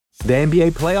The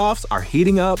NBA playoffs are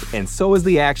heating up, and so is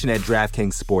the action at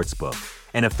DraftKings Sportsbook,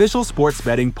 an official sports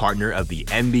betting partner of the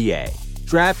NBA.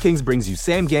 DraftKings brings you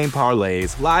same-game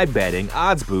parlays, live betting,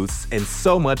 odds boosts, and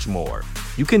so much more.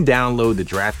 You can download the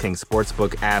DraftKings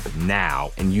Sportsbook app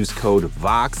now and use code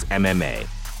VOXMMA.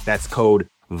 That's code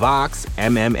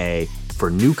VOXMMA for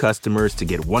new customers to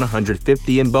get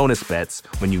 $150 in bonus bets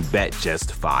when you bet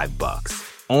just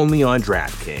 $5. Only on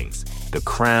DraftKings. The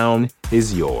crown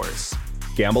is yours.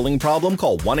 Gambling problem?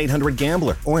 Call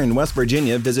 1-800-GAMBLER. Or in West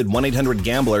Virginia, visit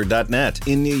 1-800-GAMBLER.net.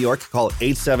 In New York, call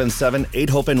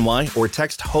 877-8-HOPE-NY or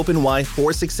text HOPE-NY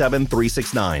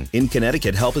 467-369. In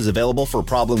Connecticut, help is available for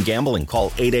problem gambling.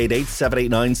 Call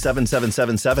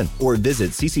 888-789-7777 or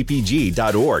visit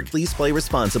ccpg.org. Please play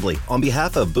responsibly. On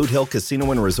behalf of Boot Hill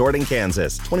Casino and Resort in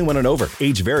Kansas, 21 and over.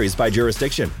 Age varies by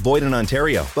jurisdiction. Void in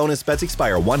Ontario. Bonus bets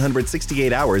expire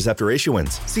 168 hours after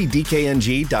issuance. See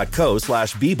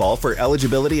dkng.co/bball for eligibility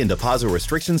and deposit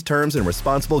restrictions, terms, and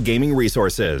responsible gaming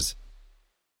resources.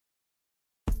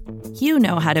 You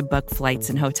know how to book flights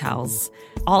and hotels.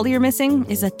 All you're missing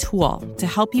is a tool to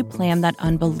help you plan that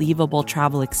unbelievable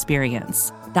travel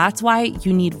experience. That's why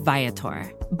you need Viator.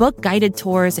 Book guided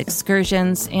tours,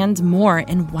 excursions, and more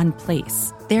in one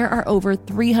place. There are over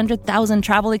 300,000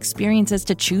 travel experiences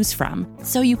to choose from,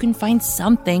 so you can find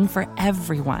something for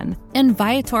everyone. And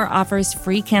Viator offers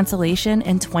free cancellation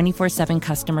and 24/7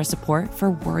 customer support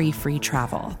for worry-free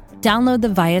travel. Download the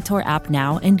Viator app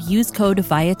now and use code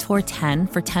Viator10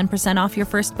 for 10% off your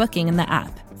first booking in the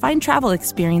app. Find travel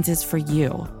experiences for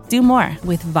you. Do more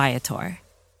with Viator.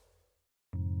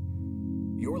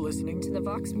 You're listening to the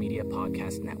Vox Media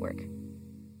Podcast Network.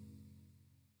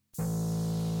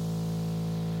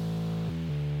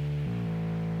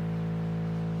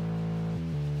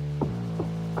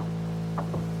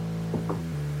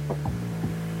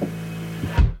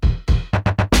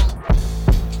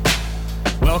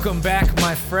 Welcome back,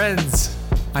 my friends.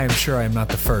 I am sure I am not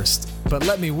the first, but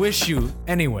let me wish you,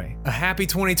 anyway, a happy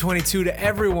 2022 to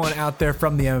everyone out there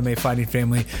from the MMA fighting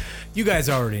family. You guys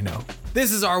already know.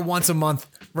 This is our once-a-month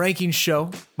ranking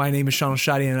show. My name is Sean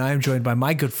O'Shadi, and I am joined by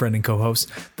my good friend and co-host,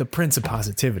 the Prince of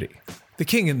Positivity, the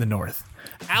King in the North,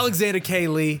 Alexander K.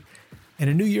 Lee, and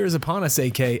a new year is upon us,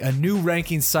 AK, a new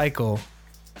ranking cycle.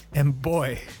 And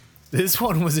boy, this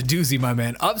one was a doozy, my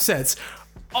man. Upsets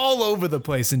all over the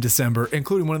place in December,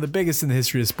 including one of the biggest in the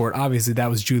history of sport. Obviously, that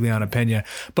was Juliana Pena.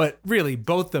 But really,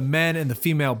 both the men and the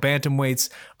female bantamweights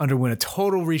underwent a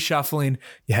total reshuffling.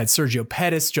 You had Sergio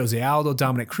Pettis, Jose Aldo,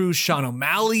 Dominic Cruz, Sean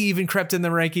O'Malley even crept in the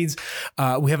rankings.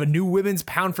 We have a new women's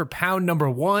pound-for-pound number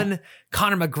one.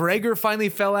 Conor McGregor finally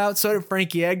fell out. So did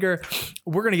Frankie Edgar.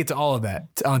 We're going to get to all of that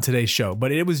on today's show.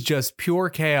 But it was just pure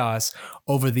chaos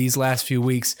over these last few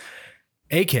weeks.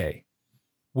 AK,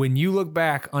 when you look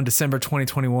back on December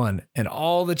 2021 and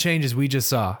all the changes we just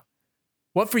saw,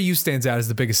 what for you stands out as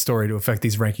the biggest story to affect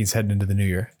these rankings heading into the new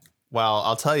year? Well,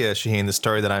 I'll tell you, Shaheen, the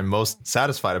story that I'm most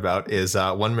satisfied about is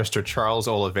one Mr. Charles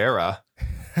Oliveira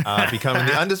becoming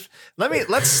the undisputed.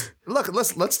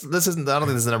 This isn't, I don't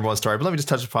think this is the number one story, but let me just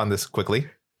touch upon this quickly.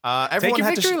 Take your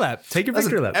victory lap.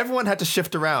 Everyone had to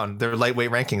shift around their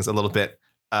lightweight rankings a little bit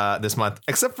this month,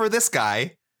 except for this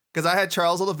guy. Because I had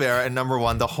Charles Oliveira at number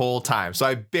one the whole time. So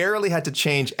I barely had to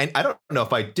change. And I don't know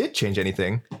if I did change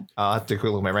anything. I'll have to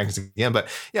quickly look at my rankings again. But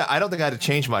yeah, I don't think I had to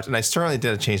change much. And I certainly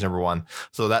didn't change number one.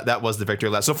 So that was the victory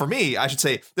lap. So for me, I should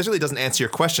say, this really doesn't answer your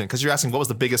question. Because you're asking what was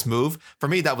the biggest move? For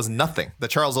me, that was nothing. The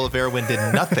Charles Oliveira win did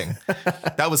nothing.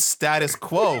 That was status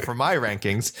quo for my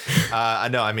rankings.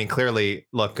 No, I mean, clearly,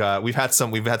 look, we've had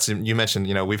some, you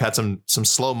mentioned, we've had some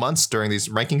slow months during these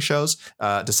ranking shows.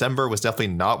 December was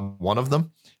definitely not one of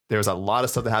them. There was a lot of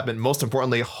stuff that happened. Most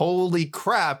importantly, holy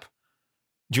crap,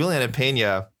 Juliana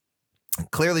Pena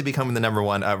clearly becoming the number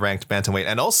one ranked bantamweight,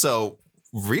 and also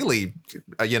really,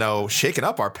 shaking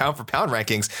up our pound for pound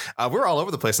rankings. We're all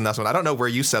over the place in this one. I don't know where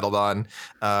you settled on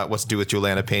what to do with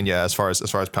Juliana Pena as far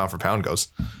as pound for pound goes.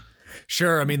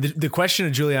 Sure. I mean, the question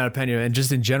of Juliana Pena and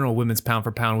just in general women's pound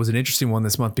for pound was an interesting one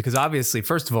this month because obviously,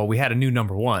 first of all, we had a new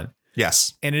number one.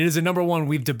 Yes. And it is a number one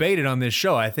we've debated on this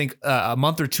show. I think a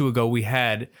month or two ago, we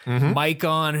had Mike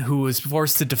on, who was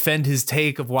forced to defend his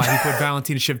take of why he put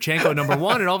Valentina Shevchenko number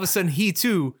one. And all of a sudden, he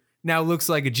too now looks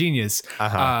like a genius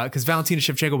because Valentina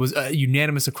Shevchenko was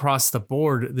unanimous across the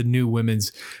board, the new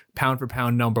women's pound for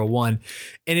pound number one.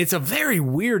 And it's a very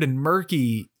weird and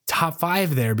murky top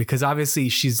five there because obviously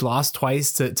she's lost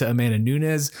twice to Amanda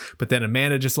Nunes, but then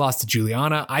Amanda just lost to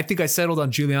Juliana. I think I settled on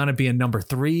Juliana being number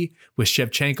three with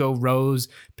Shevchenko, Rose,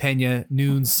 Pena,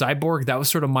 Nunes, Cyborg. That was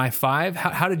sort of my five.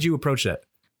 How did you approach that?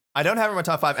 I don't have her in my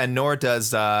top 5, and nor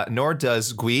does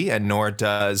Gui, and nor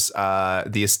does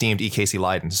the esteemed EKC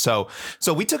Leiden. So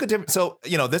we took a different. So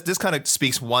this kind of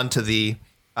speaks one to the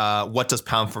what does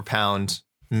pound for pound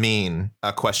mean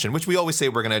question, which we always say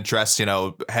we're going to address head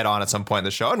on at some point in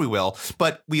the show, and we will.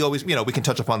 But we always we can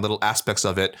touch upon little aspects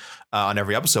of it on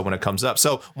every episode when it comes up.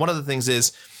 So one of the things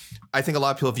is, I think a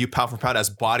lot of people view pound for pound as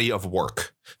body of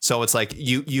work. So it's like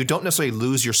you don't necessarily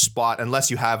lose your spot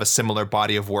unless you have a similar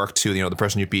body of work to the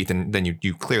person you beat, and then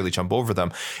you clearly jump over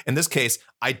them. In this case,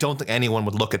 I don't think anyone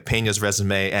would look at Peña's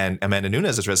resume and Amanda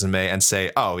Nunes' resume and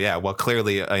say, oh yeah, well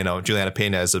clearly Juliana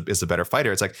Peña is a better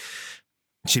fighter. It's like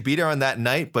she beat her on that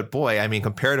night, but boy, I mean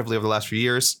comparatively over the last few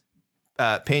years,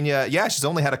 Peña, yeah, she's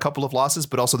only had a couple of losses,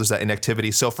 but also there's that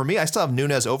inactivity. So for me, I still have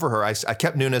Nunes over her. I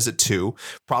kept Nunes at 2.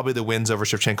 Probably the wins over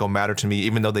Shevchenko matter to me,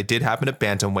 even though they did happen at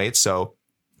bantamweight. So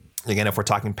again, if we're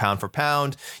talking pound for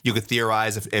pound, you could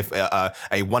theorize if a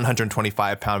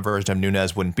 125-pound version of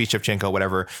Nunes wouldn't beat Shevchenko,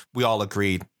 whatever. We all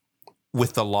agreed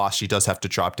with the loss, she does have to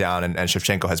drop down, and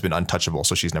Shevchenko has been untouchable,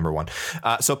 so she's number 1.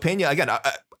 So Peña, again,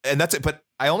 and that's it. But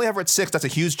I only have her at 6. That's a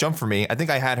huge jump for me. I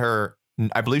think I had her.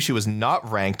 I believe she was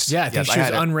not ranked. Yeah, I think she was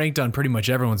unranked on pretty much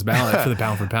everyone's ballot for the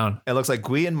pound for pound. It looks like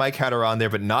Gui and Mike had her on there,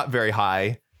 but not very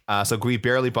high. So Gui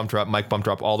barely bumped her up. Mike bumped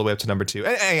her up all the way up to number 2.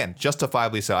 And again,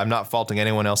 justifiably so. I'm not faulting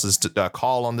anyone else's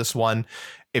call on this one.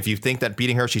 If you think that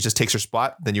beating her, she just takes her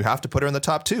spot, then you have to put her in the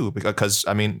top 2 because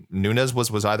I mean, Nunes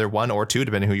was either 1 or 2,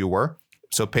 depending who you were.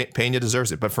 So Peña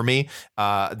deserves it. But for me,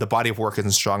 the body of work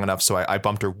isn't strong enough. So I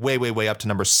bumped her way, way, way up to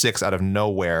number 6 out of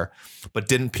nowhere, but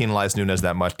didn't penalize Nunes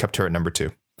that much, kept her at number 2.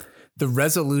 The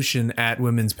resolution at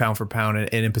women's pound for pound,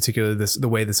 and in particular the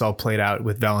way this all played out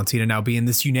with Valentina now being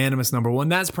this unanimous number 1,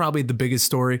 that's probably the biggest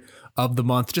story of the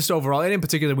month, just overall. And in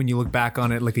particular, when you look back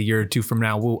on it like a year or two from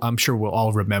now, I'm sure we'll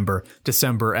all remember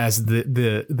December as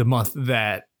the month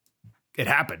that it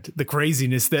happened. The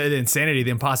craziness, the insanity,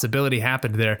 the impossibility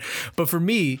happened there. But for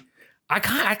me, I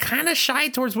kind of shy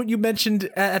towards what you mentioned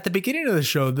at the beginning of the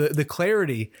show, the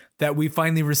clarity that we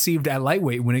finally received at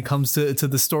lightweight when it comes to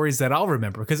the stories that I'll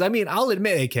remember. Because I mean, I'll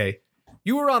admit, AK,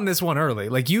 you were on this one early.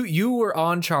 Like you were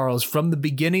on Charles from the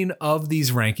beginning of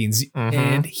these rankings,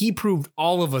 and he proved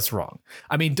all of us wrong.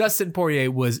 I mean, Dustin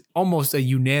Poirier was almost a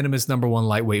unanimous number 1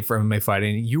 lightweight for MMA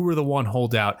fighting. You were the one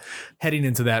holdout heading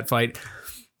into that fight.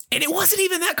 And it wasn't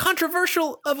even that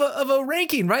controversial of a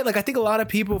ranking, right? Like, I think a lot of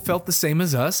people felt the same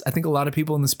as us. I think a lot of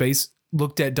people in the space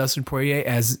looked at Dustin Poirier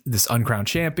as this uncrowned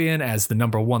champion, as the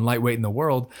number 1 lightweight in the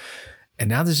world. And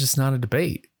now there's just not a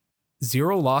debate.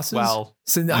 0 losses. Well,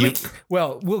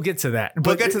 we'll get to that.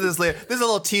 We'll get to this later. This is a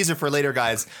little teaser for later,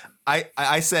 guys.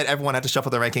 I said everyone had to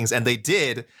shuffle their rankings, and they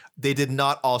did. They did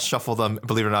not all shuffle them,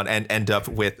 believe it or not, and end up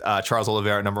with Charles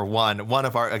Oliveira at number 1. One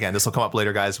of our, again, this will come up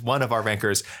later, guys. One of our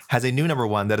rankers has a new number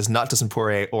 1 that is not Dustin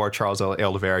Poirier or Charles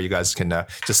Oliveira. You guys can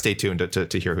just stay tuned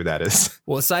to hear who that is.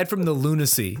 Well, aside from the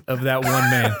lunacy of that one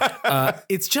man,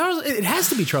 it's Charles. It has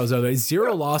to be Charles Oliveira.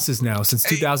 0 losses now since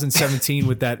 2017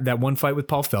 with that one fight with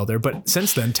Paul Felder. But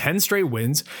since then, 10 straight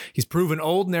wins. He's proven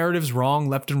old narratives wrong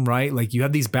left and right. Like, you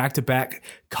have these back-to-back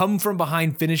come from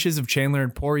behind finishes of Chandler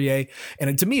and Poirier.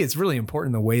 And to me, it's really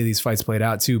important the way these fights played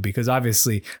out too, because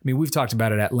obviously, I mean, we've talked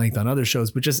about it at length on other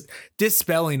shows, but just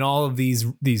dispelling all of these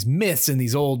myths and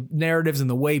these old narratives and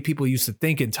the way people used to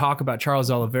think and talk about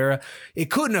Charles Oliveira, it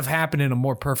couldn't have happened in a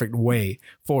more perfect way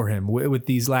for him with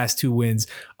these last 2 wins.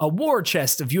 A war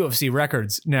chest of UFC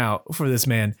records now for this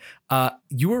man.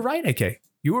 You were right, AK.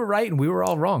 You were right, and we were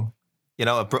all wrong. You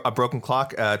know, a broken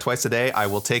clock twice a day. I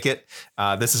will take it.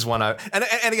 This is one. And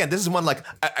again, this is one like,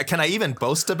 can I even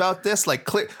boast about this? Like,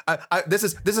 this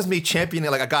is me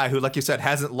championing like a guy who, like you said,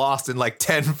 hasn't lost in like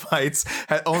 10 fights,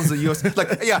 owns the UFC.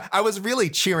 Like, yeah, I was really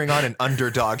cheering on an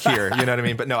underdog here. You know what I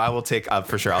mean? But no, I will take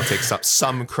for sure. I'll take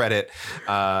some credit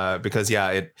because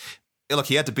look,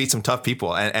 he had to beat some tough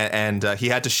people, and he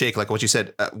had to shake, like what you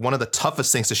said, one of the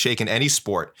toughest things to shake in any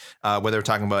sport, whether we're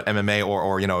talking about MMA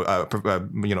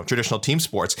or traditional team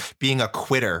sports, being a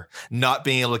quitter, not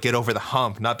being able to get over the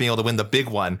hump, not being able to win the big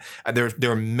one. There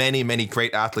are many, many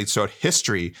great athletes throughout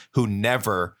history who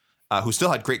who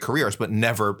still had great careers, but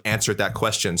never answered that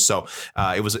question. So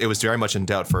it was very much in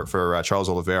doubt for Charles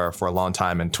Oliveira for a long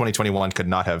time, and 2021 could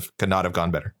not have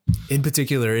gone better. In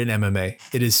particular in MMA,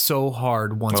 it is so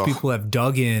hard once people have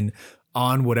dug in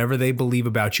on whatever they believe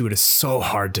about you. It is so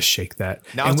hard to shake that.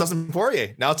 Now it's Dustin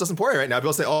Poirier. Right now,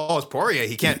 people say, "Oh, it's Poirier.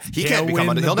 He can't become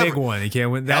the big one. He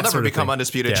can't win. He'll never become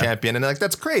undisputed champion." And like,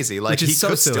 that's crazy. Like, he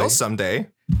could still someday.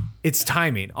 It's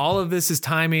timing. All of this is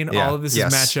timing. Yeah. All of this is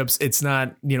matchups. It's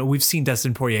not, we've seen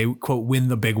Dustin Poirier, quote, win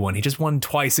the big one. He just won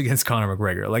twice against Conor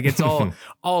McGregor. Like it's all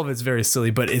of it's very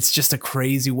silly, but it's just a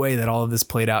crazy way that all of this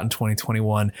played out in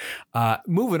 2021.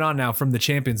 Moving on now from the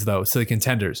champions, though, to the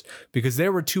contenders, because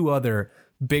there were two other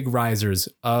big risers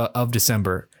of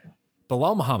December,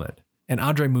 Belal Muhammad and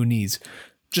Andre Muniz.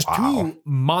 Just two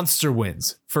monster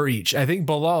wins for each. I think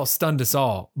Belal stunned us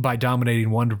all by dominating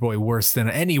Wonderboy worse than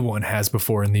anyone has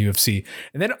before in the UFC.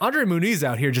 And then Andre Muniz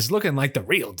out here just looking like the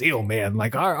real deal, man.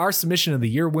 Like our submission of the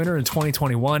year winner in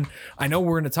 2021. I know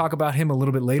we're going to talk about him a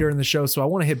little bit later in the show, so I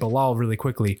want to hit Belal really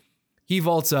quickly. He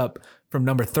vaults up from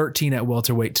number 13 at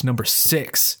welterweight to number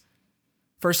 6.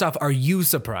 First off, are you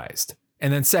surprised?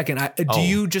 And then second, do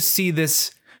you just see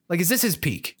this... Like, is this his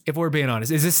peak, if we're being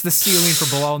honest? Is this the ceiling for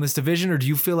Belal in this division, or do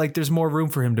you feel like there's more room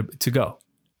for him to go?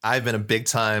 I've been a big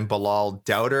time Belal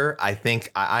doubter. I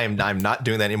think I'm not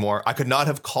doing that anymore. I could not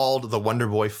have called the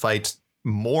Wonderboy fight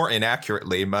more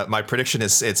inaccurately. My prediction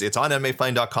is it's on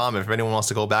MMAfighting.com if anyone wants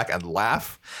to go back and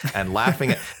laughing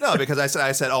at no, because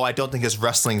I said I don't think his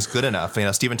wrestling's good enough.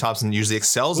 Stephen Thompson usually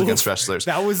excels against wrestlers.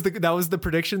 That was the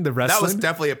prediction. The wrestling, that was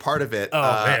definitely a part of it.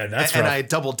 Oh man, that's and rough. I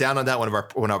doubled down on that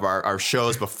one of our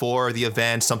shows before the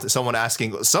event. Someone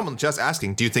just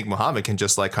asking, do you think Muhammad can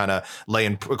just like kind of lay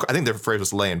and I think their phrase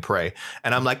was lay and pray,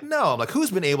 and I'm like, no. I'm like,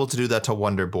 who's been able to do that to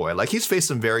Wonderboy? Like he's faced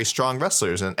some very strong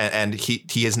wrestlers, and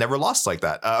he has never lost like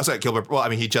that. Sorry, Gilbert. Well, I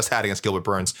mean, he just had against Gilbert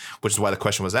Burns, which is why the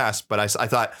question was asked. But I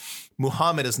thought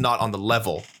Muhammad is not on the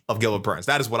level of Gilbert Burns.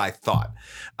 That is what I thought.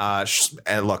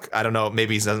 And look, I don't know.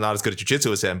 Maybe he's not as good at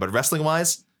jiu-jitsu as him, but wrestling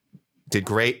wise, did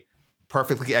great.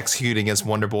 Perfectly executing against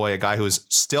Wonderboy, a guy who is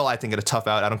still, I think, at a tough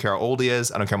out. I don't care how old he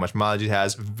is. I don't care how much mileage he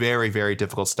has. Very, very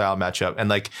difficult style matchup. And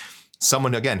like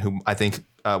someone, again, who I think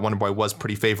Wonderboy was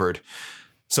pretty favored.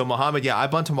 So Muhammad, I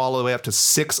bumped him all the way up to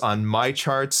 6 on my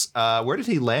charts. Where did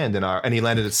he land and he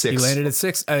landed at 6. He landed at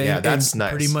 6. That's nice.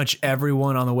 Pretty much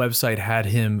everyone on the website had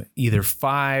him either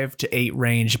 5 to 8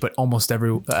 range, but almost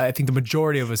I think the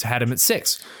majority of us had him at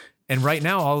 6. And right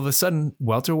now, all of a sudden,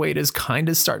 welterweight is kind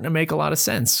of starting to make a lot of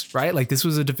sense, right? Like this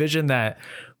was a division that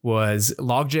was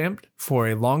logjammed for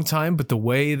a long time, but the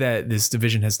way that this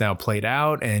division has now played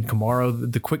out and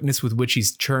Kamaru, the quickness with which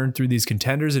he's churned through these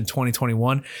contenders in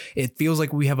 2021, it feels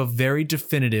like we have a very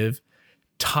definitive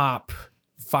top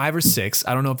 5 or 6.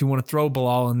 I don't know if you want to throw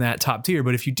Belal in that top tier,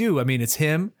 but if you do, I mean, it's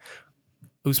him,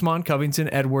 Usman,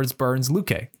 Covington, Edwards, Burns,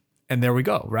 Luque. And there we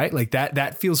go, right? Like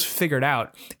that feels figured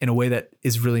out in a way that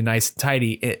is really nice and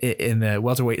tidy in the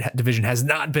welterweight division. Has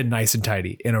not been nice and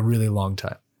tidy in a really long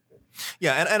time.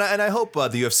 Yeah, and I hope the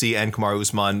UFC and Kamaru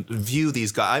Usman view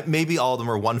these guys. Maybe all of them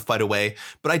are one fight away,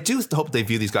 but I do hope they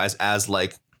view these guys as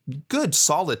like good,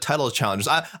 solid title challengers.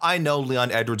 I know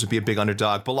Leon Edwards would be a big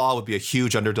underdog. Belal would be a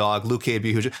huge underdog. Luque would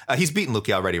be huge. He's beaten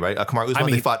Luque already, right? Kamaru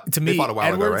Usman, they fought a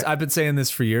while Edwards, ago, right? I've been saying this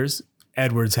for years.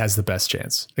 Edwards has the best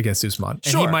chance against Usman. And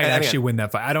sure. He might actually win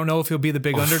that fight. I don't know if he'll be the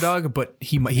big underdog, but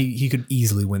he could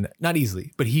easily win that. Not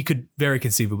easily, but he could very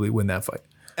conceivably win that fight.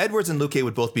 Edwards and Luque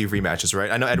would both be rematches,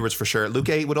 right? I know Edwards for sure.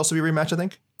 Luque would also be a rematch, I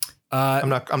think. I'm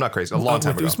not crazy. A long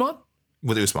time ago. Usman?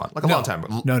 With Usman, like a long time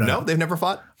ago. No, they've never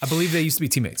fought. I believe they used to be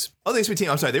teammates. Oh, they used to be team.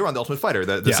 I'm sorry, they were on the Ultimate Fighter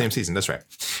the same season. That's right.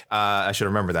 I should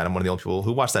remember that. I'm one of the only people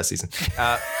who watched that season,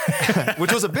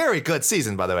 which was a very good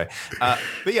season, by the way.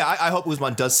 But yeah, I hope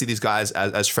Usman does see these guys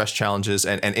as fresh challenges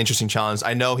and interesting challenges.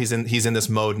 I know he's in this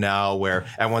mode now where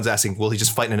everyone's asking, will he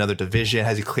just fight in another division?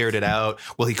 Has he cleared it out?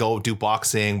 Will he go do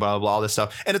boxing? Blah blah blah, all this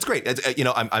stuff. And it's great.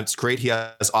 It's great. He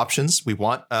has options. We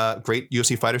want great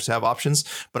UFC fighters to have options,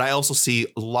 but I also see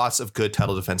lots of good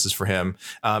title defenses for him.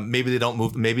 Maybe they don't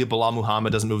move. Maybe Belal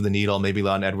Muhammad doesn't move the needle. Maybe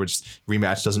Leon Edwards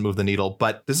rematch doesn't move the needle.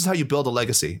 But this is how you build a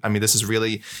legacy. I mean, this is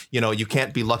really, you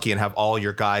can't be lucky and have all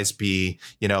your guys be,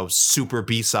 super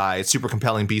B-sides, super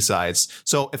compelling B-sides.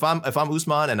 So if I'm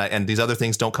Usman and these other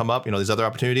things don't come up, these other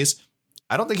opportunities,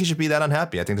 I don't think he should be that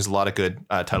unhappy. I think there's a lot of good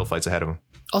title fights ahead of him.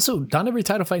 Also, not every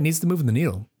title fight needs to move the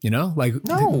needle, Like,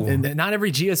 no. Not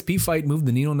every GSP fight moved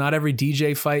the needle. Not every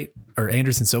DJ fight or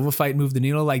Anderson Silva fight moved the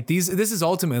needle. Like this is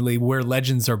ultimately where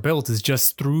legends are built, is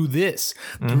just through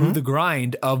through the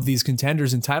grind of these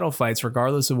contenders and title fights,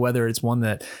 regardless of whether it's one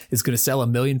that is going to sell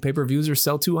 1 million pay-per-views or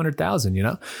sell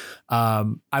 200,000,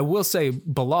 I will say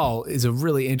Belal is a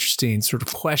really interesting sort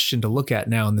of question to look at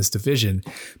now in this division,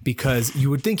 because you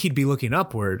would think he'd be looking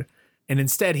upward. And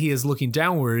instead, he is looking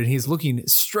downward and he's looking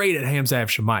straight at Khamzat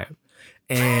Chimaev.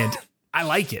 And I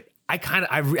like it.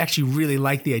 I actually really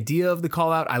like the idea of the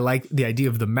call out. I like the idea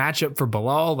of the matchup for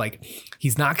Bilal. Like,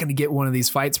 he's not going to get one of these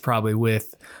fights probably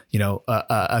with,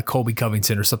 a Colby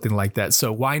Covington or something like that.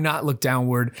 So why not look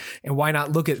downward, and why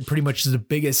not look at pretty much the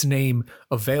biggest name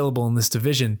available in this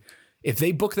division? If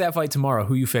they book that fight tomorrow,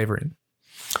 who are you favoring?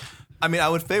 I mean, I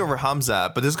would favor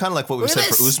Hamza, but this is kind of like what we said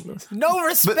for Usman. No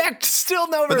respect, still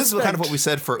no respect. But this is kind of what we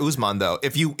said for Usman, though.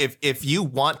 If you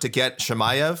want to get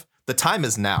Chimaev, the time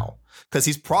is now. Because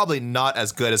he's probably not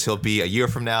as good as he'll be a year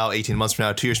from now, 18 months from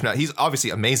now, 2 years from now. He's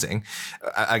obviously amazing.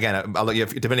 Again, I'll let you,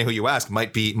 depending who you ask,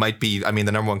 might be. I mean,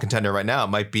 the number one contender right now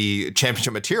might be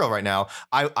championship material right now.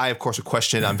 I of course would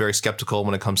question. I'm very skeptical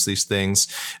when it comes to these things.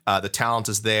 The talent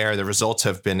is there. The results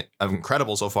have been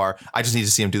incredible so far. I just need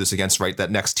to see him do this against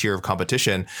that next tier of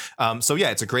competition. So yeah,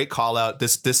 it's a great call out.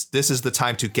 This is the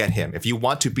time to get him. If you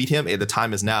want to beat him, the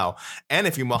time is now. And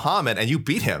if you're Muhammad and you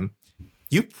beat him,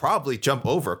 you probably jump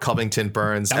over Covington,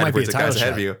 Burns, and Edwards, the guys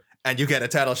ahead of you, and you get a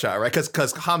title shot, right?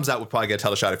 Because Hamzat would probably get a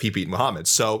title shot if he beat Muhammad.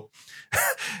 So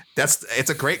it's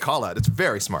a great call out. It's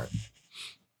very smart.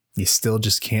 You still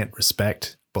just can't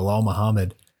respect Bilal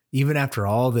Muhammad, even after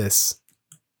all this.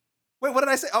 Wait, what did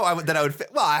I say? Oh, I would. Well,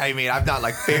 I mean, I'm not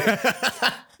like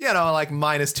like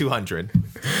minus 200.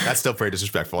 That's still pretty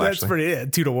disrespectful. That's actually.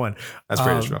 pretty 2-1. That's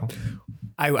pretty disrespectful.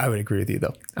 I would agree with you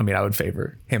though. I mean, I would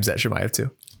favor Hamzat Chimaev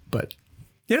too, but.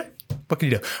 What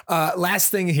can you do? Last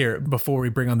thing here before we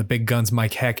bring on the big guns,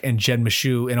 Mike Heck and Jed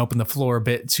Meshew, and open the floor a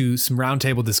bit to some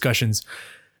roundtable discussions.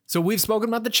 So we've spoken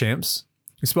about the champs.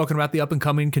 We've spoken about the up and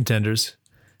coming contenders.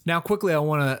 Now, quickly, I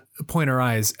want to point our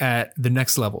eyes at the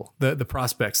next level, the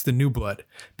prospects, the new blood,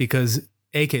 because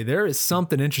AK, there is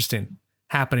something interesting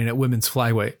happening at women's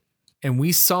flyweight. And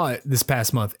we saw it this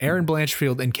past month. Erin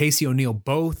Blanchfield and Casey O'Neill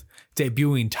both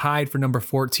debuting tied for number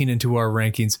 14 into our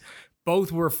rankings.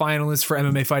 Both were finalists for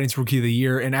MMA Fighting's Rookie of the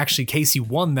Year, and actually Casey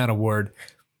won that award.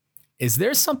 Is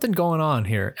there something going on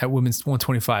here at Women's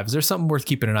 125? Is there something worth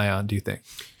keeping an eye on, do you think?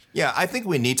 Yeah, I think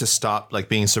we need to stop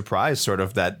being surprised sort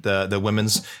of that the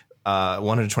women's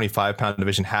 125-pound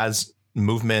division has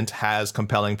movement, has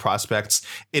compelling prospects.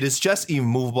 It is just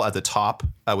immovable at the top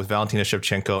with Valentina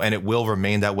Shevchenko, and it will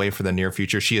remain that way for the near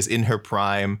future. She is in her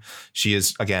prime. She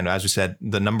is, again, as we said,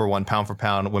 the number one pound for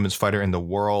pound women's fighter in the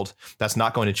world. That's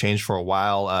not going to change for a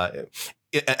while.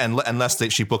 Unless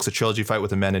she books a trilogy fight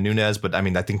with Amanda Nunes. But I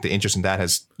mean, I think the interest in that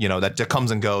has, that comes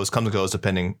and goes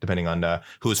depending on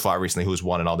who's fought recently, who's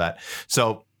won and all that.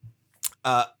 So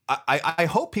I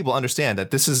hope people understand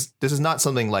that this is not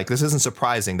something this isn't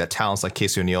surprising that talents like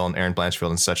Casey O'Neill and Erin Blanchfield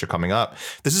and such are coming up.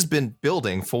 This has been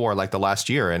building for the last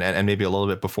year and maybe a little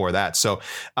bit before that. So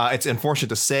it's unfortunate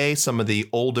to say some of the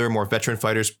older, more veteran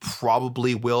fighters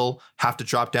probably will have to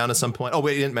drop down at some point. Oh,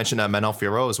 wait, you didn't mention Manuel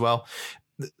Fierro as well.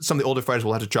 Some of the older fighters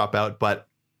will have to drop out, but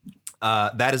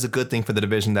that is a good thing for the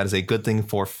division. That is a good thing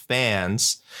for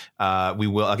fans. We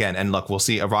will, again, and look, we'll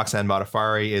see. Roxanne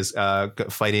Modafferi is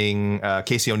fighting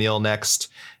Casey O'Neill next,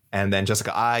 and then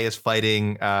Jessica Ai is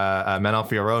fighting Manuel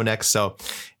Fierro next. So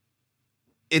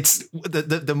it's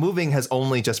the moving has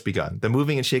only just begun. The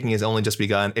moving and shaking has only just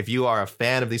begun. If you are a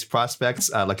fan of these prospects,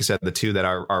 like you said, the two that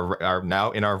are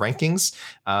now in our rankings,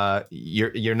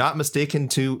 you're not mistaken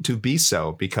to be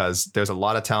so, because there's a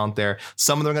lot of talent there.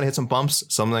 Some of them are going to hit some bumps.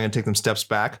 Some of them are going to take them steps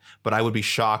back. But I would be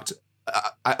shocked.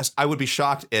 I would be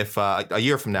shocked if a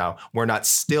year from now we're not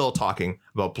still talking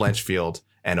about Blanchfield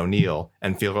and O'Neill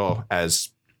and Fierro as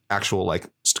actual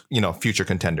future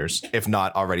contenders, if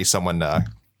not already someone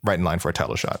right in line for a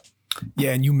title shot.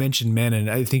 Yeah, and you mentioned Manon.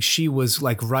 I think she was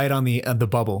right on the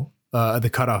bubble, the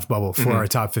cutoff bubble for our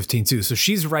top 15 too. So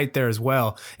she's right there as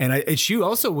well. And she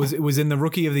also was in the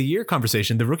Rookie of the Year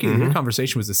conversation. The Rookie of the Year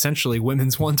conversation was essentially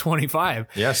women's 125.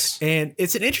 Yes. And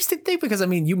it's an interesting thing because, I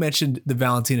mean, you mentioned the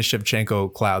Valentina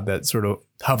Shevchenko cloud that sort of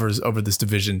hovers over this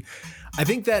division. I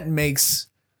think that makes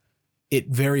it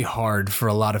very hard for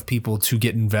a lot of people to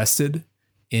get invested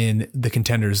in the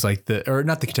contenders, not the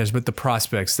contenders, but the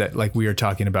prospects that we are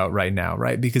talking about right now,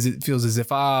 right? Because it feels as if,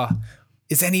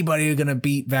 is anybody going to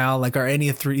beat Val? Are any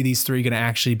of these three going to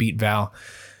actually beat Val?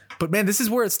 But man, this is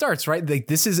where it starts, right?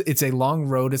 It's a long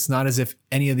road. It's not as if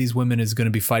any of these women is going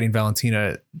to be fighting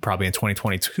Valentina probably in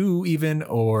 2022 even,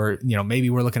 or, maybe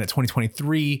we're looking at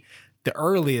 2023, the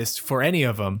earliest for any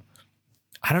of them.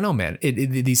 I don't know, man.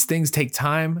 These things take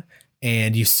time.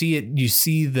 And you see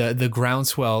the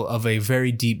groundswell of a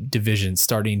very deep division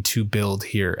starting to build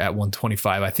here at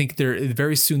 125. I think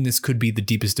very soon this could be the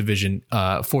deepest division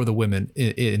for the women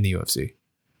in the UFC.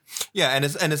 Yeah, and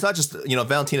it's not just,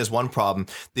 Valentina's one problem.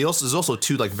 There's also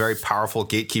two like very powerful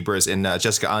gatekeepers in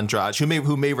Jessica Andrade,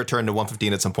 who may return to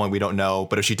 115 at some point. We don't know,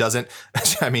 but if she doesn't,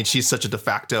 I mean, she's such a de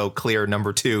facto clear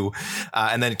number 2.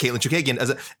 And then Caitlin Chukagian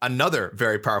as another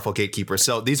very powerful gatekeeper.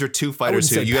 So these are two fighters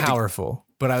who you powerful.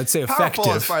 But I would say effective.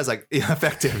 Powerful as far as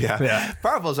effective, yeah.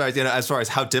 Powerful as far as as far as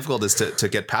how difficult it is to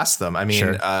get past them. I mean,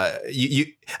 sure.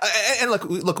 And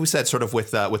look, we said sort of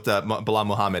with Bilal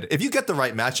Muhammad, if you get the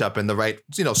right matchup and the right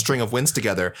string of wins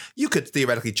together, you could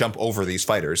theoretically jump over these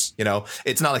fighters.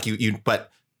 It's not like but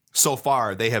so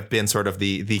far they have been sort of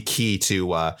the key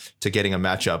to getting a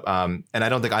matchup. And I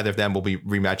don't think either of them will be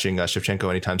rematching Shevchenko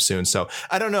anytime soon. So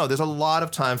I don't know. There's a lot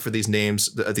of time for these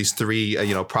names, these three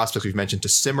prospects we've mentioned to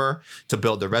simmer, to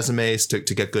build their resumes, to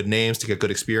get good names, to get good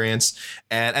experience.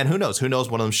 And who knows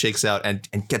one of them shakes out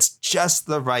and gets just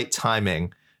the right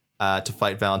timing to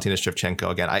fight Valentina Shevchenko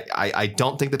again. I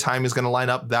don't think the time is going to line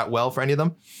up that well for any of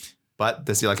them. But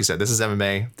this, like you said, this is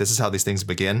MMA. This is how these things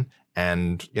begin.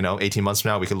 And 18 months from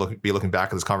now, we could be looking back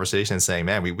at this conversation and saying,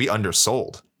 man, we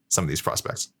undersold some of these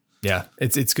prospects. Yeah,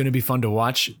 it's going to be fun to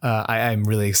watch. I'm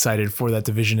really excited for that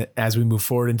division as we move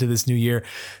forward into this new year.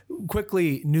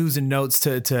 Quickly, news and notes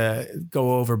to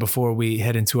go over before we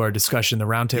head into our discussion, the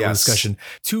roundtable discussion.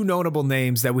 2 notable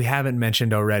names that we haven't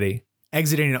mentioned already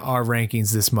exiting our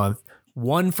rankings this month.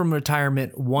 One from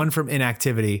retirement, one from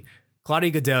inactivity.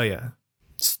 Claudia Gadelha,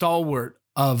 stalwart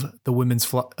of the women's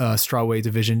strawweight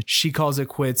division. She calls it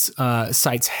quits,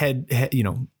 cites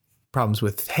problems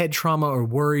with head trauma or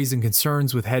worries and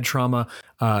concerns with head trauma.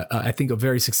 I think a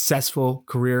very successful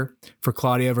career for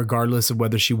Claudia, regardless of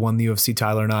whether she won the UFC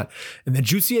title or not. And then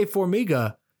Jussier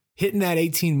Formiga hitting that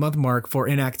 18-month mark for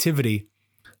inactivity.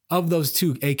 Of those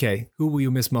two, AK, who will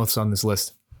you miss most on this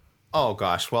list? Oh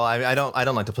gosh, well I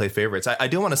don't like to play favorites. I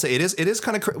do want to say it is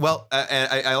kind of well.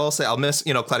 I will say I'll miss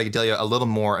Claudia Gadelha a little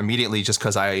more immediately just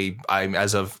because I'm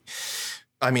as of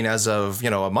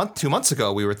a month, 2 months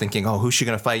ago, we were thinking, oh, who's she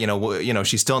going to fight?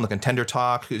 She's still in the contender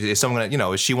talk. Is someone going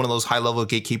to, is she one of those high level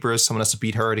gatekeepers? Someone has to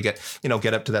beat her to get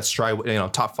up to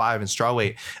that top 5 in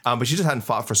strawweight. But she just hadn't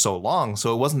fought for so long.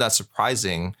 So it wasn't that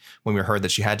surprising when we heard that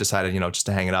she had decided, just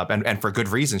to hang it up, and for good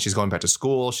reason. She's going back to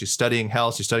school. She's studying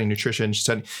health. She's studying nutrition. She's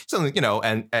studying something,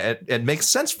 and it makes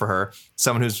sense for her.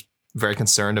 Someone who's very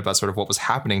concerned about sort of what was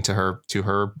happening to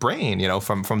her brain,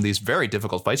 from these very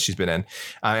difficult fights she's been in.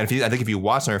 And I think if you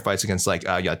watch her fights against like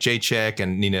Jacek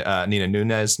and Nina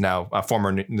Nunes, now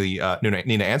formerly Nina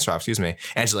Ansaroff,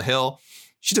 Angela Hill,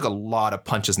 she took a lot of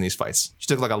punches in these fights. She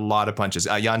took like a lot of punches.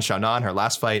 Yan Xiaonan, her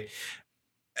last fight,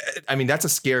 I mean, that's a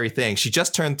scary thing. She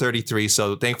just turned 33,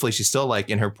 so thankfully she's still like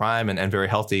in her prime and very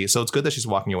healthy. So it's good that she's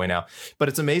walking away now. But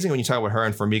it's amazing when you talk about her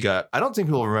and Formiga. I don't think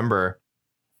people remember.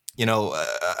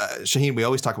 Shaheen, we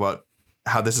always talk about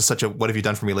how this is such a what have you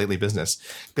done for me lately business.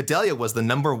 Gadelha was the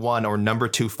number 1 or number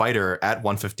 2 fighter at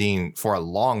 115 for a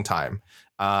long time.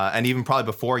 And even probably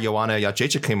before Joanna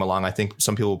Jacek came along, I think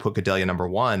some people will put Gadelha number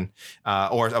 1.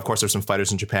 Or, of course, there's some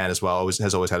fighters in Japan as well.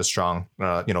 Has always had a strong,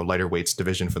 lighter weights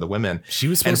division for the women. She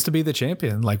was supposed to be the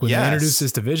champion. Like when they introduced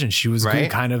this division, she was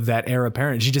kind of that heir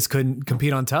apparent. She just couldn't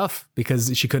compete on tough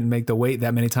because she couldn't make the weight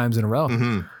that many times in a row.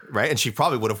 Mm-hmm. Right. And she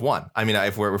probably would have won. I mean,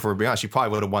 if we're being honest, she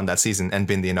probably would have won that season and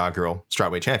been the inaugural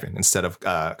strawweight champion instead of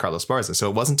Carlos Esparza. So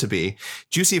it wasn't to be.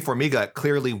 Jussier Formiga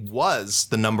clearly was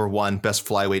the number 1 best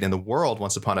flyweight in the world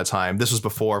once upon a time. This was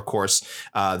before, of course,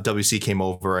 WC came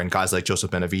over and guys like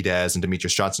Joseph Benavidez and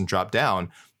Demetrius Johnson dropped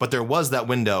down. But there was that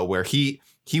window where he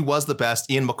was the best.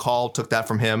 Ian McCall took that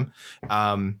from him.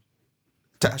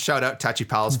 Shout out Tachi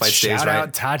Palace fight stays, right? Shout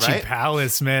out Tachi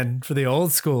Palace, man, for the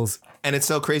old schools. And it's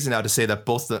so crazy now to say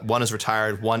that one is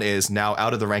retired, one is now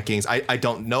out of the rankings. I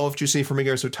don't know if Jussier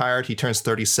Formiga is retired. He turns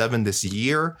 37 this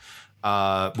year.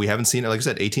 We haven't seen it, like I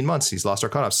said, 18 months. He's lost our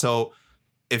cutoff. So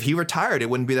if he retired,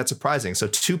 it wouldn't be that surprising. So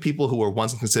 2 people who were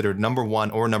once considered number 1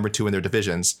 or number 2 in their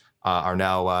divisions are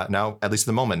now, at least at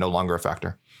the moment, no longer a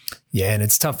factor. Yeah, and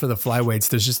it's tough for the flyweights.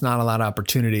 There's just not a lot of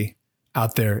opportunity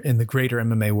out there in the greater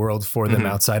MMA world for them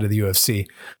outside of the UFC.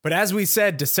 But as we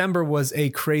said, December was a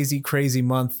crazy, crazy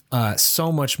month.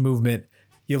 So much movement.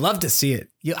 You love to see it.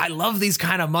 I love these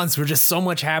kind of months where just so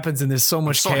much happens and there's so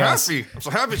much chaos. I'm so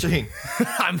happy, Shaheen.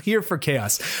 I'm here for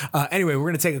chaos. Anyway, we're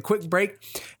going to take a quick break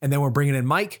and then we're bringing in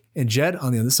Mike and Jed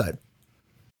on the other side.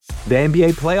 The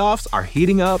NBA playoffs are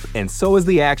heating up, and so is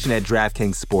the action at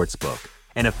DraftKings Sportsbook,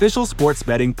 an official sports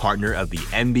betting partner of the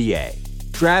NBA.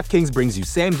 DraftKings brings you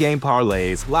same-game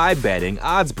parlays, live betting,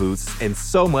 odds boosts, and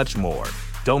so much more.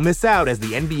 Don't miss out as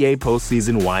the NBA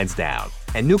postseason winds down.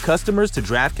 And new customers to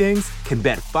DraftKings can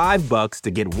bet $5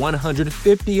 to get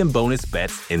 $150 in bonus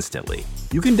bets instantly.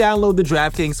 You can download the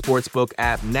DraftKings Sportsbook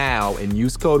app now and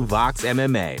use code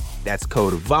VOXMMA. That's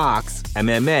code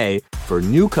VOXMMA for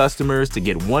new customers to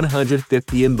get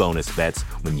 $150 in bonus bets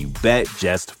when you bet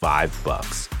just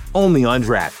 $5. Only on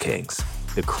DraftKings.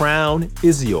 The crown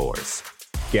is yours.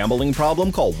 Gambling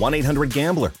problem? Call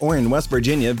 1-800-GAMBLER. Or in West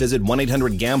Virginia, visit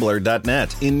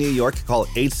 1-800-GAMBLER.net. In New York, call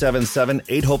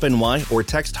 877-8-HOPE-NY or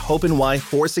text HOPE-NY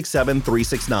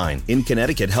 467-369. In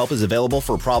Connecticut, help is available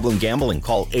for problem gambling.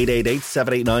 Call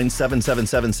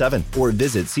 888-789-7777 or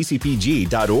visit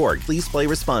ccpg.org. Please play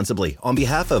responsibly. On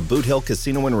behalf of Boot Hill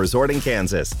Casino and Resort in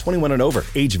Kansas, 21 and over.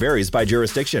 Age varies by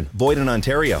jurisdiction. Void in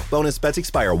Ontario. Bonus bets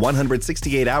expire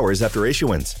 168 hours after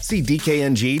issuance. See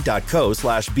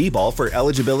dkng.co/bball for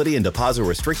eligibility and deposit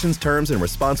restrictions, terms, and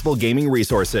responsible gaming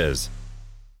resources.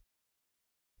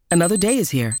 Another day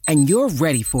is here, and you're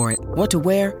ready for it. What to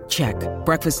wear? Check.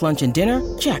 Breakfast, lunch, and dinner?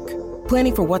 Check.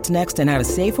 Planning for what's next and how to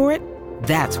save for it?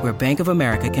 That's where Bank of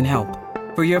America can help.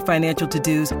 For your financial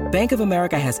to-dos, Bank of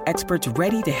America has experts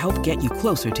ready to help get you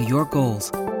closer to your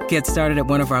goals. Get started at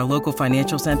one of our local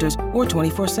financial centers or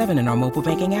 24/7 in our mobile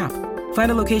banking app. Find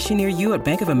a location near you at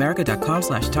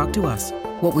bankofamerica.com/talktous.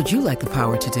 What would you like the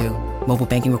power to do? Mobile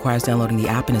banking requires downloading the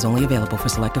app and is only available for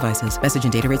select devices. Message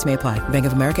and data rates may apply. Bank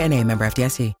of America N.A., member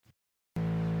FDIC.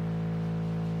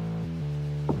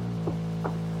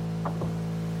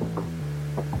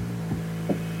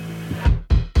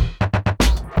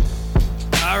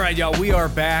 All right, y'all, we are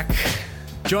back.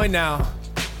 Joined now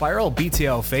by our old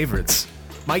BTL favorites,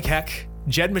 Mike Heck,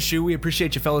 Jed Meshew. We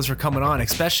appreciate you fellas for coming on,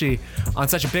 especially on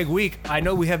such a big week. I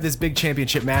know we have this big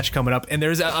championship match coming up, and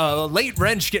there's a late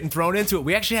wrench getting thrown into it.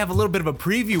 We actually have a little bit of a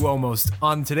preview almost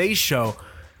on today's show.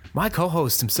 My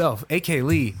co-host himself, A.K.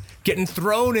 Lee, getting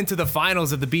thrown into the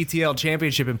finals of the BTL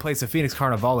championship in place of Phoenix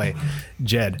Carnivale.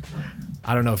 Jed,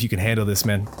 I don't know if you can handle this,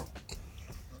 man.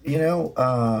 You know,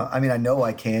 I mean, I know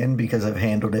I can because I've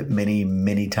handled it many,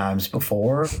 many times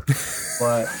before,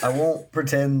 but I won't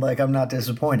pretend like I'm not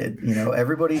disappointed. You know,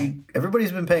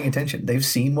 everybody's been paying attention. They've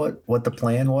seen what the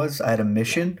plan was. I had a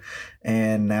mission,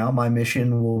 and now my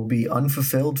mission will be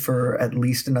unfulfilled for at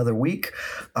least another week.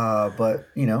 But,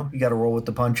 you know, you got to roll with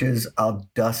the punches. I'll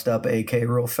dust up AK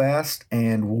real fast,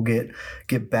 and we'll get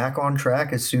back on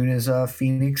track as soon as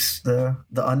Phoenix, the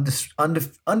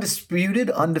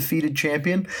undefeated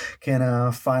champion,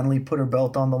 can finally put her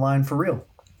belt on the line for real.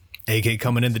 AK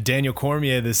coming in, the Daniel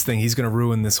Cormier, this thing, he's going to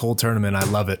ruin this whole tournament. I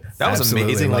love it. That was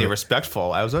amazingly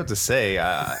respectful. I was about to say,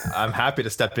 I'm happy to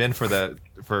step in for the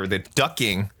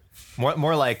ducking,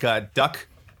 more like duck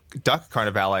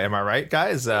carnivale. Am I right,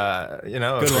 guys? You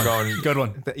know, good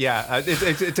one. Yeah,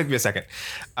 it took me a second.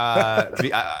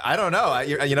 I don't know.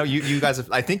 You guys.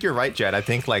 I think you're right, Jed. I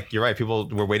think you're right. People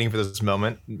were waiting for this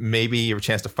moment. Maybe your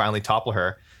chance to finally topple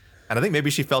her. And I think maybe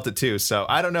she felt it too. So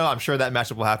I don't know. I'm sure that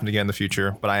matchup will happen again in the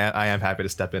future. But I am happy to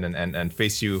step in and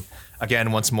face you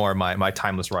again once more, my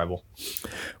timeless rival.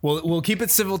 Well, we'll keep it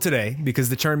civil today because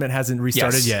the tournament hasn't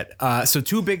restarted yet. So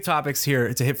 2 big topics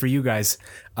here to hit for you guys.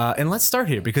 And let's start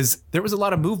here because there was a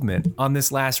lot of movement on this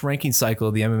last ranking cycle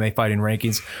of the MMA fighting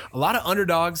rankings. A lot of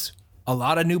underdogs, a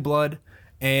lot of new blood.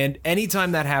 And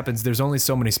anytime that happens, there's only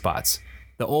so many spots.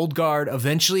 The old guard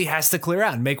eventually has to clear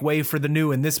out and make way for the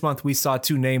new. And this month we saw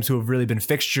 2 names who have really been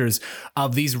fixtures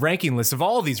of these ranking lists, of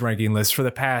all of these ranking lists for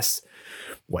the past,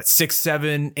 6,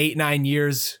 7, 8, 9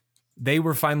 years. They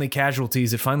were finally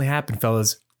casualties. It finally happened,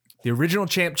 fellas. The original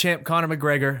champ Conor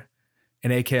McGregor,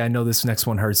 and AK, I know this next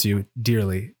one hurts you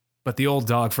dearly, but the old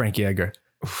dog, Frankie Edgar.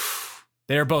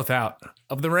 They are both out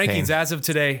of the rankings as of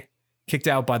today. Kicked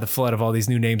out by the flood of all these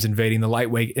new names invading the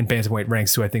lightweight and bantamweight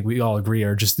ranks, who I think we all agree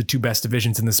are just the 2 best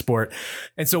divisions in the sport.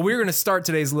 And so we're going to start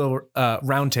today's little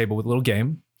roundtable with a little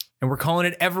game, and we're calling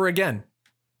it Ever Again.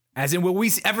 As in, will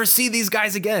we ever see these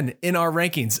guys again in our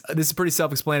rankings? This is pretty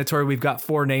self-explanatory. We've got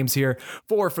 4 names here,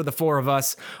 4 for the 4 of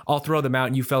us. I'll throw them out,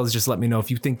 and you fellas just let me know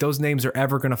if you think those names are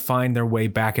ever going to find their way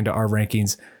back into our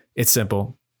rankings. It's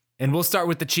simple. And we'll start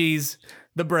with the cheese,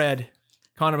 the bread,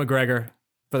 Conor McGregor.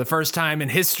 For the first time in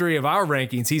history of our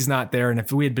rankings, he's not there. And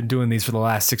if we had been doing these for the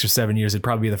last 6 or 7 years, it'd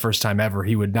probably be the first time ever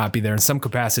he would not be there in some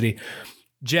capacity.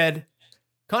 Jed,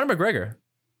 Conor McGregor,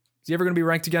 is he ever going to be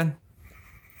ranked again?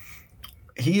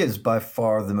 He is by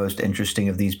far the most interesting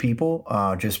of these people,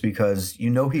 just because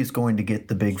he's going to get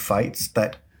the big fights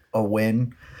that a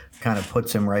win kind of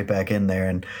puts him right back in there.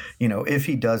 And, if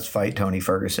he does fight Tony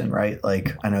Ferguson, right?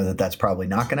 I know that's probably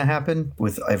not going to happen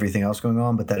with everything else going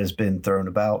on, but that has been thrown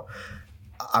about.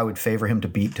 I would favor him to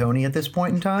beat Tony at this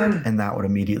point in time, and that would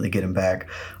immediately get him back.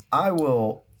 I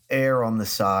will err on the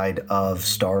side of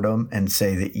stardom and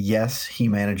say that, yes, he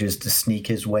manages to sneak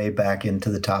his way back into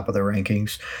the top of the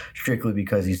rankings strictly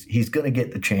because he's going to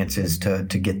get the chances to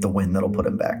get the win that'll put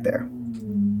him back there.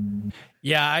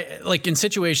 Yeah, like in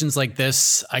situations like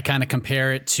this, I kind of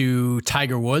compare it to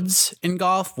Tiger Woods in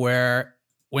golf, where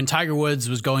when Tiger Woods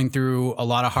was going through a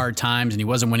lot of hard times and he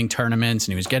wasn't winning tournaments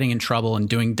and he was getting in trouble and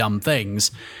doing dumb things,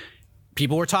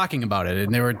 people were talking about it,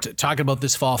 and they were talking about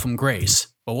this fall from grace.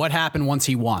 But what happened once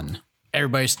he won?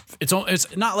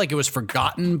 It's not like it was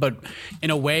forgotten, but in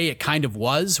a way it kind of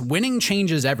was. Winning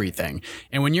changes everything.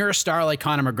 And when you're a star like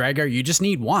Conor McGregor, you just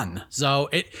need one. So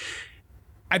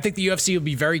I think the UFC will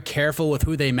be very careful with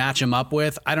who they match him up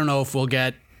with. I don't know if we'll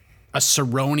get a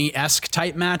Cerrone-esque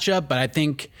type matchup, but I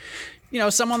think,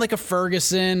 someone like a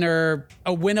Ferguson or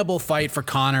a winnable fight for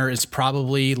Conor is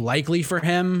probably likely for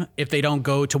him if they don't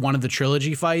go to one of the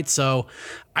trilogy fights. So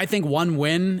I think one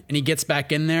win and he gets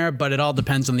back in there, but it all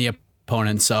depends on the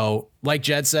opponent. So like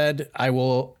Jed said, I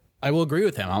will agree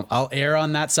with him. I'll err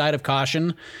on that side of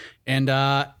caution. And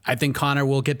I think Conor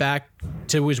will get back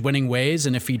to his winning ways.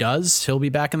 And if he does, he'll be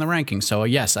back in the rankings. So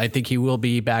yes, I think he will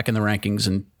be back in the rankings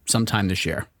in sometime this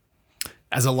year.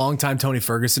 As a longtime Tony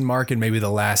Ferguson mark and maybe the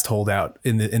last holdout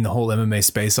in the whole MMA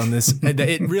space on this,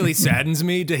 it really saddens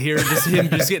me to hear him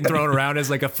getting thrown around as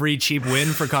like a free cheap win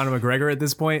for Conor McGregor at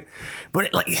this point.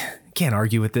 But can't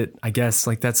argue with it, I guess.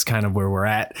 That's kind of where we're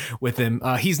at with him.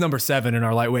 He's number 7 in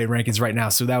our lightweight rankings right now,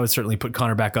 so that would certainly put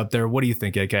Conor back up there. What do you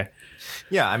think, AK?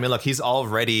 Yeah, I mean, look, he's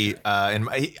already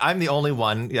I'm the only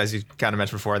one, as you kind of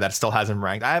mentioned before, that still has him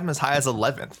ranked. I have him as high as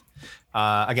 11th.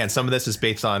 Again, some of this is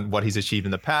based on what he's achieved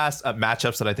in the past,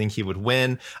 matchups that I think he would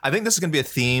win. I think this is going to be a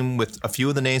theme with a few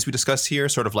of the names we discussed here.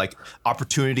 Sort of like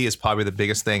opportunity is probably the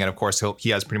biggest thing, and of course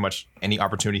he has pretty much any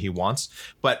opportunity he wants.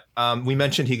 But we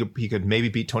mentioned he could maybe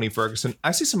beat Tony Ferguson.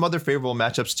 I see some other favorable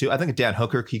matchups too. I think Dan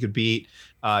Hooker he could beat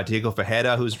Diego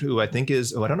Ferreira, who I think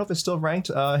is I don't know if it's still ranked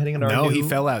heading in our No, he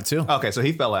fell out too. Okay, so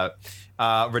he fell out.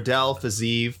 Riddell,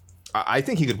 Fiziev. I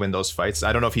think he could win those fights.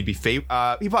 I don't know if he'd be he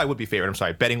probably would be favored. I'm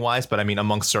sorry, betting wise, but I mean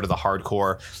amongst sort of the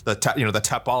hardcore, the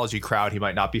Tapology crowd, he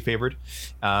might not be favored.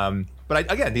 But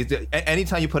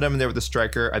anytime you put him in there with a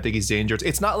striker, I think he's dangerous.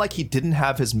 It's not like he didn't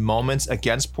have his moments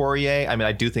against Poirier. I mean,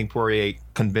 I do think Poirier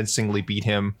convincingly beat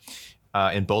him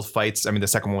in both fights. I mean, the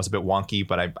second one was a bit wonky,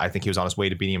 but I think he was on his way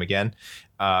to beating him again.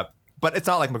 But it's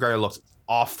not like McGregor looked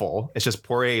awful. It's just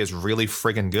Poirier is really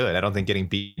friggin' good. I don't think getting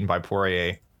beaten by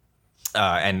Poirier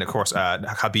and of course,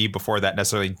 Khabib before that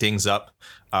necessarily dings up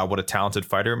what a talented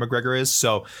fighter McGregor is.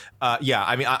 So,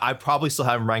 I mean, I probably still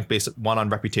have him ranked based one on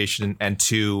reputation and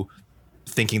 2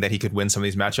 thinking that he could win some of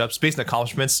these matchups based on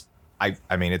accomplishments.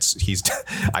 I mean, he's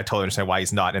I totally understand why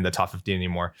he's not in the top 15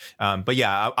 anymore. But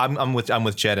yeah, I'm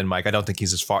with Jed and Mike. I don't think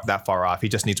he's that far off. He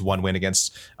just needs one win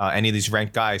against any of these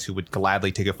ranked guys who would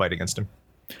gladly take a fight against him.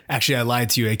 Actually, I lied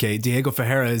to you, AK. Diego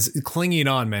Ferreira is clinging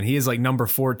on, man. He is like number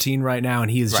 14 right now,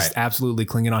 and he is just absolutely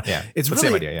clinging on. Yeah, it's really,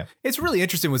 same idea, yeah. It's really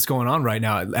interesting what's going on right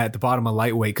now at the bottom of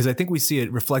lightweight, because I think we see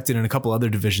it reflected in a couple other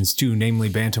divisions too, namely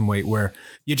bantamweight, where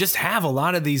you just have a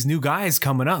lot of these new guys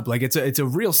coming up. Like it's a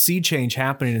real sea change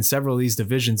happening in several of these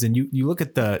divisions, and you look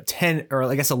at the 10 or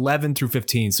I guess 11 through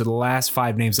 15. So the last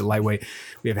 5 names at lightweight,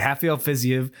 we have Rafael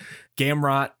Fiziev,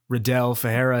 Gamrot, Riddell,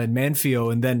 Ferreira, and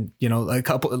Manfio, and then a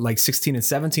couple like 16 and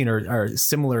 17 are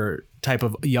similar type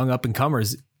of young up and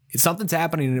comers. Something's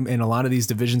happening in a lot of these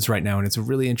divisions right now, and it's a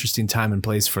really interesting time and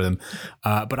place for them.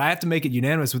 But I have to make it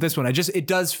unanimous with this one. It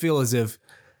does feel as if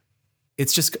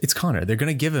it's Conor. They're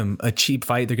going to give him a cheap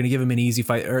fight. They're going to give him an easy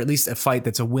fight, or at least a fight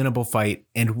that's a winnable fight.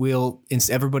 And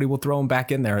everybody will throw him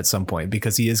back in there at some point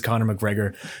because he is Conor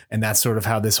McGregor. And that's sort of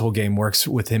how this whole game works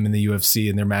with him in the UFC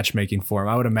and their matchmaking for him.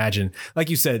 I would imagine, like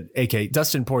you said, AK,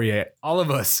 Dustin Poirier, all of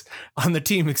us on the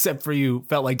team, except for you,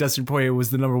 felt like Dustin Poirier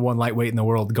was the number 1 lightweight in the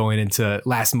world going into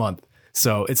last month.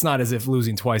 So it's not as if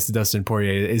losing twice to Dustin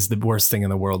Poirier is the worst thing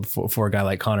in the world for a guy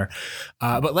like Conor.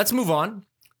 But let's move on.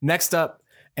 Next up,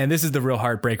 and this is the real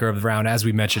heartbreaker of the round, as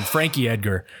we mentioned, Frankie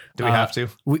Edgar. Do we have to?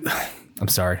 I'm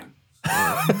sorry.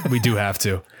 We do have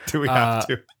to. Do we have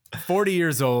to? 40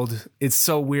 years old. It's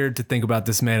so weird to think about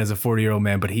this man as a 40-year-old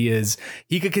man, but he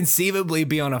could conceivably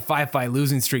be on a 5-fight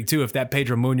losing streak too if that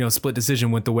Pedro Munoz split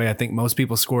decision went the way I think most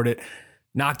people scored it.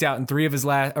 Knocked out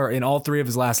in all 3 of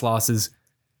his last losses.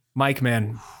 Mike,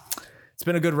 man, it's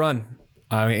been a good run.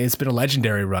 I mean, it's been a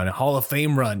legendary run, a Hall of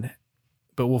Fame run.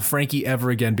 But will Frankie ever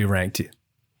again be ranked?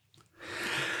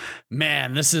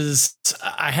 Man,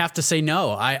 I have to say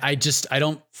no. I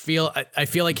feel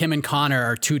like him and Conor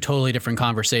are two totally different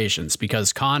conversations,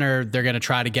 because Conor, they're going to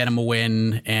try to get him a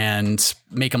win and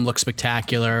make him look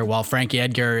spectacular, while Frankie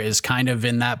Edgar is kind of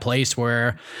in that place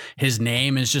where his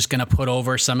name is just going to put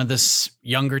over some of this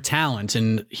younger talent,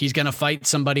 and he's going to fight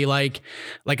somebody like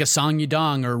a Song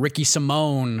Yudong or Ricky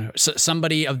Simone,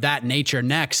 somebody of that nature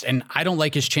next. And I don't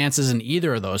like his chances in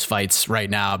either of those fights right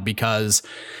now, because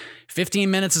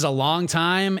 15 minutes is a long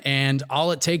time, and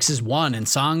all it takes is one, and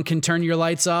Song can turn your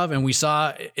lights off. And we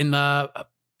saw in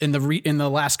the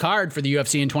last card for the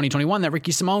UFC in 2021 that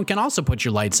Ricky Simone can also put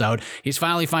your lights out. He's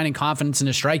finally finding confidence in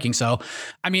his striking. So,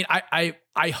 I mean,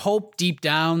 I hope deep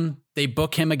down they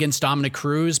book him against Dominic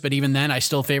Cruz, but even then I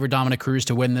still favor Dominic Cruz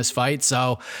to win this fight.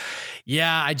 So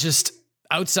yeah,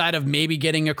 outside of maybe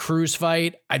getting a Cruz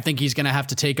fight, I think he's going to have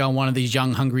to take on one of these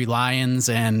young, hungry lions,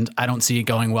 and I don't see it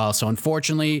going well. So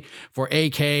unfortunately for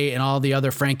AK and all the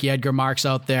other Frankie Edgar marks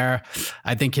out there,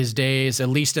 I think his days, at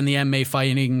least in the MMA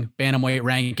fighting bantamweight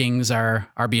rankings,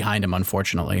 are behind him,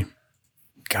 unfortunately.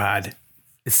 God,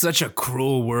 it's such a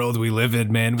cruel world we live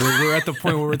in, man. We're at the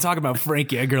point where we're talking about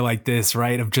Frankie Edgar like this,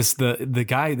 right? Of just the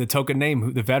guy, the token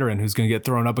name, the veteran who's going to get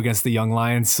thrown up against the young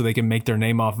lions so they can make their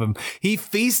name off him. He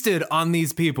feasted on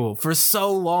these people for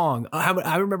so long.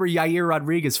 I remember Yair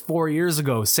Rodriguez 4 years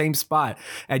ago, same spot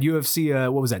at UFC,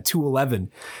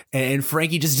 211, and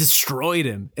Frankie just destroyed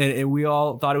him, and we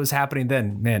all thought it was happening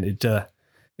then. Man,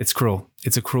 it's cruel.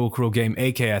 It's a cruel, cruel game.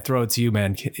 AK, I throw it to you,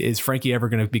 man. Is Frankie ever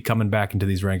going to be coming back into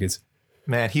these rankings?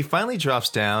 Man, he finally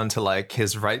drops down to like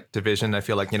his right division. I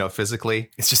feel like, physically.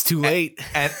 It's just too late.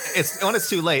 And it's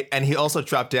too late. And he also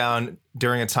dropped down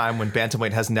during a time when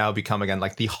bantamweight has now become, again,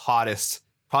 like the hottest,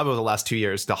 probably over the last 2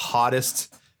 years, the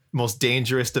hottest, most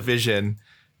dangerous division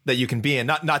that you can be in.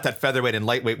 Not that featherweight and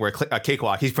lightweight were a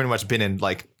cakewalk. He's pretty much been in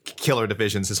like killer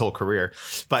divisions his whole career.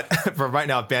 But for right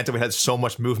now, bantamweight has so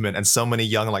much movement and so many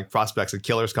young like prospects and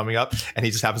killers coming up, and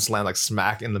he just happens to land like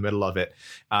smack in the middle of it.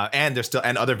 And there's still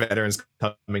other veterans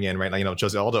coming in, right? Like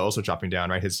Jose Aldo also dropping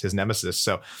down, right? His nemesis.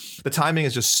 So the timing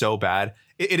is just so bad.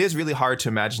 It is really hard to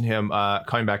imagine him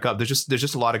coming back up. There's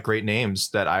just a lot of great names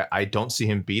that I don't see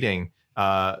him beating.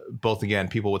 Both again,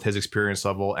 people with his experience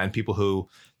level and people who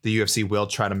the UFC will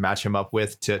try to match him up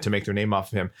with to make their name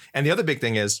off of him. And the other big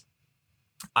thing is,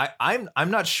 I'm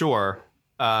not sure.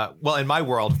 Well, in my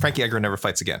world, Frankie Edgar never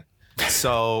fights again.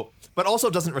 So, but also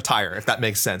doesn't retire, if that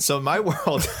makes sense. So in my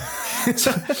world,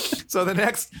 so the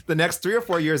next 3 or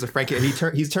 4 years of Frankie,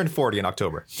 he's turned 40 in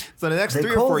October. So the next 3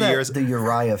 or 4 years, the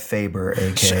Uriah Faber,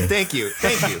 AK. Thank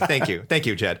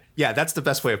you, Jed. Yeah, that's the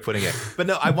best way of putting it. But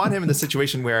no, I want him in the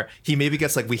situation where he maybe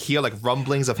gets we hear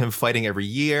rumblings of him fighting every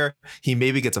year. He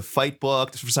maybe gets a fight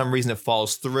booked. For some reason, it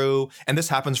falls through, and this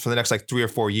happens for the next 3 or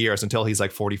 4 years until he's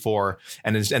 44,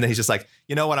 and then he's just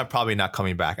you know what, I'm probably not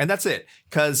coming back, and that's it.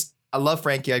 Because I love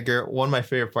Frankie Edgar, one of my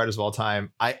favorite fighters of all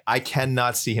time. I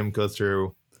cannot see him go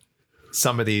through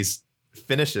some of these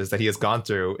finishes that he has gone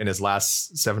through in his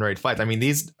last 7 or 8 fights. I mean,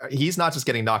 he's not just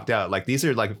getting knocked out. These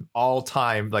are all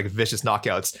time vicious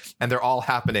knockouts, and they're all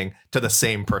happening to the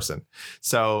same person.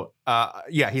 So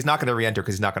yeah, he's not going to re-enter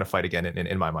because he's not going to fight again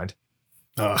in my mind.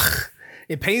 Ugh.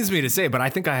 It pains me to say, but I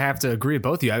think I have to agree with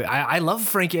both of you. I love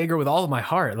Frankie Edgar with all of my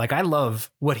heart. I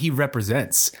love what he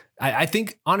represents. I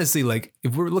think, honestly,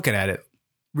 if we're looking at it,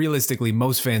 realistically,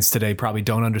 most fans today probably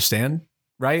don't understand,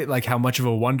 right? How much of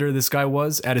a wonder this guy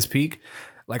was at his peak.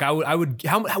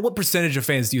 What percentage of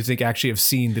fans do you think actually have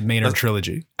seen the Maynard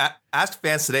trilogy? Ask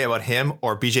fans today about him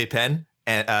or BJ Penn.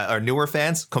 And our newer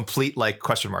fans, complete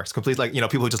question marks, complete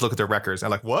people who just look at their records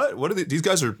and what are these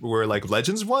guys were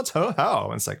legends once? Huh?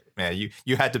 How? And it's man,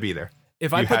 you had to be there.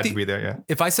 If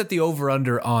I set the over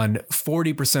under on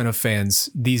 40% of fans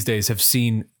these days have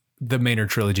seen the Maynard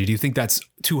trilogy, do you think that's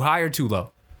too high or too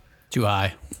low? Too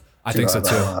high. I think so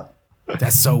too.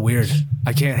 That's so weird.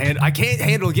 I can't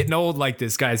handle getting old like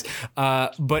this, guys.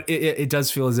 But it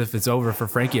does feel as if it's over for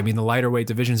Frankie. I mean, the lighter weight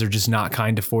divisions are just not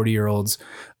kind to 40-year-olds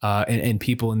and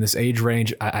people in this age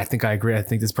range. I think I agree. I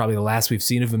think this is probably the last we've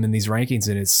seen of him in these rankings,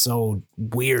 and it's so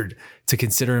weird to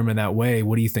consider him in that way.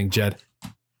 What do you think, Jed?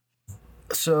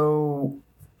 So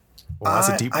that's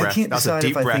a deep breath. I can't decide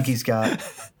if I think he's got.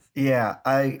 Yeah,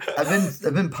 I've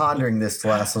been pondering this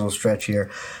last little stretch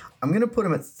here. I'm going to put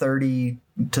him at 30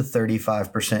 to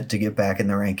 35% to get back in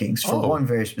the rankings for one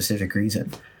very specific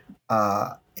reason.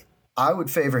 I I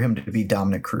would favor him to beat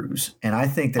Dominic Cruz. And I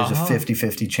think there's a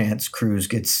 50-50 chance Cruz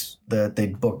gets they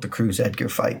book the Cruz Edgar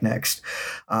fight next.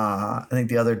 I think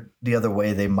the other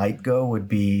way they might go would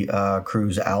be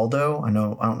Cruz Aldo. I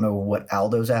don't know what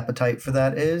Aldo's appetite for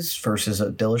that is versus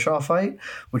a Dillashaw fight,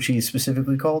 which he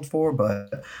specifically called for,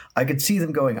 but I could see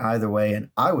them going either way.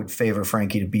 And I would favor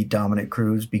Frankie to beat Dominic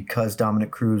Cruz because Dominic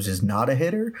Cruz is not a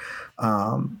hitter.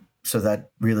 So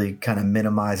that really kind of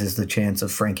minimizes the chance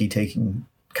of Frankie taking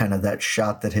kind of that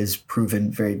shot that has proven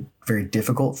very, very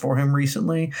difficult for him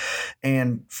recently.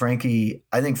 And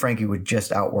I think Frankie would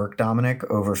just outwork Dominic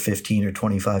over 15 or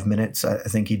 25 minutes. I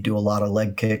think he'd do a lot of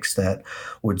leg kicks that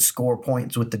would score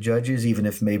points with the judges, even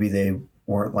if maybe they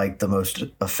weren't like the most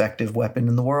effective weapon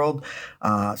in the world.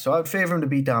 So I would favor him to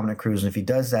beat Dominic Cruz. And if he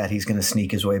does that, he's going to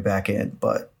sneak his way back in.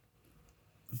 But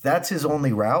that's his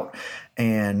only route.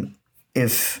 And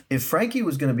if Frankie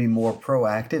was going to be more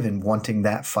proactive in wanting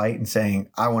that fight and saying,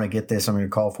 I want to get this, I'm going to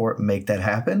call for it and make that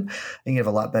happen, I think you have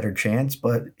a lot better chance.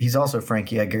 But he's also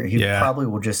Frankie Edgar. He probably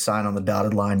will just sign on the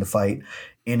dotted line to fight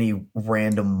any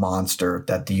random monster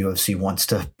that the UFC wants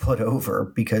to put over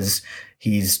because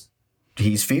he's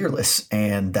fearless,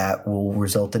 and that will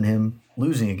result in him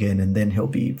losing again, and then he'll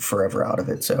be forever out of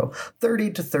it. So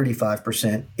 30 to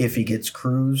 35% if he gets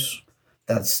Cruz.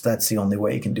 That's the only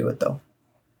way he can do it, though.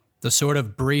 The sort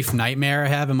of brief nightmare I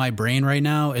have in my brain right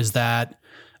now is that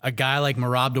a guy like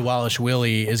Merab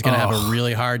Dvalishvili is going to have a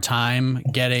really hard time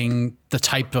getting the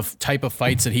type of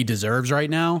fights that he deserves right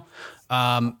now.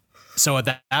 So at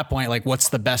that point, like, what's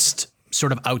the best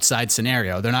sort of outside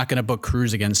scenario? They're not going to book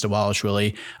Cruz against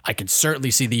Dvalishvili. I could certainly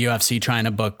see the UFC trying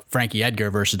to book Frankie Edgar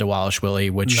versus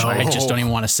Dvalishvili, which I just don't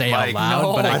even want to say out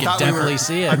loud, but I could definitely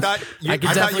see it. I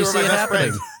could definitely see it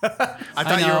happening. I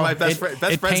thought you were my best friend.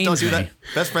 Best friends don't do that.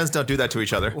 Best friends don't do that to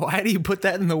each other. Why do you put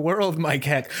that in the world, Mike?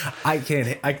 Heck, I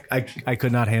can't. I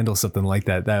could not handle something like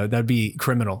that. That'd be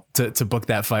criminal to book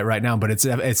that fight right now. But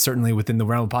it's certainly within the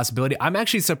realm of possibility. I'm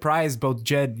actually surprised both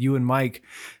Jed, you, and Mike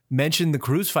mentioned the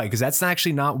Cruz fight, because that's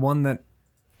actually not one that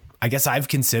I guess I've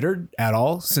considered at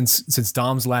all since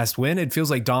Dom's last win. It feels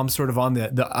like Dom's sort of on the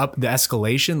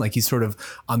escalation, like he's sort of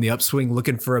on the upswing,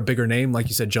 looking for a bigger name, like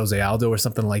you said, Jose Aldo or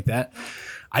something like that.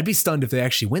 I'd be stunned if they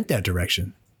actually went that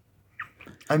direction.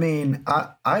 I mean,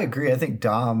 I agree. I think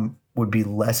Dom would be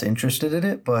less interested in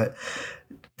it, but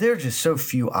there are just so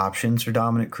few options for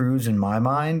Dominic Cruz in my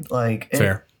mind. Like,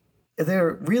 fair.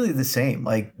 They're really the same.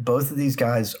 Like, both of these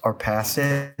guys are past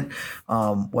it.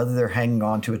 Whether they're hanging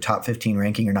on to a top 15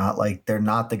 ranking or not, like, they're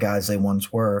not the guys they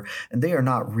once were, and they are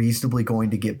not reasonably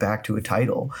going to get back to a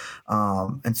title.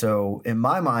 And so in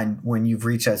my mind, when you've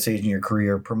reached that stage in your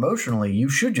career promotionally, you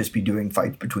should just be doing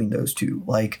fights between those two.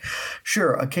 Like,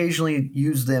 sure, occasionally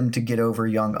use them to get over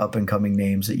young up and coming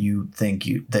names that you think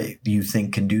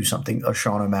can do something, a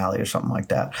Sean O'Malley or something like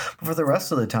that. But for the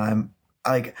rest of the time,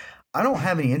 like, I don't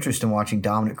have any interest in watching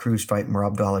Dominic Cruz fight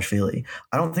Merab Dvalishvili.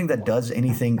 I don't think that does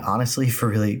anything, honestly, for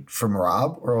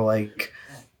Merab, or like,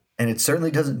 and it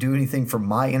certainly doesn't do anything for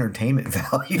my entertainment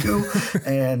value.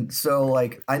 And so,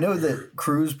 like, I know that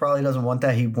Cruz probably doesn't want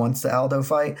that. He wants the Aldo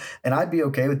fight, and I'd be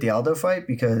okay with the Aldo fight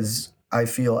because I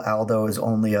feel Aldo is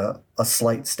only a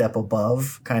slight step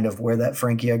above kind of where that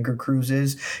Frankie Edgar Cruz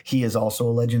is. He is also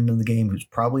a legend in the game who's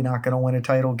probably not going to win a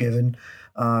title given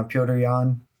Petr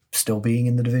Yan still being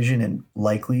in the division and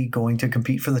likely going to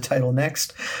compete for the title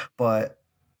next. But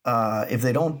if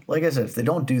they don't, like I said, if they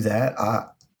don't do that,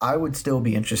 I would still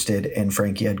be interested in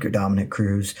Frankie Edgar, Dominic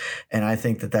Cruz. And I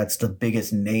think that that's the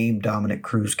biggest name Dominic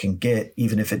Cruz can get,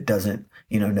 even if it doesn't,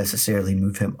 necessarily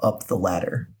move him up the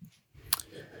ladder.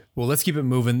 Well, let's keep it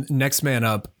moving. Next man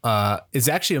up is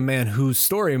actually a man whose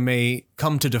story may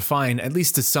come to define, at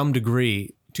least to some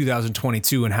degree,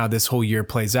 2022 and how this whole year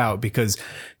plays out, because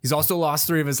he's also lost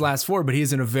 3 of his last 4, but he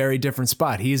is in a very different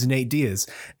spot. He is Nate Diaz.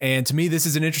 And to me, this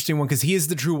is an interesting one because he is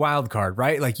the true wild card,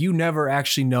 right? Like, you never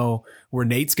actually know where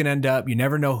Nate's going to end up. You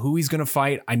never know who he's going to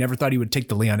fight. I never thought he would take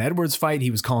the Leon Edwards fight.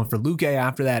 He was calling for Luque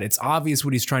after that. It's obvious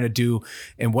what he's trying to do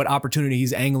and what opportunity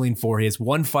he's angling for. He has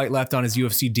 1 fight left on his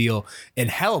UFC deal. And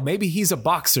hell, maybe he's a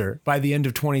boxer by the end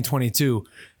of 2022.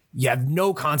 You have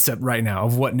no concept right now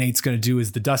of what Nate's going to do.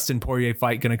 Is the Dustin Poirier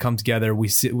fight going to come together?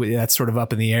 That's sort of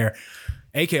up in the air.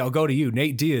 AK, I'll go to you.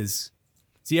 Nate Diaz.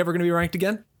 Is he ever going to be ranked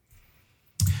again?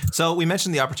 So we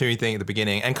mentioned the opportunity thing at the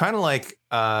beginning, and kind of like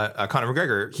Conor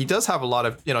McGregor, he does have a lot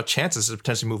of chances to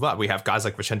potentially move up. We have guys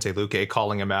like Vicente Luque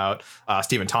calling him out.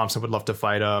 Stephen Thompson would love to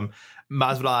fight him.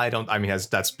 Masvidal,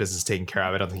 that's business taken care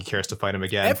of. I don't think he cares to fight him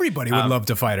again. Everybody would love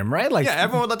to fight him, right? Like, yeah,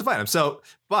 everyone would love to fight him. So,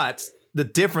 but the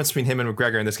difference between him and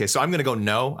McGregor in this case. So I'm going to go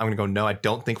no. I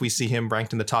don't think we see him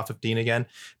ranked in the top 15 again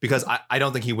because I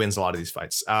don't think he wins a lot of these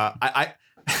fights.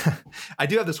 I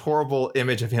do have this horrible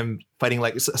image of him fighting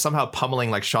like somehow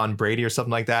pummeling like Sean Brady or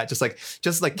something like that. Just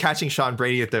like catching Sean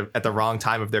Brady at the wrong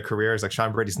time of their careers. Like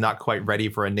Sean Brady's not quite ready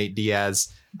for a Nate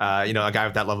Diaz, a guy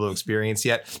with that level of experience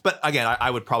yet. But again, I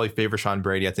would probably favor Sean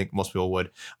Brady. I think most people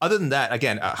would. Other than that,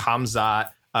 again,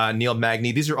 Hamzat, Neil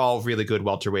Magny, these are all really good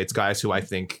welterweights, guys who I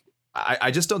think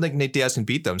I just don't think Nate Diaz can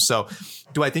beat them. So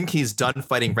do I think he's done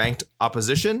fighting ranked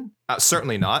opposition?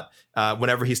 Certainly not.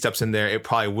 Whenever he steps in there, it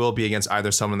probably will be against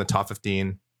either someone in the top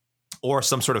 15 or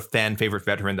some sort of fan favorite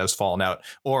veteran that's fallen out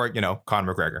or,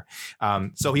 Conor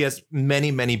McGregor. So he has many,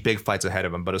 many big fights ahead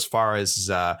of him. But as far as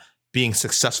being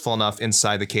successful enough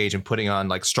inside the cage and putting on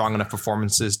like strong enough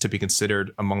performances to be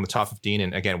considered among the top 15,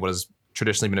 and again, what has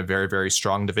traditionally been a very, very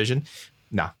strong division,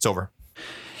 it's over.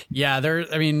 Yeah,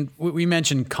 we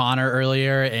mentioned Conor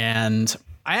earlier, and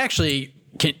I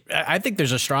think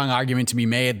there's a strong argument to be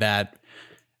made that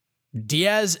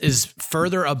Diaz is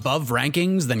further above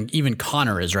rankings than even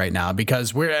Conor is right now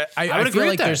because I would agree feel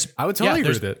with like that. I would totally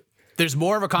agree with it. There's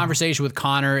more of a conversation with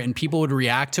Conor and people would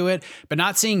react to it, but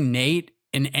not seeing Nate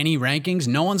in any rankings,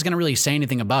 no one's going to really say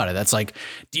anything about it. That's like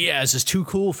Diaz is too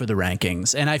cool for the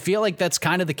rankings. And I feel like that's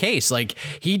kind of the case. Like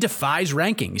he defies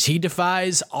rankings. He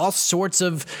defies all sorts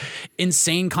of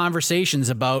insane conversations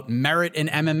about merit in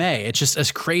MMA. It's just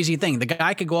a crazy thing. The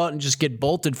guy could go out and just get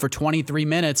bolted for 23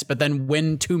 minutes, but then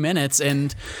win 2 minutes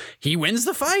and he wins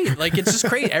the fight. Like it's just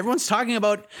crazy. Everyone's talking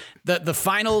about the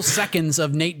final seconds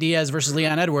of Nate Diaz versus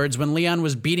Leon Edwards when Leon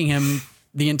was beating him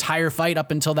the entire fight up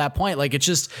until that point. Like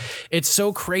it's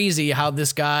so crazy how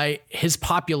this guy, his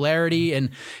popularity, and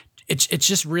it's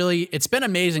just really, it's been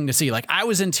amazing to see. Like I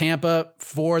was in Tampa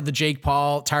for the Jake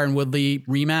Paul, Tyron Woodley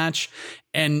rematch,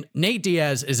 and Nate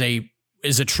Diaz is a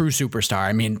true superstar.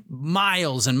 I mean,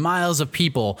 miles and miles of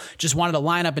people just wanted to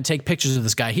line up and take pictures of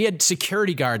this guy. He had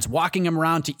security guards walking him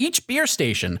around to each beer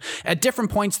station at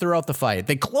different points throughout the fight.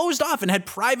 They closed off and had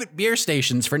private beer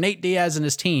stations for Nate Diaz and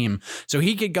his team so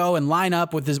he could go and line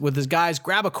up with his guys,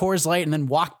 grab a Coors Light, and then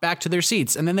walk back to their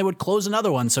seats. And then they would close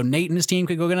another one so Nate and his team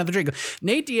could go get another drink.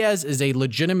 Nate Diaz is a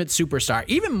legitimate superstar,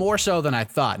 even more so than I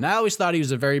thought. And I always thought he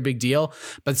was a very big deal,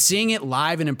 but seeing it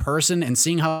live and in person and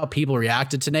seeing how people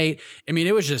reacted to Nate, I mean,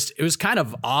 it was kind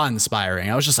of awe-inspiring.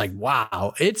 I was just like,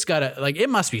 wow, it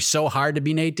must be so hard to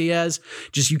be Nate Diaz.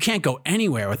 Just, you can't go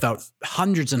anywhere without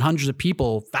hundreds and hundreds of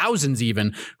people, thousands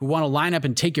even, who want to line up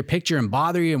and take your picture and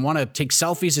bother you and want to take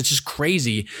selfies. It's just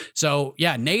crazy. So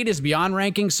yeah, Nate is beyond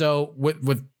ranking. So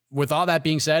with all that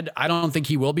being said, I don't think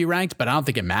he will be ranked, but I don't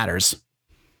think it matters.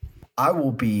 I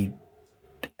will be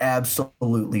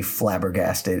absolutely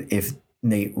flabbergasted if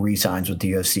Nate re-signs with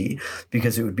the UFC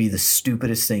because it would be the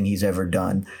stupidest thing he's ever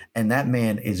done. And that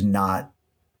man is not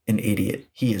an idiot.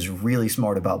 He is really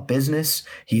smart about business.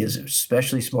 He is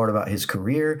especially smart about his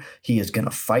career. He is going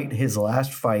to fight his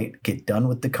last fight, get done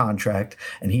with the contract,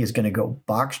 and he is going to go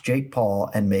box Jake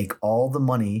Paul and make all the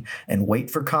money and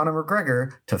wait for Conor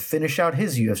McGregor to finish out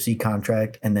his UFC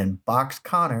contract and then box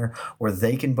Conor where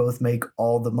they can both make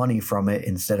all the money from it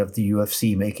instead of the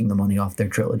UFC making the money off their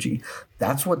trilogy.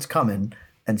 That's what's coming.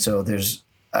 And so there's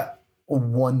a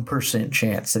 1%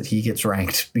 chance that he gets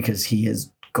ranked because he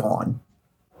is gone.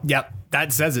 Yep,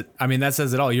 that says it. I mean, that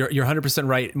says it all. You're 100%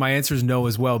 right. My answer is no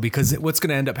as well, because what's going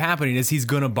to end up happening is he's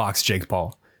going to box Jake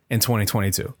Paul in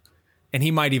 2022. And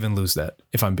he might even lose that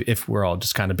if we're all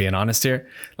just kind of being honest here.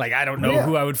 Like, I don't know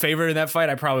who I would favor in that fight.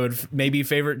 I probably would maybe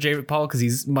favor Jake Paul because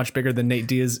he's much bigger than Nate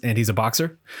Diaz and he's a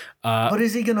boxer. But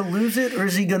is he going to lose it, or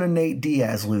is he going to Nate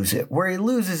Diaz lose it? Where he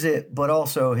loses it, but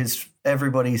also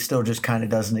everybody still just kind of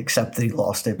doesn't accept that he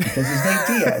lost it because it's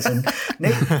Nate Diaz. And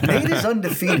Nate is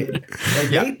undefeated.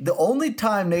 Like the only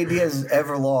time Nate Diaz has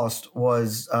ever lost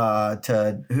was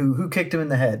to who kicked him in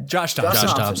the head? Josh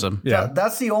Thompson. Yeah.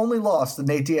 That's the only loss that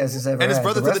Nate Diaz has ever had. And his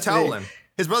brother threw the towel in.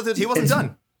 His brother, he wasn't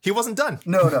done. He wasn't done.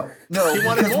 No. He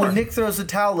wanted because more. when Nick throws the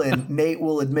towel in, Nate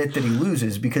will admit that he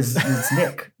loses because it's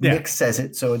Nick. Yeah. Nick says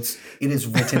it, so it is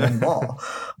written in law.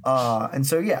 And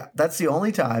so that's the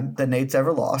only time that Nate's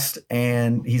ever lost,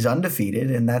 and he's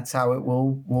undefeated, and that's how it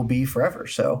will be forever.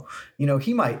 So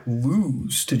he might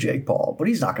lose to Jake Paul, but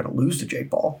he's not going to lose to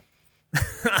Jake Paul.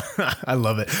 I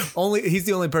love it. He's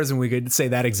the only person we could say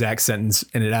that exact sentence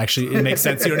and it makes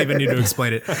sense. You don't even need to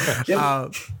explain it.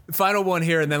 Final one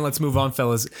here, and then let's move on,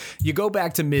 fellas. You go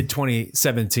back to mid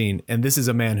 2017, and this is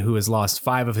a man who has lost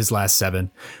 5 of his last 7.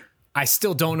 I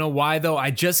still don't know why, though.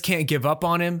 I just can't give up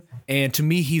on him. And to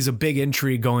me, he's a big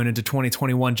intrigue going into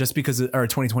 2021 or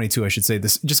 2022, I should say,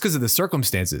 this just because of the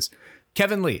circumstances.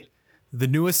 Kevin Lee, the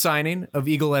newest signing of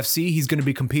Eagle FC. He's going to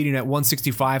be competing at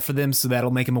 165 for them, so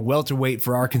that'll make him a welterweight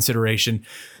for our consideration.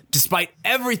 Despite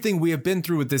everything we have been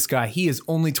through with this guy, he is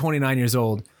only 29 years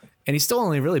old, and he's still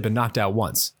only really been knocked out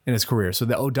once in his career. So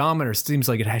the odometer seems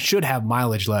like it should have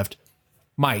mileage left.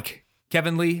 Mike,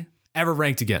 Kevin Lee, ever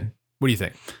ranked again? What do you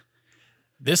think?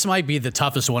 This might be the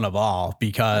toughest one of all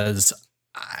because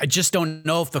I just don't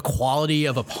know if the quality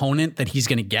of opponent that he's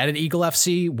going to get at Eagle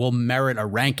FC will merit a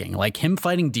ranking. Like him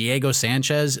fighting Diego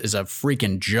Sanchez is a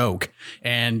freaking joke.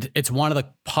 And it's one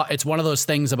of those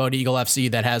things about Eagle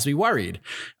FC that has me worried.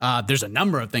 There's a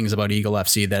number of things about Eagle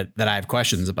FC that I have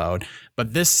questions about,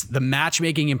 but the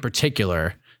matchmaking in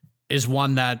particular is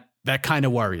one that kind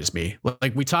of worries me.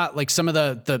 Like we taught, like some of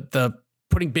the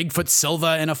putting Bigfoot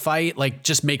Silva in a fight, like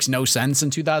just makes no sense in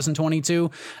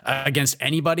 2022 against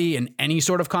anybody in any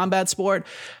sort of combat sport.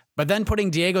 But then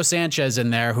putting Diego Sanchez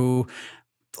in there, who,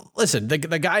 listen, the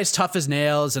guy's tough as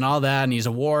nails and all that, and he's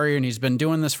a warrior and he's been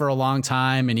doing this for a long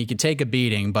time and he could take a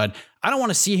beating, but I don't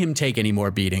want to see him take any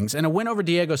more beatings. And a win over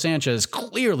Diego Sanchez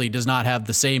clearly does not have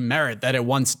the same merit that it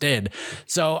once did.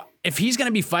 So if he's going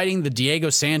to be fighting the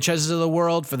Diego Sanchez's of the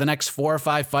world for the next 4 or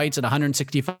 5 fights at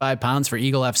 165 pounds for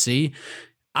Eagle FC,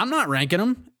 I'm not ranking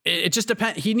him. It just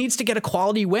depends. He needs to get a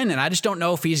quality win, and I just don't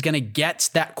know if he's going to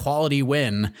get that quality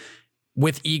win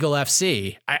with Eagle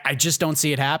FC. I just don't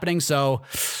see it happening. So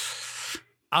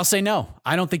I'll say no.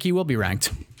 I don't think he will be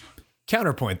ranked.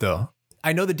 Counterpoint, though.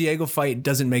 I know the Diego fight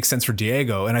doesn't make sense for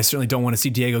Diego, and I certainly don't want to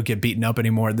see Diego get beaten up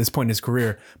anymore at this point in his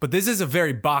career. But this is a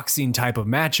very boxing type of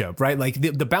matchup, right? Like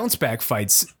the bounce back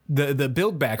fights, the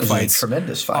build back fights,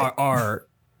 tremendous fight, are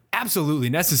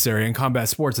absolutely necessary in combat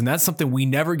sports, and that's something we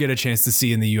never get a chance to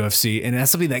see in the UFC, and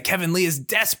that's something that Kevin Lee is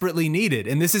desperately needed.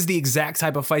 And this is the exact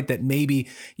type of fight that maybe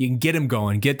you can get him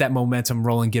going, get that momentum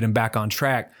rolling, get him back on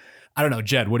track. I don't know,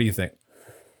 Jed, what do you think?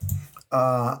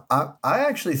 I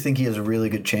actually think he has a really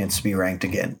good chance to be ranked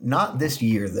again. Not this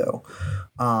year, though.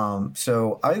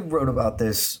 So I wrote about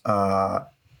this. I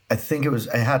think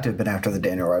it had to have been after the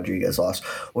Daniel Rodriguez loss.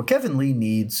 What Kevin Lee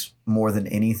needs more than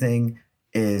anything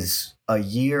is a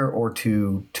year or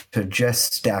two to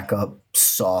just stack up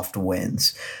soft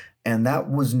wins. And that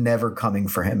was never coming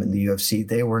for him in the UFC.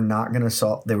 They were not going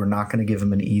to give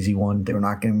him an easy one. They were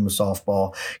not giving him a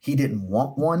softball. He didn't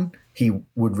want one. He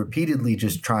would repeatedly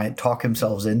just try and talk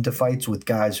himself into fights with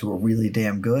guys who are really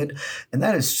damn good. And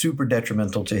that is super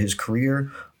detrimental to his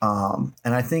career. And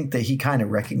I think that he kind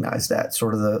of recognized that.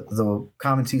 Sort of the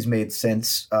comments he's made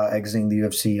since exiting the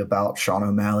UFC about Sean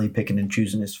O'Malley picking and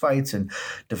choosing his fights and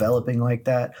developing like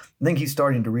that. I think he's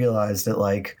starting to realize that,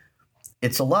 like,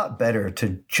 it's a lot better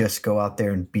to just go out there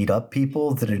and beat up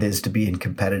people than it is to be in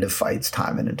competitive fights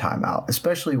time in and time out,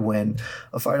 especially when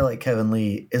a fighter like Kevin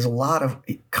Lee is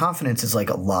confidence is like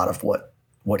a lot of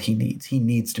what he needs. He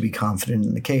needs to be confident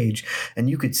in the cage. And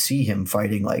you could see him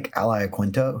fighting like Ally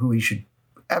Aquinta, who he should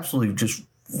absolutely just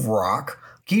rock.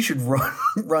 He should run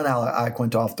Ally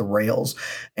Aquinta off the rails.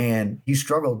 And he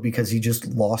struggled because he just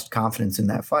lost confidence in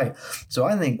that fight. So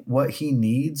I think what he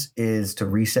needs is to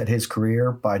reset his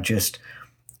career by just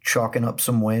chalking up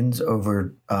some wins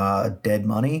over dead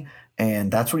money.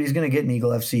 And that's what he's going to get in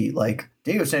Eagle FC. Like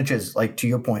Diego Sanchez, like to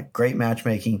your point, great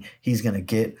matchmaking. He's going to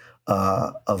get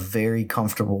a very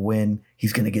comfortable win.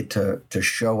 He's going to get to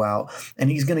show out. And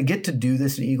he's going to get to do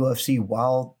this in Eagle FC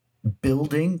while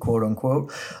building, quote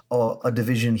unquote, a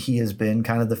division he has been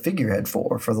kind of the figurehead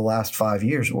for the last 5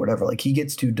 years or whatever. Like he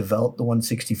gets to develop the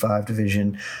 165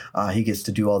 division. He gets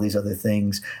to do all these other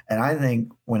things. And I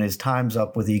think when his time's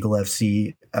up with Eagle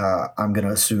FC, I'm going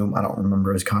to assume, I don't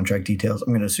remember his contract details. I'm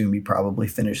going to assume he probably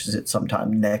finishes it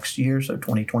sometime next year. So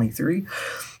 2023.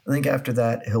 I think after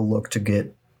that, he'll look to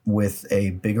get with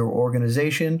a bigger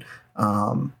organization,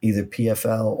 either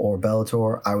PFL or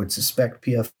Bellator. I would suspect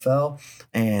PFL.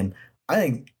 And I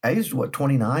think he's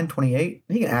 29, 28.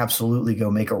 He can absolutely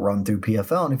go make a run through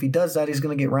PFL. And if he does that, he's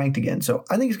going to get ranked again. So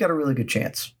I think he's got a really good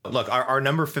chance. Look, our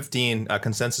number 15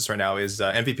 consensus right now is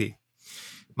MVP.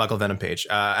 Michael Venom Page.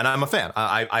 And I'm a fan.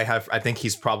 I think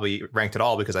he's probably ranked at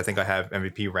all because I think I have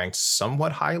MVP ranked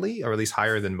somewhat highly, or at least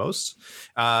higher than most.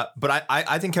 But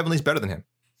I think Kevin Lee's better than him.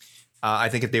 I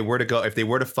think if they were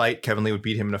to fight, Kevin Lee would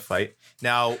beat him in a fight.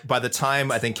 Now, by the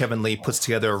time I think Kevin Lee puts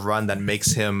together a run that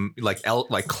makes him like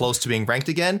close to being ranked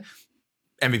again,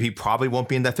 MVP probably won't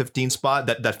be in that 15 spot,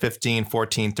 that 15,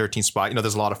 14, 13 spot. You know,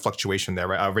 there's a lot of fluctuation there,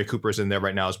 right? Ray Cooper's in there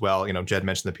right now as well. You know, Jed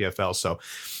mentioned the PFL. So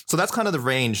that's kind of the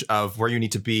range of where you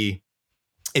need to be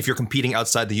if you're competing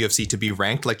outside the UFC to be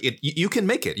ranked, like you can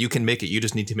make it. You can make it. You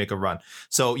just need to make a run.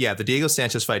 So yeah, the Diego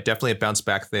Sanchez fight, definitely a bounce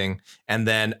back thing. And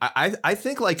then I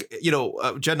think like,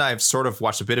 Jed and I have sort of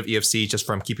watched a bit of EFC just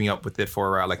from keeping up with it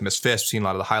for like Miss Fist, seen a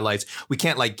lot of the highlights. We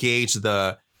can't like gauge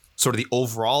the sort of the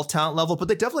overall talent level, but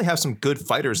they definitely have some good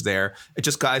fighters there. It's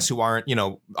just guys who aren't,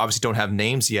 obviously don't have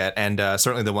names yet. And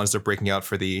certainly the ones they're breaking out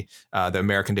for the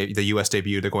American, the US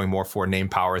debut, they're going more for name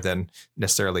power than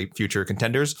necessarily future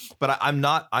contenders. But I'm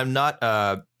not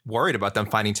worried about them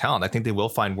finding talent. I think they will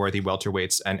find worthy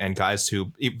welterweights and guys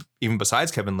who, even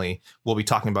besides Kevin Lee, we'll be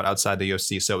talking about outside the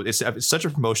UFC. So it's such a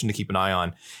promotion to keep an eye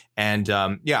on. And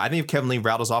I think if Kevin Lee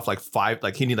rattles off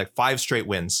he need like 5 straight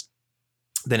wins,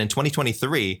 then in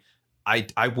 2023,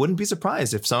 I wouldn't be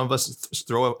surprised if some of us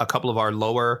throw a couple of our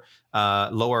lower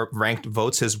ranked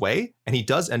votes his way, and he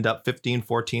does end up 15,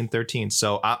 14, 13.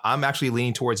 So I'm actually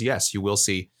leaning towards yes, you will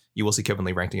see Kevin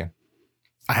Lee ranked again.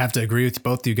 I have to agree with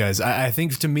both you guys. I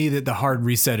think to me that the hard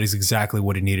reset is exactly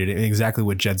what he needed, exactly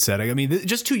what Jed said. I mean,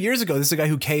 just 2 years ago, this is a guy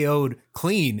who KO'd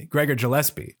clean Gregor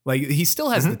Gillespie. Like, he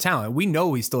still has the talent. We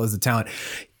know he still has the talent.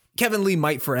 Kevin Lee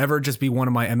might forever just be one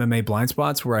of my MMA blind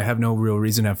spots where I have no real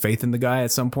reason to have faith in the guy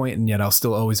at some point, and yet I'll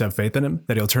still always have faith in him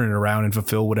that he'll turn it around and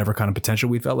fulfill whatever kind of potential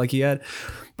we felt like he had.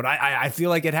 But I feel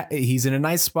like he's in a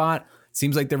nice spot.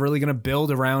 Seems like they're really going to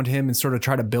build around him and sort of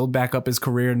try to build back up his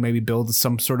career and maybe build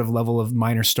some sort of level of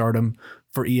minor stardom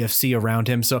for EFC around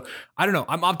him. So I don't know.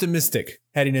 I'm optimistic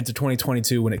heading into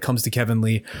 2022 when it comes to Kevin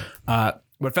Lee.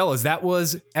 But fellas, that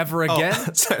was Ever Again.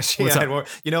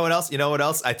 You know what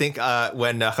else? I think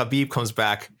when Khabib comes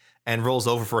back and rolls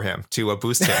over for him to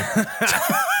boost him,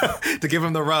 to give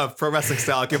him the rub, pro wrestling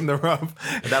style, give him the rub,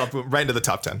 and that'll put right into the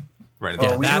top 10. Right.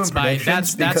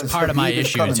 That's part of my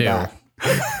issue too.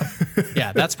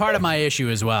 Yeah, that's part of my issue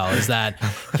as well, is that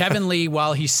Kevin Lee,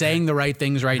 while he's saying the right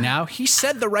things right now, he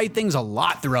said the right things a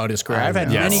lot throughout his career. I've had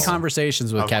many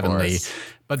conversations with Kevin Lee,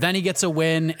 but then he gets a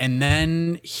win and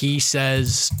then he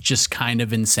says just kind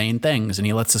of insane things and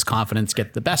he lets his confidence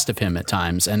get the best of him at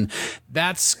times. And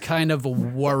that's kind of a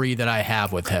worry that I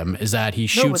have with him, is that he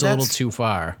shoots a little too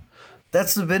far.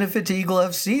 That's the benefit to Eagle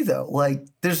FC, though. Like,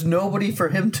 there's nobody for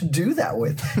him to do that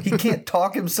with. He can't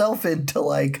talk himself into,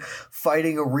 like,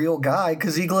 fighting a real guy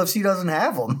because Eagle FC doesn't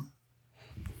have him.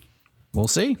 We'll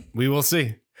see. We will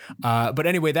see. But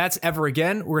anyway, that's Ever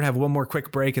Again. We're going to have one more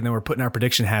quick break, and then we're putting our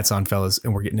prediction hats on, fellas,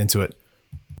 and we're getting into it.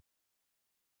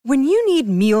 When you need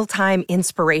mealtime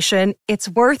inspiration, it's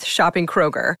worth shopping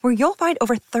Kroger, where you'll find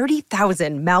over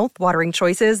 30,000 mouth-watering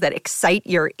choices that excite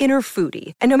your inner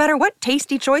foodie. And no matter what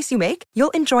tasty choice you make,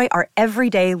 you'll enjoy our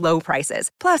everyday low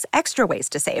prices, plus extra ways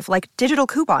to save, like digital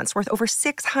coupons worth over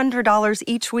 $600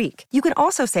 each week. You can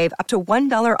also save up to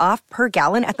 $1 off per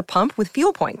gallon at the pump with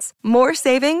fuel points. More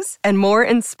savings and more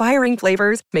inspiring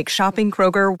flavors make shopping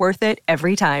Kroger worth it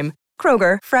every time.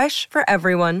 Kroger, fresh for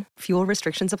everyone. Fuel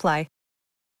restrictions apply.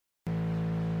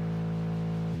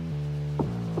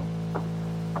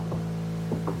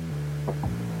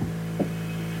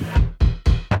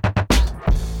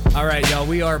 All right, y'all,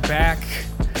 we are back.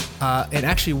 And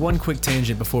actually, one quick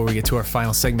tangent before we get to our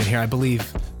final segment here. I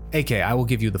believe, AK, I will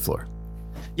give you the floor.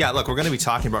 Yeah, look, we're going to be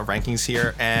talking about rankings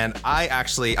here, and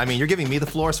you're giving me the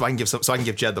floor, so I can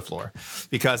give Jed the floor,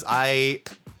 because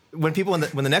when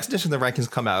the next edition of the rankings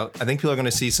come out, I think people are going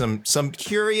to see some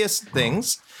curious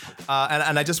things,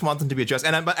 and I just want them to be addressed.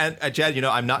 And Jed,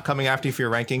 I'm not coming after you for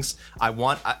your rankings.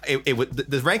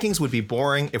 The rankings would be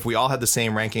boring if we all had the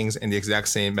same rankings and the exact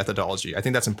same methodology. I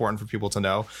think that's important for people to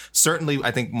know. Certainly,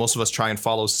 I think most of us try and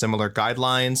follow similar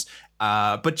guidelines.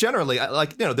 But generally,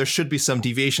 there should be some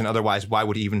deviation. Otherwise, why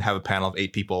would you even have a panel of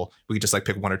 8 people? We could just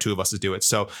pick 1 or 2 of us to do it.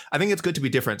 So I think it's good to be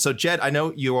different. So Jed, I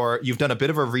know you've done a bit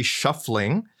of a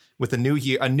reshuffling with a new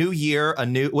year,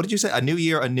 what did you say? A new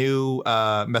year, a new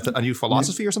method, a new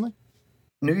philosophy or something?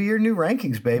 New year, new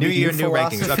rankings, baby. New year, new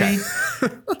rankings. Okay.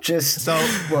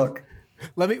 Look.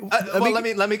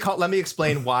 Let me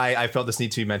explain why I felt this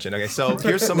need to be mentioned. Okay, so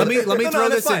here's some. Let me throw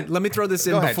this in. Let me throw this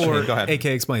in before AK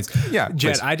explains. Yeah,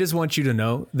 Jed, please. I just want you to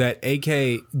know that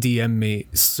AK DM'd me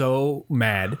so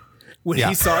mad when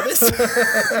he saw this.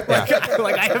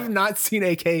 I have not seen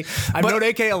AK. I've known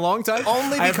AK a long time.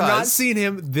 Only because I have not seen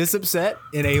him this upset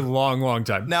in a long, long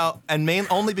time. Now, and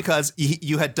only because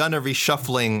you had done a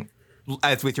reshuffling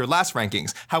as with your last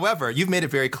rankings. However, you've made it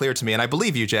very clear to me, and I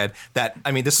believe you, Jed, that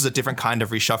this is a different kind of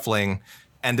reshuffling,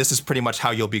 and this is pretty much how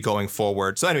you'll be going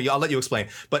forward. So anyway, I'll let you explain.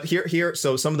 But here,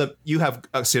 so you have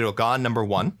Cyril Gahn number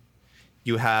 1.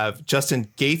 You have Justin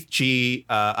Gaethje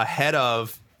ahead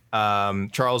of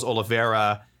Charles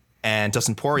Oliveira and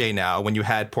Dustin Poirier now, when you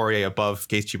had Poirier above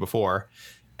Gaethje before.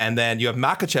 And then you have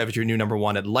Makhachev as your new number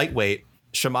 1 at lightweight,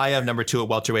 Chimaev number 2 at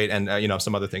welterweight, and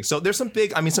some other things. So there's some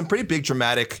pretty big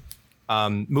dramatic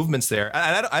movements there.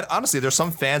 And I honestly, there's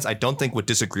some fans I don't think would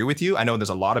disagree with you. I know there's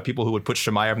a lot of people who would put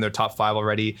Chimaev in their top 5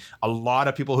 already. A lot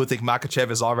of people who think Makhachev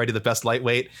is already the best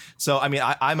lightweight. So I mean,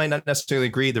 I might not necessarily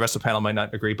agree. The rest of the panel might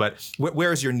not agree. But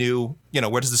where is your new,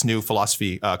 where does this new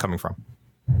philosophy coming from?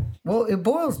 Well, it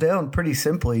boils down pretty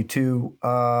simply to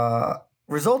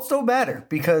results don't matter,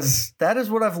 because that is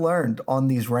what I've learned on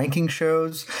these ranking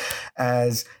shows.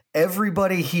 As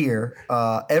everybody here,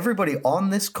 everybody on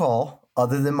this call,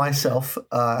 other than myself,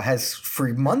 has for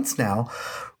months now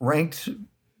ranked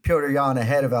Petr Yan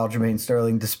ahead of Aljamain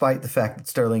Sterling, despite the fact that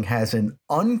Sterling has an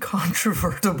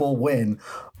uncontrovertible win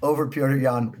over Petr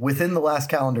Yan within the last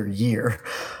calendar year.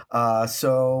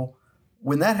 So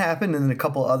when that happened, and then a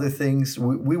couple other things,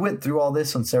 we went through all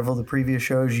this on several of the previous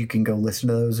shows. You can go listen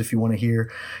to those if you want to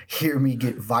hear me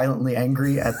get violently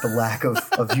angry at the lack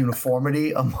of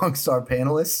uniformity amongst our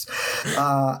panelists.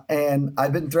 And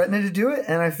I've been threatening to do it,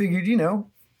 and I figured,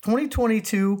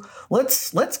 2022,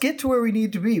 let's get to where we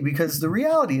need to be, because the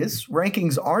reality is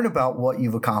rankings aren't about what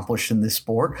you've accomplished in this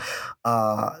sport.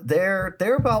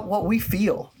 They're about what we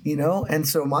feel, and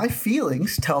so my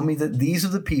feelings tell me that these are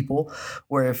the people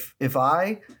where if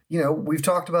I, we've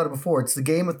talked about it before, it's the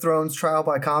Game of Thrones trial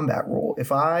by combat rule.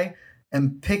 If I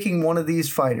am picking one of these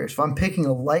fighters, if I'm picking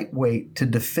a lightweight to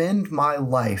defend my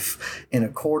life in a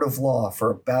court of law for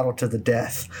a battle to the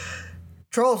death,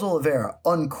 Charles Oliveira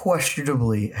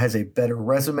unquestionably has a better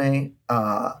resume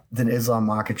than Islam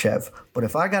Makhachev. But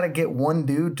if I got to get one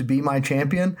dude to be my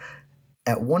champion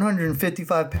at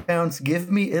 155 pounds, give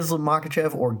me Islam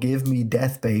Makhachev or give me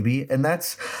death, baby. And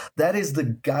that is the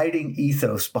guiding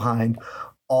ethos behind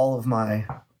all of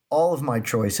my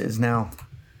choices. Now,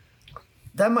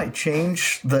 that might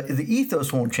change. The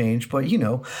ethos won't change, but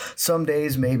some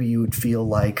days maybe you would feel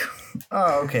like,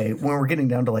 oh, okay, when we're getting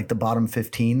down to like the bottom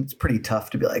 15, it's pretty tough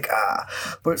to be like,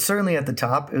 but certainly at the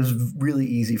top, it was really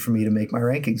easy for me to make my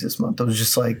rankings this month. I was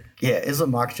just like, yeah,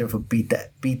 Islam Makhachev would beat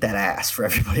that ass for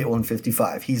everybody at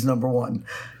 155. He's number 1.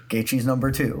 Gaethje's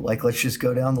number 2. Like, let's just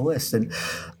go down the list. And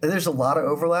there's a lot of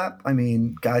overlap. I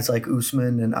mean, guys like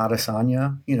Usman and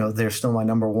Adesanya, they're still my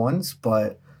number 1s,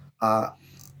 but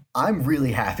I'm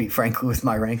really happy, frankly, with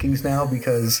my rankings now,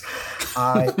 because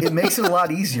it makes it a lot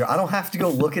easier. I don't have to go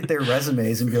look at their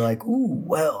resumes and be like, ooh,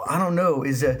 well, I don't know.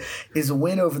 Is a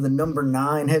win over the number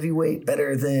 9 heavyweight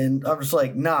better than? I'm just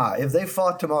like, nah, if they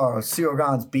fought tomorrow, Ciryl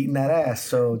Gane's beating that ass.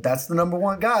 So that's the number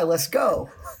 1 guy. Let's go.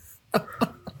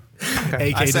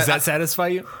 AK, does that satisfy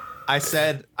you? I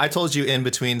told you in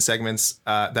between segments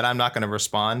that I'm not going to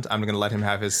respond. I'm going to let him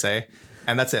have his say.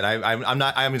 And that's it.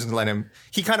 I'm just gonna let him.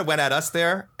 He kind of went at us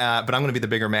there, but I'm gonna be the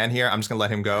bigger man here. I'm just gonna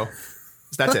let him go.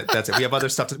 So that's it. We have other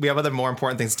stuff. We have other more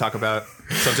important things to talk about.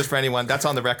 So just for anyone, that's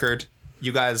on the record.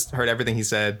 You guys heard everything he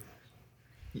said.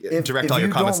 Direct all your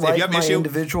comments. If you have an issue,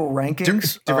 individual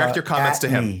rankings, direct your comments to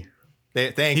him.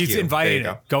 Thank you. He's invited.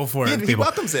 Go for it. He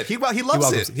welcomes it. He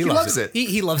loves it. He loves it.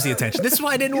 He loves the attention. This is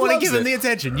why I didn't want to give him the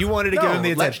attention. You wanted to give him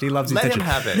the attention. He loves the attention. Let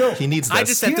him have it. No, he needs this. I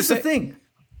just have to say. The thing.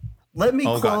 Let me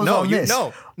close on this.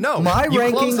 No. My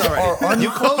rankings are You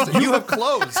closed. You have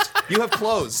closed. You have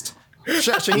closed.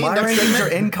 Shaheen, my rankings are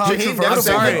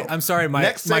incontrovertible. I'm sorry.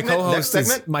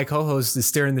 My co-host is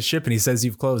steering the ship, and he says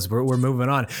you've closed. We're moving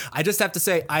on. I just have to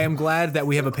say I am glad that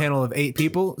we have a panel of 8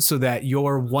 people, so that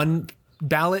your one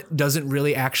ballot doesn't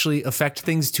really actually affect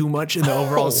things too much in the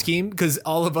overall scheme, because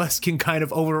all of us can kind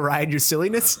of override your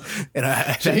silliness, and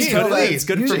that's good. It's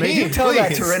good for me. You tell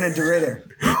that to Renan de Ritter.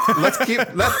 Let's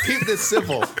keep this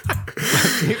civil.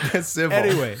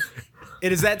 Anyway,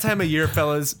 it is that time of year,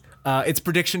 fellas. It's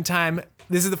prediction time.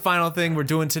 This is the final thing we're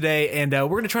doing today, and we're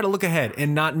going to try to look ahead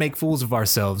and not make fools of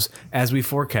ourselves as we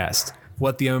forecast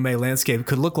what the MMA landscape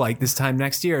could look like this time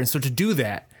next year. And so to do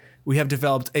that, we have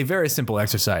developed a very simple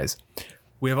exercise.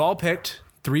 We have all picked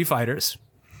 3 fighters.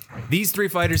 These 3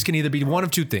 fighters can either be one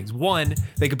of 2 things. One,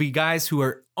 they could be guys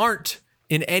who aren't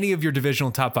in any of your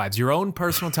divisional top 5s, your own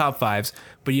personal top 5s,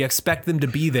 but you expect them to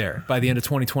be there by the end of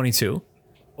 2022.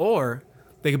 Or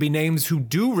they could be names who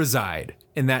do reside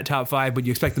in that top 5, but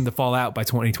you expect them to fall out by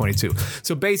 2022.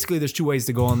 So basically, there's 2 ways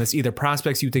to go on this. Either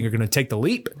prospects you think are going to take the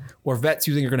leap, or vets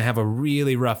you think are going to have a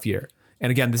really rough year. And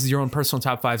again, this is your own personal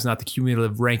top 5s, not the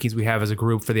cumulative rankings we have as a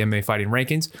group for the MMA fighting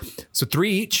rankings. So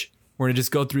 3 each. We're going to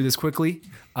just go through this quickly.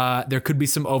 There could be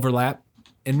some overlap.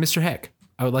 And Mr. Heck,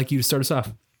 I would like you to start us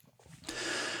off.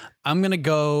 I'm going to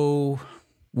go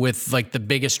with like the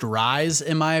biggest rise,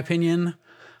 in my opinion.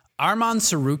 Arman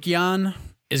Tsarukyan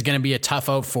is going to be a tough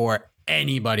out for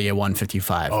anybody at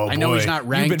 155. I know he's not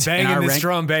ranked. You've been banging this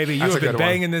drum, baby. You have been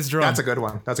banging this drum. That's a good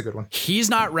one. He's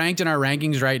not ranked in our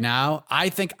rankings right now. I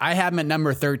think I have him at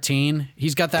number 13.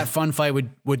 He's got that fun fight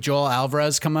with Joel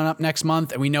Alvarez coming up next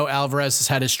month. And we know Alvarez has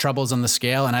had his troubles on the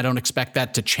scale, and I don't expect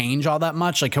that to change all that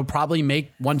much. Like, he'll probably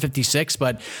make 156,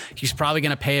 but he's probably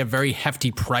going to pay a very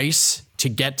hefty price to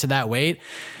get to that weight.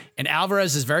 And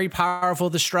Alvarez is very powerful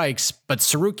with the strikes, but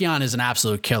Tsarukyan is an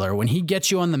absolute killer. When he gets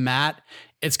you on the mat,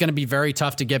 it's going to be very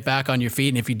tough to get back on your feet.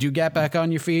 And if you do get back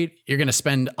on your feet, you're going to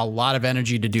spend a lot of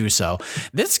energy to do so.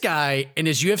 This guy, in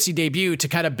his UFC debut, to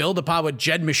kind of build upon what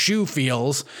Jed Meshew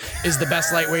feels is the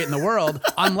best lightweight in the world,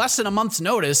 on less than a month's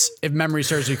notice, if memory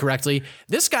serves me correctly,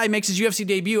 this guy makes his UFC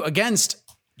debut against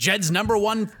Jed's number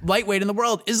one lightweight in the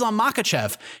world, Islam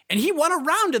Makhachev. And he won a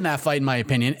round in that fight, in my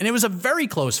opinion. And it was a very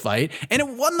close fight. And it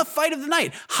won the fight of the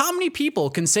night. How many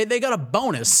people can say they got a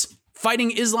bonus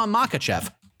fighting Islam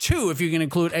Makhachev? 2, if you can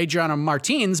include Adriano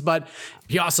Martins, but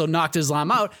he also knocked Islam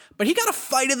out. But he got a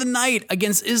fight of the night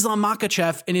against Islam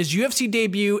Makhachev in his UFC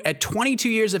debut at 22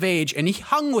 years of age, and he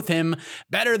hung with him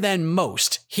better than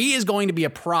most. He is going to be a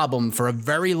problem for a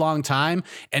very long time,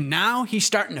 and now he's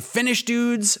starting to finish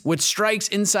dudes with strikes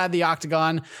inside the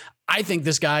octagon. I think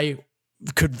this guy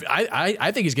could,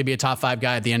 I think he's going to be a top 5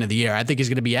 guy at the end of the year. I think he's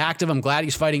going to be active. I'm glad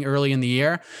he's fighting early in the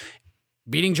year.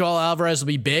 Beating Joel Alvarez will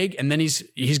be big, and then he's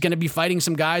going to be fighting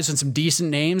some guys and some decent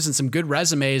names and some good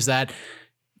resumes that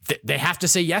they have to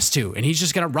say yes to, and he's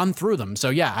just going to run through them.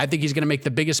 So yeah, I think he's going to make the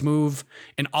biggest move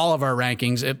in all of our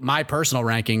rankings, my personal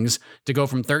rankings, to go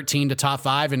from 13 to top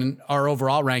 5, and our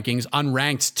overall rankings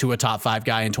unranked to a top 5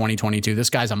 guy in 2022.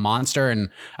 This guy's a monster, and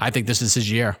I think this is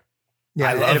his year. Yeah,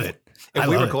 I love it. If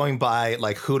we were going by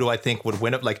like who do I think would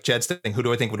win it, like Jed's thing, who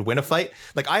do I think would win a fight?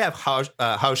 Like I have Haush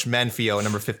Manfio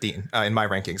number 15 in my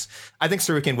rankings. I think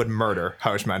Tsarukyan would murder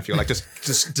Haush Manfio, like just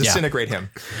disintegrate him.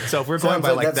 So if we're going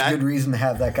by like that's that, a good reason to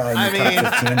have that guy in your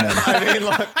top 15. Then. I mean,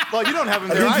 look, well, you don't have him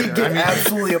there I think either. he'd get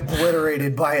absolutely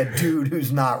obliterated by a dude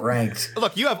who's not ranked.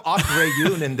 Look, you have Osprey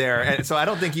Yoon in there, and so I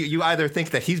don't think you either think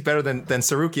that he's better than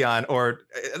Tsarukyan or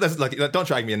look, don't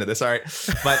drag me into this, all right?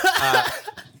 But.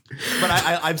 But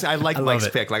I like Mike's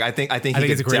pick. Like I think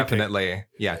he could definitely,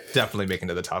 definitely make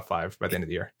into the top 5 by the end of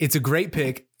the year. It's a great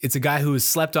pick. It's a guy who is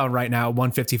slept on right now at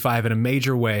 155 in a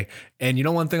major way. And you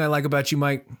know one thing I like about you,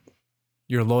 Mike?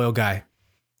 You're a loyal guy.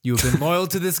 You have been loyal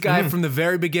to this guy from the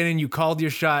very beginning. You called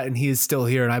your shot, and he is still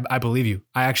here. And I believe you.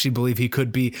 I actually believe he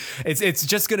could be. It's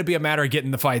just going to be a matter of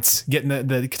getting the fights, getting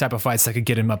the type of fights that could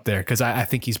get him up there. Because I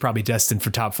think he's probably destined for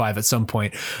top 5 at some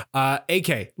point.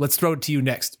 AK, let's throw it to you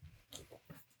next.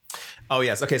 Oh,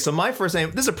 yes. Okay, so my first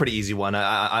name, this is a pretty easy one.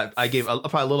 I gave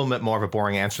probably a little bit more of a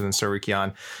boring answer than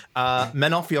Tsarukyan.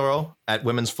 Manon Fiorot at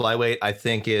women's flyweight, I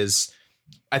think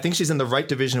she's in the right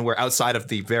division where outside of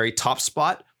the very top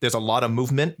spot, there's a lot of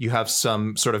movement. You have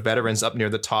some sort of veterans up near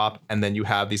the top, and then you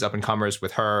have these up-and-comers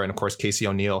with her and, of course, Casey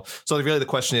O'Neill. So really the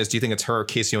question is, do you think it's her or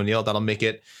Casey O'Neill that'll make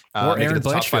it or make Aaron it to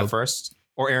the top 5 Blanchfield first?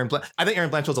 Or I think Erin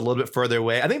Blanchfield's a little bit further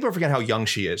away. I think people forget how young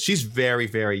she is. She's very,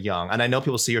 very young. And I know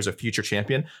people see her as a future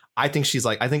champion. I think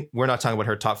we're not talking about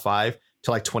her top 5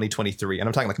 till like 2023. And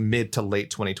I'm talking like mid to late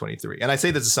 2023. And I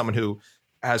say this as someone who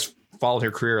has followed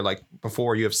her career like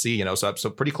before UFC, so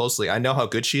pretty closely. I know how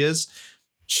good she is.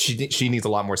 She needs a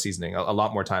lot more seasoning, a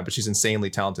lot more time, but she's insanely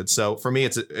talented. So for me,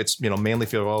 it's mainly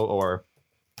Fiorot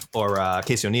or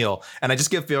Casey O'Neill. And I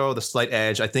just give Fiorot the slight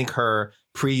edge. I think her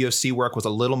pre-UFC work was a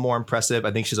little more impressive.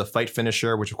 I think she's a fight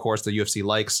finisher, which of course the UFC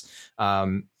likes.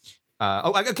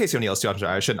 Casey O'Neill too. I'm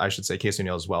sorry, I should say Casey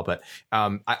O'Neill as well. But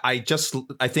I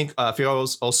think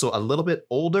Fiorot's also a little bit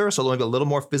older, so maybe a little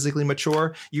more physically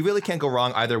mature. You really can't go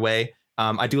wrong either way.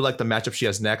 I do like the matchup she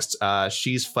has next.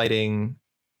 She's fighting.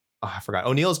 I forgot.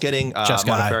 O'Neill's getting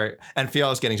Jessica and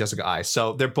Fiorot's getting Jessica Ai.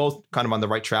 So they're both kind of on the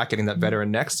right track, getting that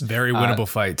veteran next. Very winnable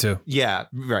fight too. Yeah,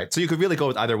 right. So you could really go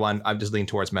with either one. I'm just leaning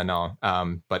towards Manon.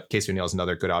 But Casey O'Neill is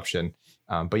another good option.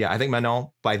 But yeah, I think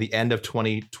Manon by the end of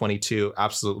 2022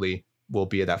 absolutely will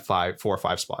be at that 4 or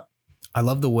 5 spot. I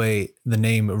love the way the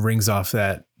name rings off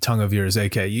that tongue of yours,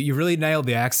 AK. You really nailed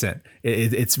the accent.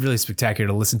 It's really spectacular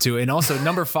to listen to. And also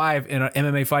number 5 in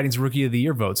MMA Fighting's Rookie of the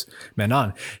Year votes,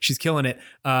 Manon. She's killing it.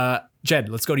 Jed,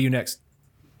 let's go to you next.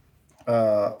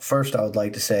 First, I would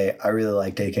like to say I really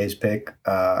liked AK's pick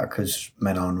because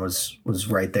Manon was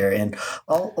right there. And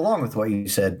along with what you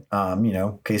said,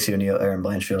 Casey O'Neill, Erin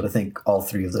Blanchfield, I think all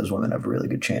 3 of those women have a really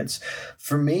good chance.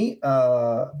 For me,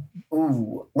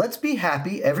 let's be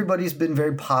happy. Everybody's been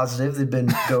very positive. They've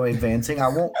been advancing. I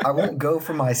won't go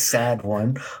for my sad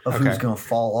one of who's going to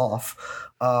fall off.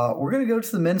 We're going to go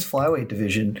to the men's flyweight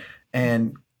division.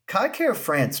 And Kai Kara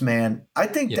France, man, I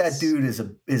think that dude is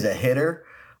a hitter.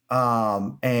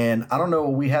 And I don't know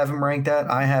what we have him ranked at.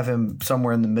 I have him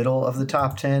somewhere in the middle of the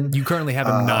top 10. You currently have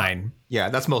him 9. Yeah,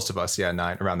 that's most of us. Yeah,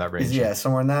 9, around that range. Yeah,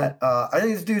 somewhere in that. I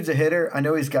think this dude's a hitter. I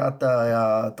know he's got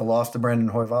the loss to Brendan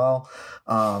Hoyval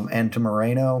and to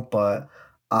Moreno, but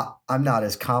I'm not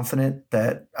as confident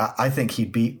that I think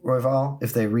he'd beat Royval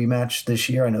if they rematch this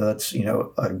year. I know that's,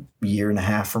 a year and a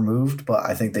half removed, but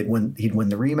I think he'd win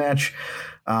the rematch.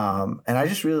 And I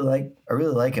just really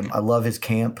like him. I love his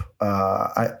camp.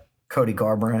 Cody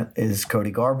Garbrandt is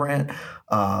Cody Garbrandt,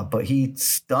 but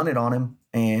he's done it on him.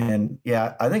 And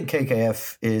yeah, I think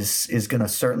KKF is going to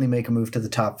certainly make a move to the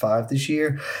top 5 this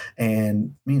year.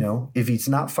 And, if he's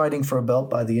not fighting for a belt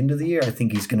by the end of the year, I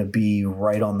think he's going to be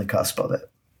right on the cusp of it.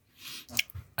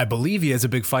 I believe he has a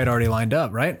big fight already lined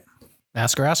up, right?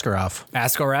 Askar Askarov.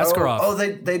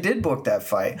 Askarov. They did book that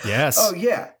fight. Yes. Oh,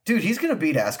 yeah. Dude, he's going to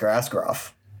beat Askar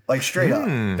Askarov. Like, straight up.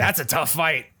 That's a tough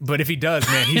fight. But if he does,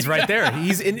 man, he's right there.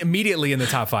 He's immediately in the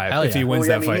top 5 if he wins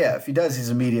that fight. Yeah, if he does, he's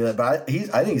immediately. But I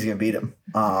think he's going to beat him.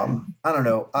 I don't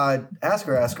know.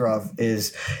 Askar Askarov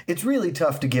it's really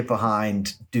tough to get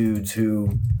behind dudes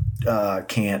who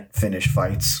can't finish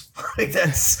fights. Like,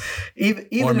 that's even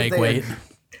or make weight.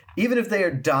 Even if they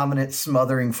are dominant,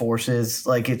 smothering forces,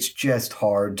 like, it's just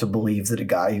hard to believe that a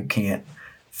guy who can't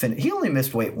finish. He only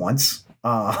missed weight once.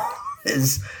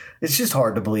 It's just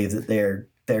hard to believe that they're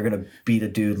going to beat a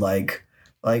dude like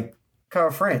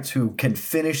Kyle France, who can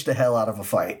finish the hell out of a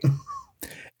fight.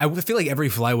 I feel like every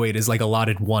flyweight is like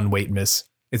allotted one weight miss.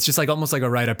 It's just like almost like a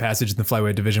rite of passage in the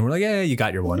flyweight division. We're like, yeah, you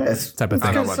got your one type of thing.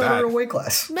 I don't know about that. A weight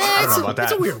class. I don't know about that.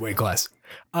 It's a weird weight class.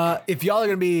 If y'all are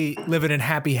going to be living in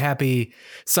happy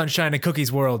sunshine and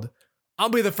cookies world, I'll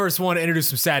be the first one to introduce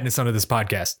some sadness onto this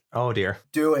podcast. Oh, dear.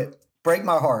 Do it. Break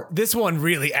my heart. This one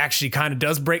really actually kind of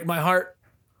does break my heart,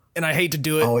 and I hate to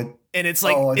do it. And it's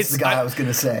like it's the guy I was going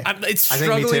to say. It's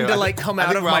struggling to like come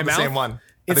out of my mouth. Same one.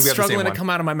 It's struggling to come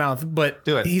out of my mouth, but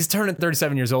he's turning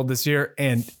 37 years old this year,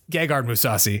 and Gegard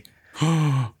Mousasi.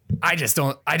 I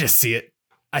just see it.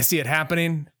 I see it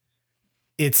happening.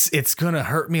 It's going to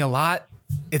hurt me a lot.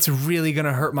 It's really going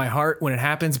to hurt my heart when it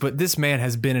happens, but this man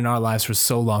has been in our lives for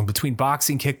so long. Between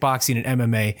boxing, kickboxing, and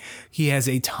MMA, he has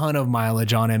a ton of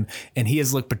mileage on him, and he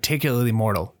has looked particularly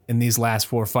mortal in these last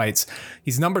 4 fights.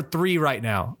 He's number 3 right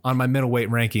now on my middleweight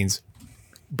rankings,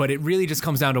 but it really just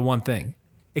comes down to one thing.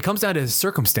 It comes down to his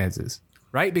circumstances,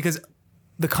 right? Because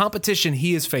the competition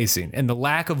he is facing and the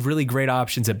lack of really great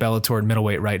options at Bellator and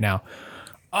middleweight right now,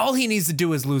 all he needs to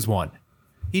do is lose one.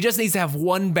 He just needs to have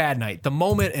one bad night. The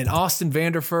moment an Austin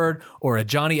Vanderford or a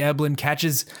Johnny Eblen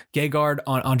catches Gegard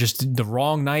on just the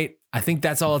wrong night, I think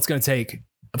that's all it's going to take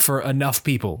for enough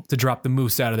people to drop the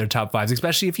Moose out of their top 5s,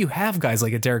 especially if you have guys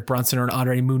like a Derek Brunson or an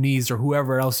Andre Muniz or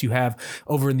whoever else you have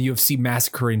over in the UFC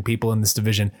massacring people in this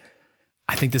division.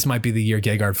 I think this might be the year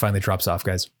Gegard finally drops off,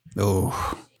 guys.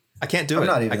 Oh, I can't do it. I'm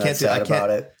not even sad about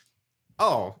it.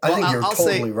 Oh, I think you're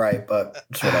totally right, but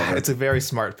it's a very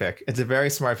smart pick.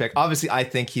 Obviously, I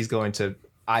think he's going to.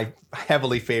 I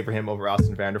heavily favor him over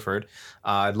Austin Vanderford.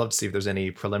 I'd love to see if there's any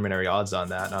preliminary odds on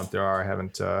that. If there are, I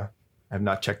have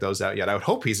not checked those out yet. I would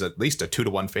hope he's at least a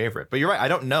 2-1 favorite. But you're right. I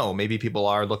don't know. Maybe people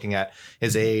are looking at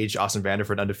his age. Austin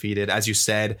Vanderford undefeated, as you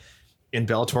said. In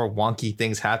Bellator, wonky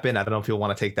things happen. I don't know if you'll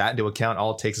want to take that into account.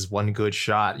 All it takes is one good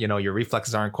shot. Your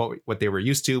reflexes aren't quite what they were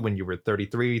used to when you were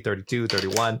 33, 32,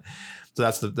 31. So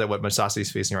that's what Mousasi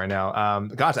is facing right now.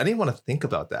 Gosh, I didn't want to think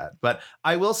about that. But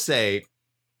I will say,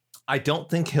 I don't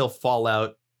think he'll fall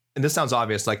out. And this sounds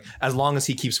obvious, like as long as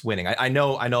he keeps winning. I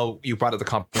know you brought up the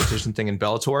competition thing in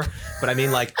Bellator, but I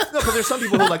mean, like, no, because there's some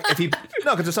people who like if he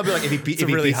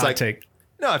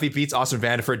beats Austin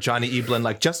Vanderford, Johnny Eblen,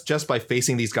 like just by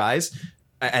facing these guys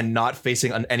and not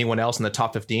facing anyone else in the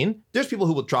top 15, there's people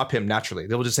who will drop him naturally.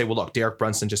 They will just say, well, look, Derek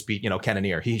Brunson just beat,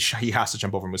 Cannonier. He has to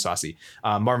jump over Mousasi.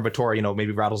 Marvin Vettori,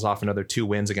 maybe rattles off another 2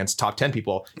 wins against top 10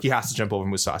 people. He has to jump over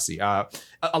Mousasi.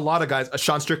 A lot of guys,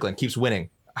 Sean Strickland keeps winning.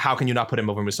 How can you not put him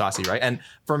over Mousasi, right? And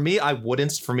for me, I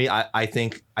wouldn't. For me, I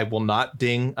think I will not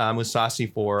ding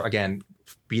Mousasi for, again,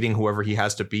 beating whoever he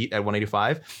has to beat at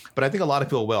 185. But I think a lot of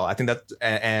people will. I think that,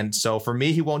 and so for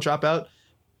me, he won't drop out.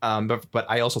 But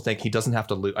I also think he doesn't have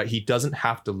to lose. He doesn't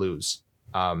have to lose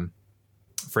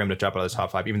for him to drop out of the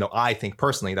top 5. Even though I think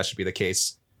personally that should be the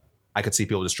case. I could see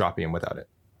people just dropping him without it.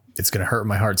 It's going to hurt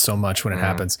my heart so much when it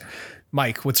happens.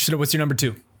 Mike, what's your number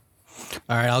 2?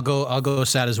 All right, I'll go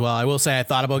sad as well. I will say I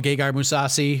thought about Gegard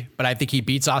Mousasi, but I think he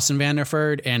beats Austin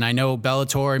Vanderford, and I know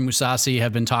Bellator and Mousasi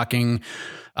have been talking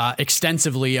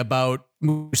extensively about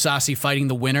Mousasi fighting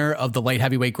the winner of the light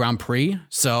heavyweight Grand Prix.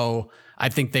 So I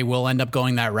think they will end up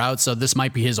going that route. So this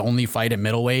might be his only fight at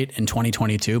middleweight in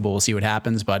 2022, but we'll see what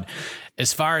happens. But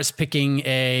as far as picking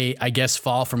I guess,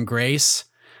 fall from grace,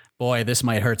 boy, this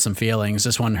might hurt some feelings.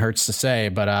 This one hurts to say,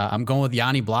 but I'm going with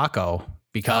Yanni Blocko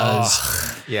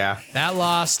because that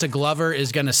loss to Glover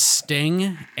is going to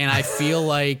sting. And I feel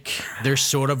like there's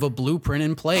sort of a blueprint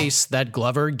in place that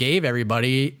Glover gave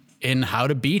everybody in how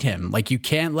to beat him. Like, you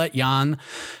can't let Jan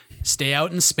stay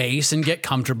out in space and get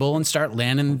comfortable and start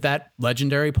landing that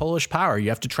legendary Polish power. You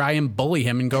have to try and bully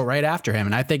him and go right after him.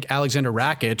 And I think Alexander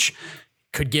Rakic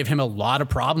could give him a lot of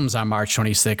problems on March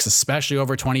 26th, especially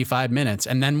over 25 minutes.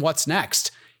 And then what's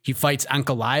next? He fights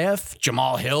Ankalaev,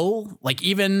 Jamal Hill, like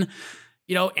even,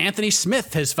 Anthony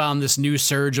Smith has found this new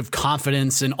surge of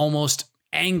confidence and almost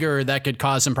anger that could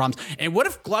cause some problems. And what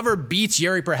if Glover beats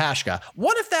Yuri Prochazka?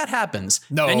 What if that happens?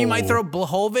 No. Then you might throw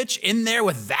Blachowicz in there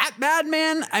with that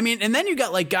madman. I mean, and then you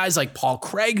got like guys like Paul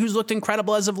Craig, who's looked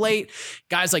incredible as of late.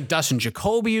 Guys like Dustin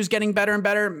Jacoby, who's getting better and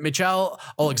better. Michal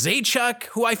Oleksiejczuk,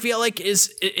 who I feel like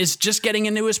is just getting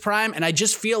into his prime. And I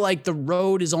just feel like the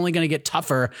road is only going to get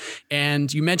tougher.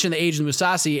 And you mentioned the age of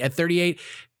Mousasi at 38.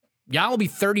 Jan will be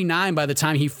 39 by the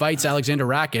time he fights Alexander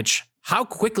Rakic. How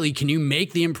quickly can you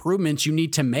make the improvements you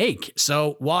need to make?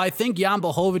 So while I think Jan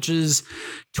Blachowicz'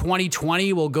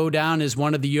 2020 will go down as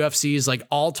one of the UFC's like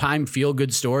all-time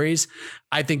feel-good stories,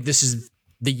 I think this is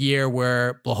the year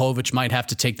where Blachowicz might have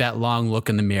to take that long look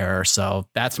in the mirror. So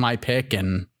that's my pick,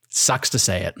 and sucks to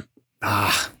say it.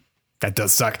 That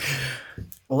does suck.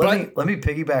 Well, let me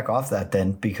piggyback off that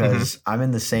then, because I'm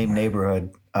in the same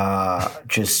neighborhood.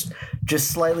 Just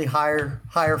slightly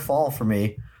higher fall for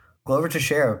me. Glover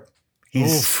Teixeira.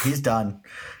 He's done.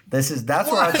 That's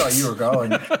where I thought you were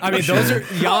going. I mean, those are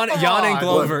Jan and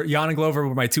Glover. Jan and Glover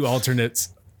were my two alternates.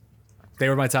 They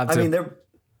were my top two. I mean,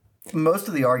 most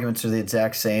of the arguments are the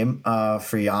exact same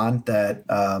for Jan that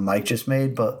Mike just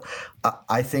made, but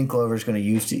I think Glover's going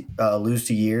to lose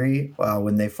to Yuri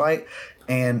when they fight,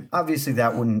 and obviously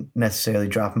that wouldn't necessarily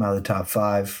drop him out of the top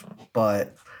 5,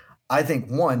 but I think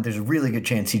there's a really good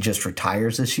chance he just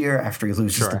retires this year after he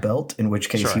loses the belt, in which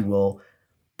case he will,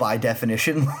 by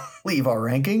definition, leave our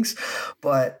rankings.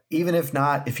 But even if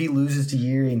not, if he loses to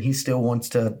Yuri and he still wants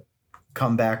to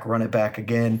come back, run it back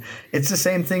again, it's the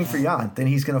same thing for Jan. Then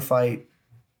he's going to fight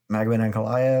Magomed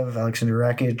Ankalaev, Alexander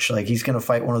Rakic. Like, he's going to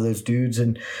fight one of those dudes.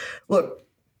 And look,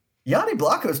 Yanni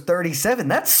Blocko's 37.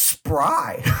 That's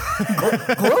spry.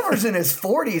 Glover's in his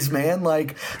 40s, man.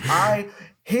 Like,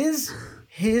 his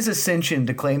ascension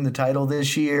to claim the title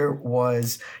this year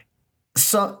was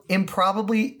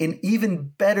probably an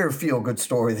even better feel-good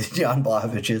story than Jan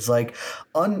Blachowicz. Like,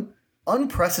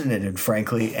 unprecedented,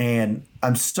 frankly, and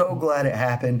I'm so glad it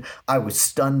happened. I was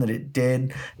stunned that it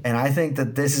did, and I think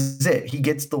that this is it. He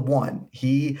gets the one.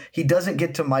 He doesn't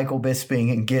get to Michael Bisping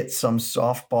and get some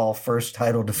softball first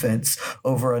title defense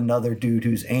over another dude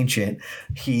who's ancient.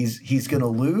 He's going to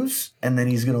lose, and then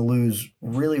he's going to lose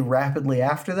really rapidly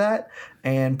after that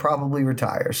and probably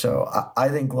retire. So I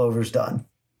think Glover's done.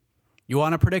 You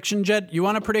want a prediction, Jed?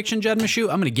 Mashu?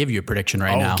 I'm going to give you a prediction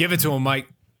right now. Give it to him, Mike.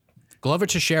 Glover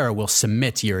Teixeira will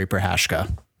submit Yuri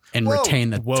Prochazka and retain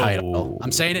the title.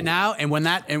 I'm saying it now, and when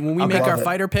we make our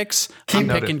fighter picks, I'm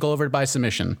picking Glover by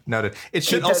submission. Noted. It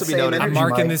should also be noted. I'm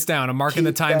marking this down. I'm marking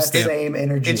the timestamp. Same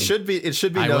energy. It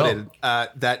should be noted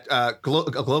that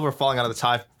Glover falling out of the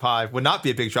top 5 would not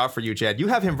be a big drop for you, Jed. You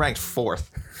have him ranked 4th.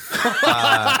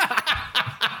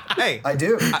 Hey, I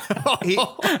do.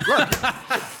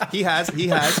 He has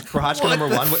Prochazka number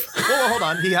 1. Well, hold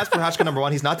on. He has Prochazka number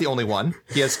 1. He's not the only one.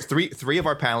 He has three of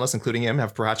our panelists, including him,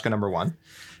 have Prochazka number 1.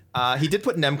 He did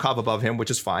put Nemkov above him,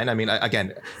 which is fine. I mean,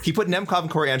 again, he put Nemkov and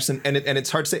Corey Anderson, and it's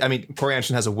hard to say. I mean, Corey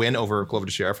Anderson has a win over Glover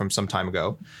Teixeira from some time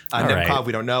ago. Nemkov, right.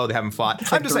 We don't know. They haven't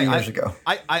fought. I'm just saying.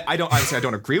 I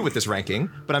don't agree with this ranking,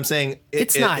 but I'm saying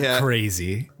it's not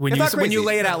crazy when you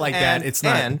lay it out like that. It's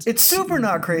not. It's super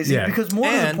not crazy because more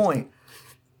to the point.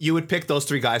 You would pick those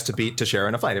 3 guys to beat Teixeira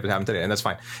in a fight if it happened today, and that's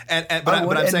fine. But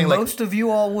I'm saying, like, most of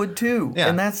you all would too,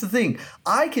 and that's the thing.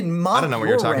 I can mock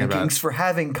your rankings for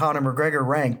having Conor McGregor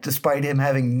ranked, despite him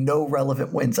having no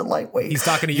relevant wins at lightweight. He's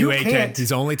talking to you, AK.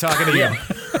 He's only talking to you.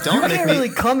 You can't really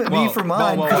come at me for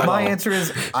mine because my answer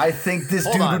is I think this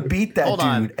dude would beat that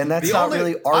dude, and that's not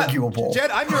really arguable. Jed,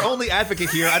 I'm your only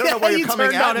advocate here. I don't know why you're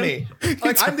coming at me.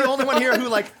 Like, I'm the only one here who,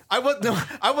 like, I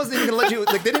wasn't even gonna let you.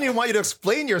 Like, they didn't even want you to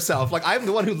explain yourself. Like, I'm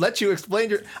the one who let you explain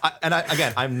your.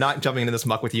 Again, I'm not jumping into this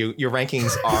muck with you. Your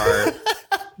rankings are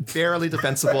barely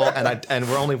defensible, and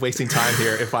we're only wasting time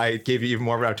here if I gave you even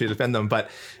more route to defend them. But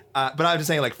I'm just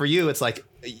saying, like, for you, it's like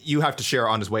you have to share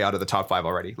on his way out of the top 5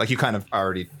 already. Like, you kind of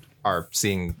already are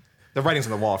seeing the writings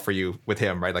on the wall for you with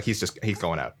him, right? Like, he's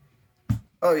going out.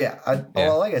 Oh, yeah.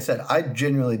 Well, like I said, I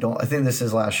genuinely don't. I think this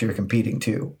is last year competing,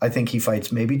 too. I think he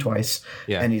fights maybe twice,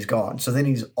 and he's gone. So then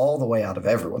he's all the way out of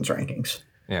everyone's rankings.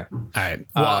 Yeah. All right.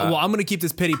 Well, I'm going to keep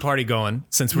this pity party going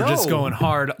since we're just going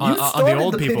hard on the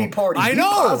old people. Pity party. I Be know.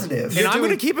 positive. And I'm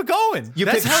going to keep it going. You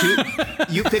picked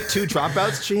two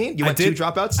dropouts, Shaheen? You went two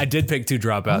dropouts? I did pick two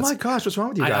dropouts. Oh my gosh, what's wrong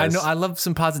with you guys? I know. I love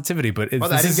some positivity, but it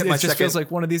just feels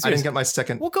like one of these years. I didn't get my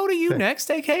second. We'll go to you next,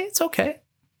 AK. It's okay.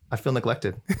 I feel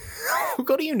neglected. We'll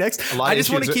go to you next. I just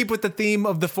want to keep with the theme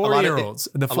of the 40-year-olds.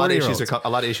 A lot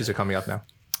of issues are coming up now.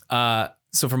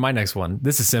 So for my next one,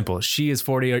 this is simple. She is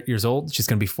 48 years old. She's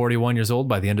going to be 41 years old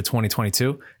by the end of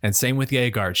 2022. And same with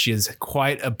Gegard. She has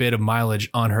quite a bit of mileage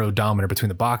on her odometer between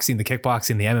the boxing, the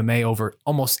kickboxing, the MMA, over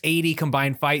almost 80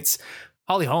 combined fights.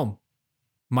 Holly Holm,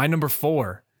 my number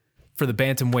 4 for the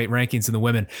bantamweight rankings in the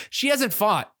women. She hasn't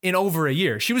fought in over a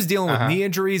year. She was dealing with knee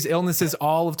injuries, illnesses,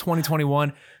 all of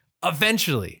 2021.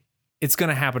 Eventually, it's going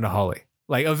to happen to Holly.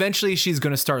 Like, eventually she's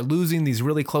going to start losing these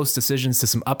really close decisions to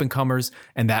some up-and-comers,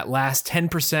 and that last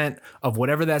 10% of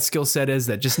whatever that skill set is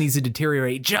that just needs to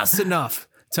deteriorate just enough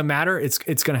to matter, it's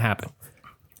going to happen.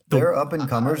 There are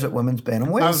up-and-comers at women's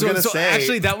bantamweight. I was going to say,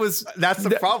 actually, that's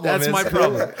the problem. That's my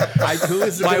problem. Who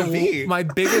is it going to be? My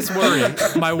biggest worry,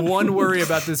 my one worry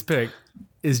about this pick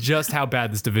is just how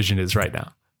bad this division is right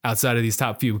now, outside of these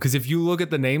top few. Because if you look at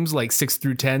the names like 6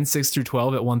 through 10, 6 through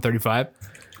 12 at 135,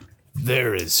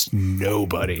 there is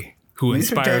nobody who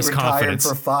inspires confidence.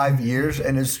 For 5 years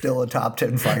and is still a top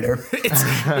 10 fighter.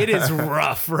 It is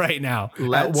rough right now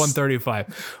at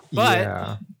 135.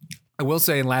 But I will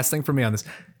say, and last thing for me on this,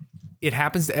 it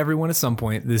happens to everyone at some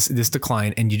point, this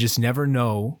decline, and you just never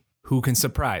know who can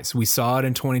surprise. We saw it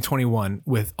in 2021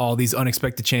 with all these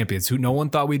unexpected champions who no one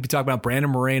thought we'd be talking about.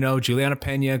 Brandon Moreno, Juliana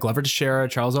Pena, Glover Teixeira,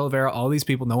 Charles Oliveira, all these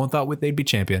people, no one thought they'd be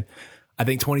champion. I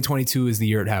think 2022 is the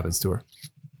year it happens to her.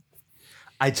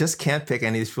 I just can't pick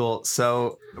any of these people.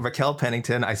 So Raquel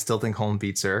Pennington, I still think Holm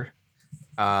beats her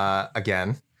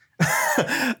again.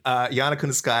 Yana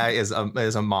Kunitskaya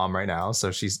is a mom right now,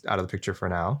 so she's out of the picture for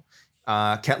now.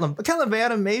 Ketlin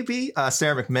Vanna, maybe.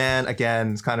 Sarah McMahon,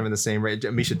 again, is kind of in the same range.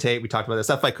 Misha Tate, we talked about this.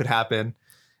 That fight could happen.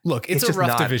 Look, it's a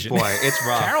rough division. Boy, it's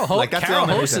rough. Carol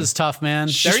Host is tough, man.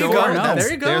 There you go. There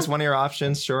you go. There's one of your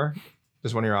options, sure.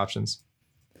 There's one of your options.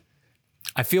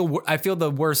 I feel the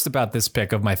worst about this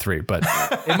pick of my 3, but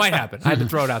it might happen. I had to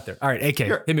throw it out there. All right, AK,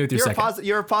 hit me with your second.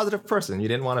 You're a positive person. You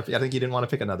didn't want to. I think you didn't want to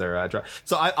pick another drop.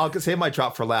 So I'll save my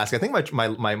drop for last. I think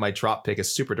my drop pick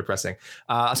is super depressing.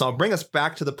 So I'll bring us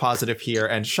back to the positive here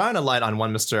and shine a light on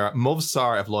one Mr.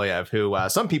 Movsar Evloev, who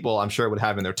some people I'm sure would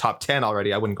have in their top 10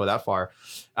 already. I wouldn't go that far.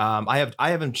 I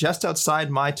have him just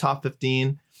outside my top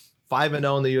 15.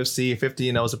 5-0 in the UFC,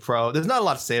 50-0 as a pro. There's not a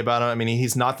lot to say about him. I mean,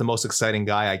 he's not the most exciting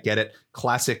guy. I get it.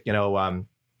 Classic, Russian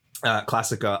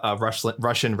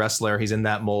wrestler. He's in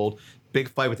that mold. Big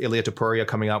fight with Ilya Topuria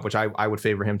coming up, which I would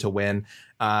favor him to win.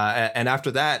 And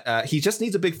after that, he just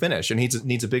needs a big finish, and he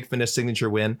needs a big finish signature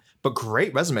win. But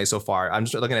great resume so far. I'm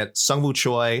just looking at Sungwoo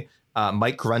Choi,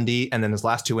 Mike Grundy, and then his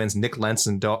last 2 wins, Nick Lentz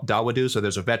and Dawodu. So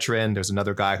there's a veteran. There's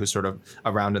another guy who's sort of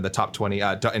around in the top 20, in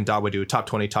Dawodu, top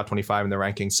 20, top 25 in the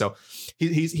rankings. So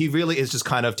he really is just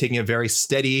kind of taking a very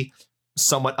steady,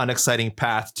 somewhat unexciting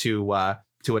path to a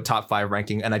top 5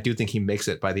 ranking. And I do think he makes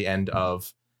it by the end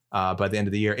of the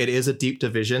year. It is a deep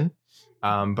division,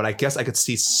 but I guess I could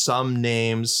see some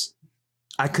names.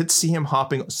 I could see him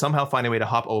somehow finding a way to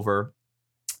hop over.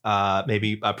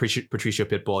 Maybe Patricio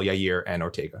Pitbull, Yair, and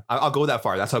Ortega. I'll go that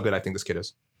far. That's how good I think this kid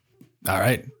is. All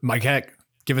right, Mike Heck,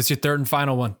 give us your third and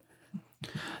final one.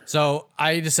 So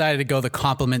I decided to go the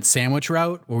compliment sandwich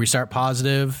route, where we start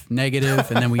positive, negative,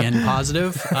 and then we end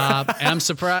positive. And I'm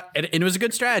surprised. It was a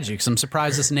good strategy because I'm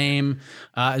surprised this name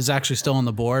is actually still on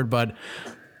the board, but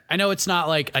I know it's not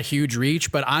like a huge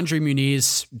reach, but Andre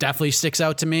Muniz definitely sticks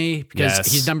out to me because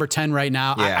he's number 10 right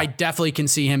now. Yeah. I definitely can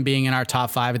see him being in our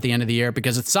top 5 at the end of the year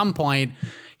because at some point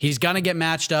he's going to get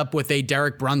matched up with a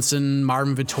Derek Brunson,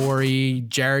 Marvin Vettori,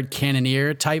 Jared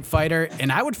Cannonier type fighter.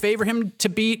 And I would favor him to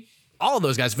beat all of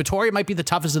those guys. Vettori might be the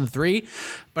toughest of the 3,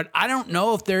 but I don't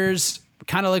know if there's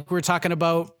kind of like we were talking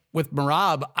about with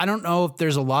Merab. I don't know if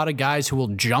there's a lot of guys who will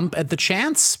jump at the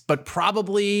chance, but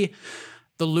probably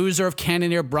the loser of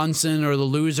Cannonier Brunson or the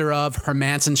loser of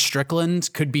Hermanson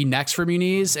Strickland could be next for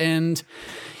Muniz. And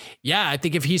yeah, I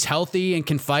think if he's healthy and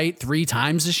can fight 3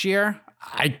 times this year,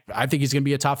 I think he's going to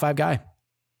be a top 5 guy.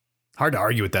 Hard to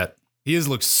argue with that. He has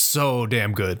looked so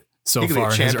damn good so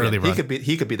far in his early run.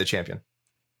 He could be the champion.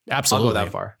 Absolutely.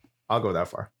 I'll go that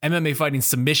far. MMA Fighting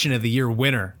Submission of the Year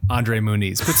winner, Andre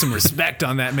Muniz. Put some respect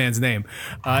on that man's name.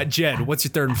 Jed, what's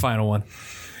your third and final one?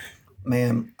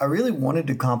 Man, I really wanted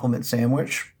to compliment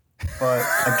Sandwich, but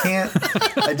I can't.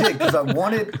 I did because I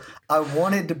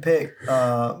wanted to pick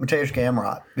Mateusz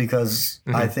Gamrot because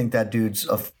I think that dude's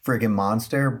a friggin'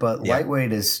 monster. But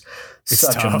lightweight is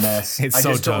such a mess. I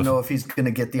just don't know if he's going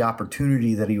to get the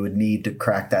opportunity that he would need to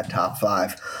crack that top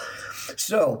 5.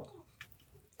 So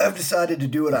I've decided to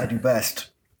do what I do best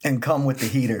and come with the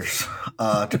heaters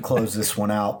to close this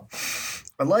one out.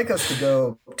 I'd like us to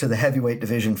go to the heavyweight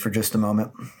division for just a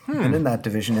moment. And in that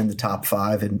division, in the top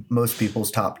 5, and most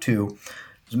people's top 2,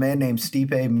 there's a man named Stipe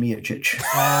Miocic.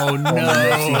 Oh, no.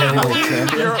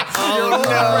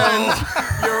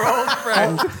 Your old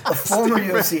friend. A former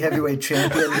UFC heavyweight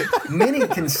champion. Many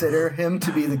consider him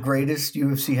to be the greatest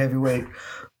UFC heavyweight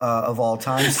of all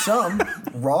time. Some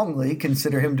wrongly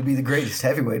consider him to be the greatest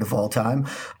heavyweight of all time.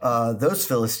 Those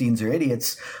Philistines are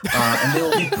idiots, and they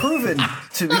will be proven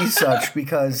to be such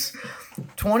because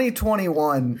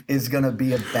 2021 is going to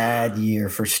be a bad year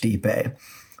for Stipe.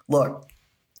 Look,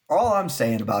 all I'm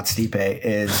saying about Stipe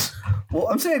is, well,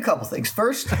 I'm saying a couple things.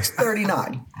 First, he's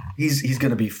 39. He's going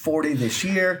to be 40 this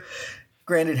year.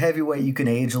 Granted, heavyweight, you can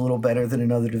age a little better than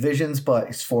in other divisions, but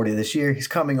he's 40 this year. He's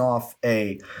coming off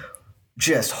a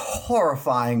just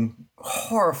horrifying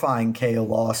KO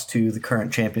loss to the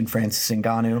current champion, Francis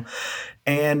Ngannou.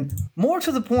 And more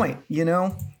to the point,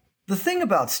 the thing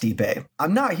about Stipe,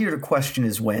 I'm not here to question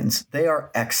his wins. They are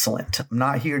excellent. I'm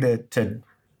not here to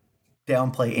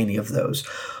downplay any of those.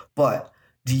 But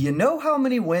do you know how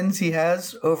many wins he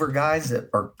has over guys that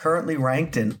are currently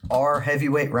ranked in our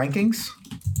heavyweight rankings?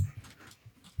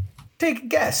 Take a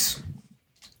guess.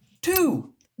 2.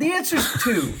 The answer is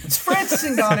 2. It's Francis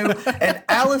Ngannou and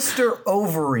Alistair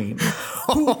Overeem,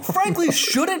 who frankly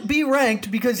shouldn't be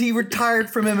ranked because he retired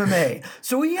from MMA.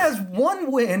 So he has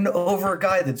 1 win over a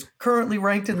guy that's currently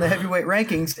ranked in the heavyweight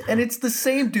rankings, and it's the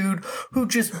same dude who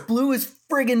just blew his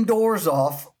friggin' doors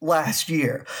off last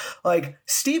year. Like,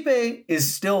 Stipe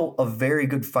is still a very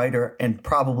good fighter and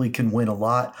probably can win a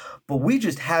lot, but we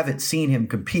just haven't seen him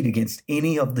compete against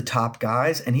any of the top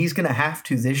guys, and he's going to have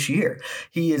to this year.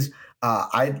 He is...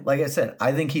 like I said,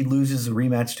 I think he loses a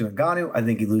rematch to Ngannou. I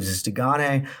think he loses to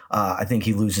Gane. I think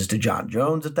he loses to John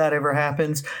Jones if that ever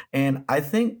happens. And I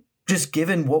think just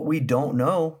given what we don't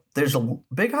know, there's a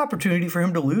big opportunity for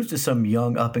him to lose to some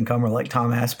young up-and-comer like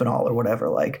Tom Aspinall or whatever.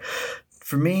 Like,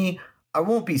 for me, I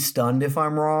won't be stunned if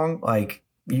I'm wrong. Like,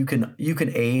 you can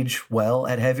age well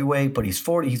at heavyweight, but he's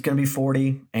 40. He's going to be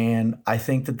 40, and I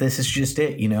think that this is just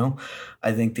it.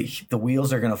 I think the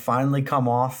wheels are going to finally come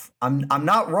off. I'm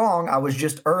not wrong. I was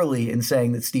just early in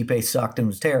saying that Stipe sucked and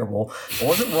was terrible. I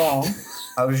wasn't wrong.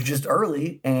 I was just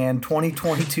early, and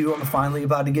 2022, I'm finally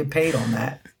about to get paid on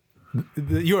that.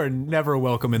 You are never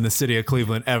welcome in the city of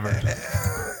Cleveland ever.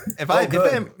 I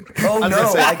can't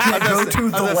go to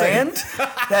the land?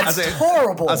 That's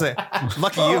horrible. I was say,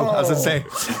 lucky you. I was going to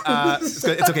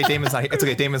say, it's okay. Damon's not here. It's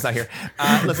okay. Damon's not here.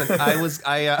 Listen, I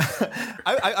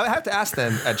have to ask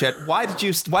then, Jet, why do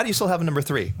you still have a number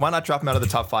 3? Why not drop him out of the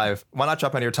top 5? Why not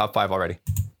drop him out of your top 5 already?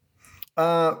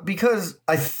 Because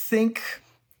I think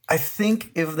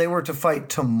if they were to fight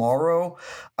tomorrow,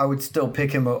 I would still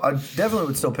pick him. I definitely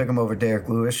would still pick him over Derek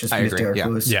Lewis, just because Derek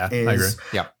Lewis is, I agree.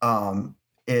 Yeah.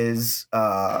 He's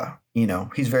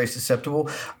very susceptible.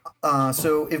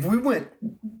 So if we went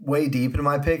way deep into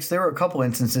my picks, there were a couple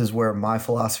instances where my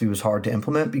philosophy was hard to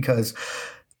implement because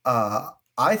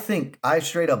I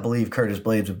straight up believe Curtis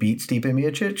Blades would beat Stipe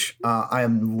Miocic. I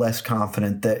am less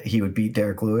confident that he would beat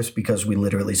Derek Lewis because we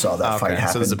literally saw that fight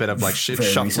happen. So there's a bit of like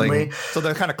shuffling. Recently. So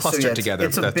they're kind of clustered together.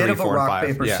 It's a bit of a rock,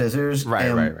 paper, scissors.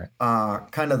 Right.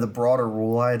 Kind of the broader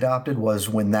rule I adopted was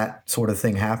when that sort of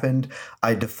thing happened,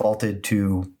 I defaulted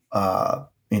to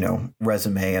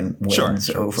resume and wins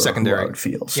over secondary road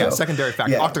fields. So, secondary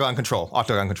factor. Yeah. Octagon control.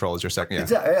 Octagon control is your second. Yeah.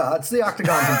 Exactly. Yeah, it's the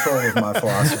octagon control of my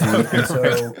philosophy. And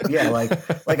so,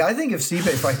 like I think if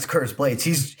Stipe fights Curtis Blades,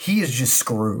 he is just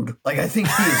screwed. Like, I think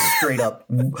he is straight up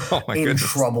in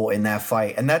trouble in that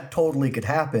fight, and that totally could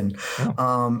happen.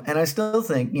 Yeah. And I still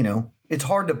think, it's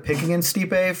hard to pick against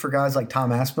Stipe for guys like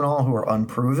Tom Aspinall who are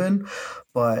unproven.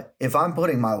 But if I'm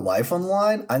putting my life on the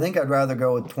line, I think I'd rather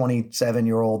go with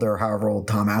 27-year-old or however old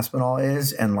Tom Aspinall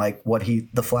is and like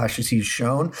the flashes he's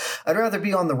shown. I'd rather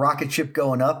be on the rocket ship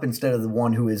going up instead of the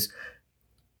one who is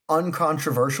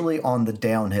uncontroversially on the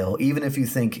downhill. Even if you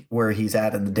think where he's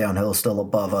at in the downhill is still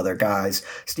above other guys,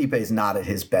 Stipe is not at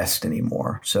his best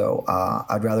anymore. So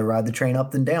I'd rather ride the train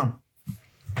up than down.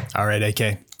 All right, AK,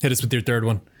 hit us with your third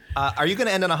one. Are you going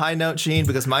to end on a high note, Gene?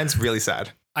 Because mine's really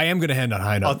sad. I am going to end on a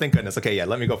high note. Oh, thank goodness. Okay, yeah,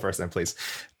 let me go first then, please.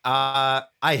 I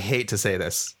hate to say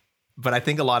this, but I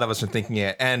think a lot of us are thinking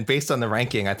it. And based on the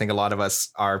ranking, I think a lot of us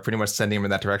are pretty much sending him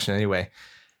in that direction anyway.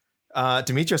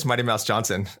 Demetrius Mighty Mouse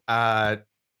Johnson.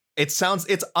 It's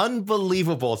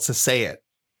unbelievable to say it.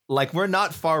 Like, we're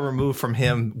not far removed from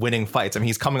him winning fights. I mean,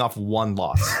 he's coming off one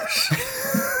loss.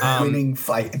 Winning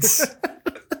fights.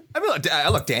 I mean,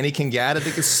 look, Danny Kingad, I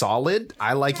think, is solid.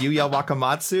 I like Yuya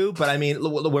Wakamatsu, but I mean,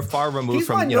 we're far removed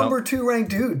from, He's my number 2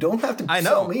 ranked dude. Don't have to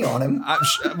sell me on him.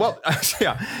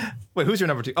 Yeah. Wait, who's your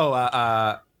number 2?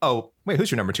 Wait,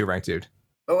 who's your number 2 ranked dude?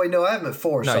 Oh, wait, no, I have him at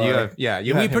 4. No, sorry. you have,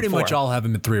 we pretty much all have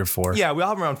him at 3 or 4. Yeah, we all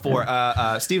have him around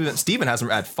 4. Steven has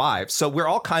him at 5. So we're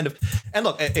all kind of, and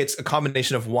look, it's a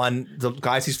combination of one, the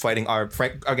guys he's fighting are,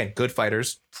 again, good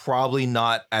fighters, probably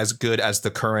not as good as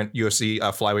the current UFC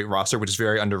flyweight roster, which is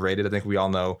very underrated. I think we all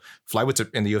know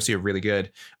flyweights in the UFC are really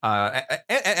good,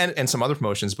 and some other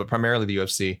promotions, but primarily the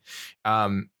UFC.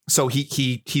 So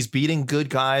he's beating good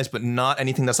guys, but not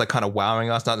anything that's like kind of wowing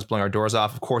us, not just blowing our doors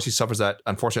off. Of course, he suffers that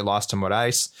unfortunate loss to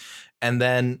Moraes, and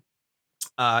then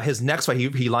his next fight,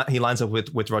 he lines up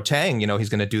with Rotang. You know, he's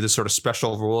going to do this sort of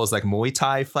special rules like Muay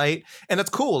Thai fight, and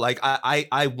that's cool. Like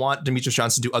I want Demetrius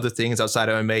Johnson to do other things outside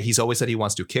of MMA. He's always said he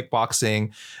wants to do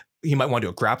kickboxing. He might want to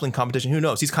do a grappling competition. Who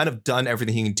knows? He's kind of done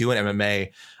everything he can do in MMA.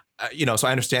 So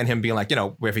I understand him being like,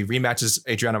 if he rematches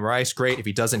Adriano Moraes, great. If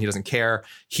he doesn't care.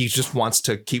 He just wants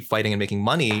to keep fighting and making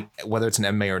money, whether it's an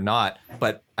MMA or not.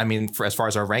 But I mean, as far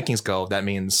as our rankings go, that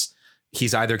means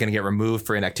he's either going to get removed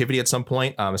for inactivity at some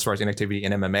point, as far as inactivity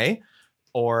in MMA,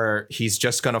 or he's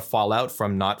just going to fall out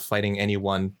from not fighting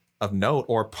anyone of note,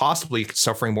 or possibly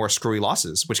suffering more screwy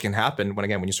losses, which can happen when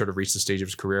you sort of reach the stage of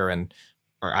his career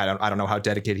or I don't know how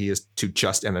dedicated he is to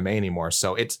just MMA anymore.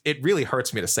 So it really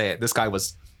hurts me to say it. This guy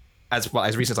was, as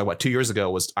recent as 2 years ago,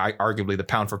 was arguably the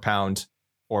pound for pound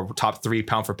or top 3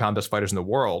 pound for pound best fighters in the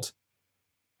world.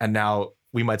 And now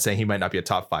we might say he might not be a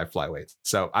top 5 flyweight.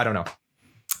 So I don't know.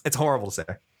 It's horrible to say.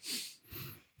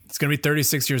 It's going to be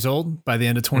 36 years old by the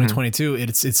end of 2022. Mm-hmm.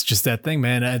 It's just that thing,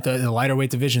 man. At the lighter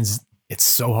weight divisions, it's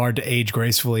so hard to age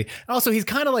gracefully. Also, he's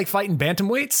kind of like fighting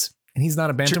bantamweights, and he's not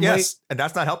a bantamweight. Yes, and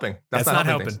that's not helping. That's not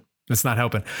helping. That's not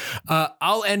helping.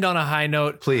 I'll end on a high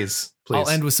note. Please. I'll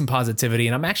end with some positivity.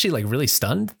 And I'm actually like really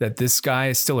stunned that this guy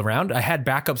is still around. I had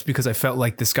backups because I felt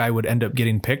like this guy would end up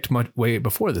getting picked way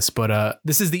before this. But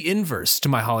this is the inverse to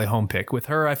my Holly Holm pick. With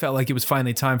her, I felt like it was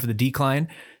finally time for the decline.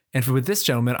 And with this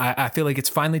gentleman, I feel like it's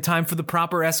finally time for the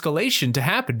proper escalation to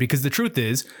happen. Because the truth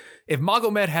is, if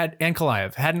Magomed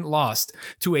Ankalaev hadn't lost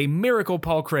to a miracle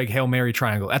Paul Craig Hail Mary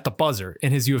triangle at the buzzer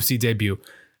in his UFC debut,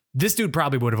 this dude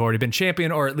probably would have already been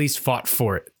champion, or at least fought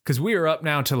for it. Because we are up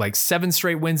now to like 7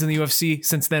 straight wins in the UFC.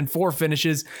 Since then, 4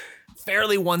 finishes,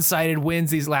 fairly one-sided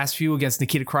wins these last few against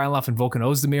Nikita Krylov and Volkan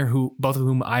Ozdemir, both of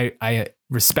whom I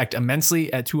respect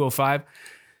immensely at 205.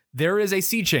 There is a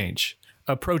sea change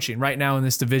approaching right now in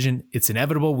this division. It's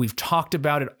inevitable. We've talked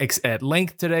about it at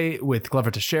length today with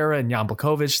Glover Teixeira and Jan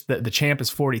Blachowicz. The champ is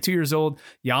 42 years old.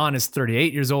 Jan is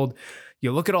 38 years old.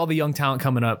 You look at all the young talent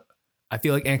coming up. I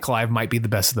feel like Ankalaev might be the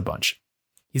best of the bunch.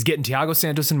 He's getting Thiago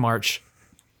Santos in March.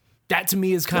 That to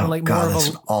me is kind of more of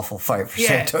an awful fight for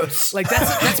Santos. Like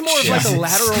that's more of like a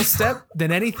lateral step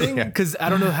than anything. Because I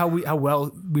don't know how well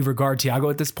we regard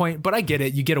Thiago at this point, but I get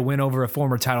it. You get a win over a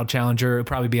former title challenger. It'll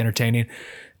probably be entertaining.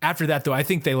 After that, though, I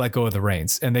think they let go of the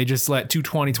reins and they just let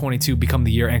 2022 become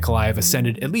the year Ankalaev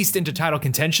ascended at least into title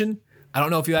contention. I don't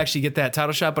know if he'll actually get that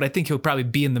title shot, but I think he'll probably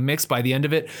be in the mix by the end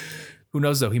of it. Who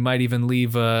knows, though? He might even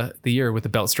leave the year with the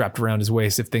belt strapped around his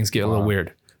waist if things get a little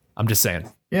weird. I'm just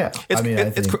saying. Yeah.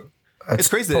 It's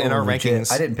crazy that in our rankings,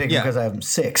 I didn't pick him because I have him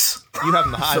 6. You have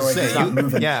him high.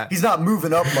 So he's not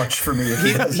moving up much for me.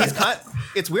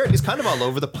 It's weird. He's kind of all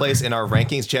over the place in our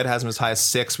rankings. Jed has him as high as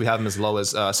 6. We have him as low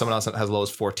as someone else has as low as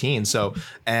 14. So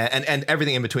and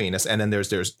everything in between. And then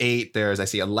there's 8. I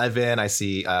see 11. I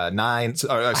see 9.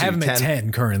 I have him 10. At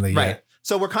 10 currently. Right. Yeah.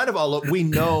 So we're kind of all over. We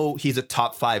know he's a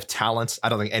top 5 talent. I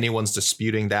don't think anyone's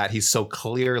disputing that. He's so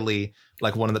clearly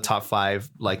like one of the top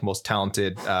 5 like most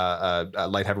talented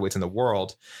light heavyweights in the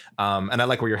world. And I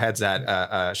like where your head's at,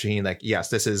 Shaheen. Like,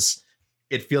 yes,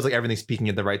 it feels like everything's peaking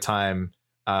at the right time.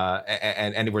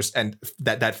 And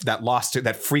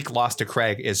that freak loss to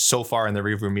Craig is so far in the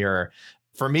rearview mirror.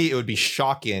 For me, it would be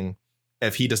shocking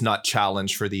if he does not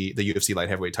challenge for the UFC light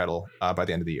heavyweight title by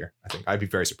the end of the year. I think I'd be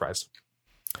very surprised.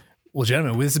 Well,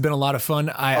 gentlemen, this has been a lot of fun.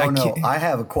 I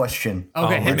have a question.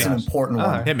 Okay, it's an important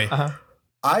one. Hit me.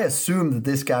 I assumed that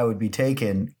this guy would be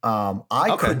taken.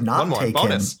 I could not take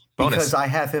him Bonus. Because I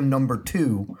have him number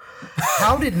 2.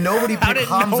 How did nobody pick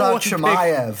Khamzat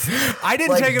Chimaev? I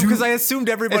didn't take him because I assumed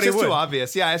everybody would. It's just would. too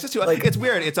obvious. Yeah, it's just too. It's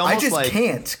weird. It's almost I just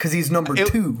can't because he's number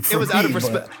 2. It was out of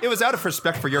respect. It was out of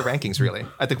respect for your rankings. Really,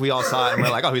 I think we all saw it and we're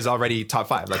like, oh, he's already top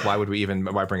 5. Like, why would we even?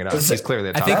 Why bring it up? He's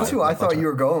clearly the top. That's who I thought you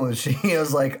were going with. I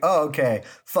was like, oh, okay.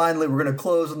 Finally, we're gonna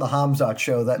close on the Khamzat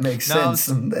show. That makes sense.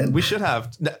 And we should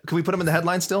have. Can we put him in the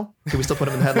headline still? Can we still put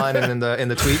him in the headline and in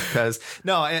the tweet? Because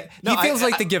he feels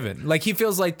like the given. Like he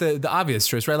feels like the obvious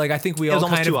choice, right? Like I think we all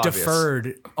kind of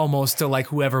deferred almost to like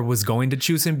whoever was going to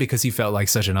choose him because he felt like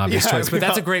such an obvious choice. But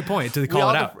that's a great point to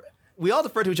call it out. We all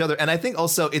defer to each other, and I think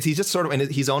also he's just sort of in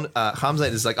his own.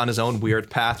 Khamzat is like on his own weird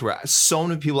path where so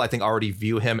many people I think already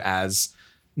view him as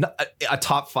a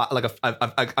top 5, like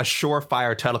a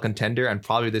surefire title contender, and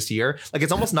probably this year. Like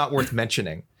it's almost not worth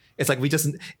mentioning. It's like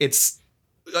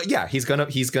he's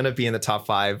gonna be in the top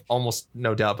 5 almost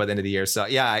no doubt by the end of the year. So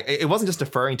yeah, it wasn't just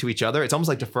deferring to each other. It's almost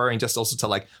like deferring just also to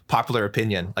like popular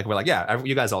opinion. Like we're like, yeah,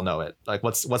 you guys all know it. Like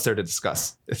what's there to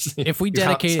discuss? If we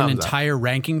dedicate an entire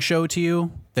ranking show to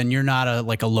you, then you're not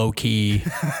a low key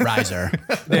riser.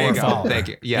 There you go. Thank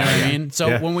you. Yeah, you know what I mean.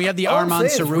 So when we have the Arman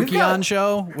Sarukian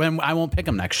show, when I won't pick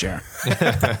him next year.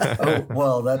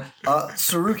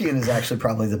 Sarukian is actually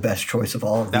probably the best choice of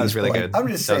all of these. That was really good. I'm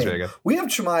just saying, we have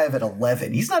Chimaev at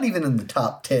 11. He's not even in the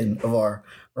top 10 of our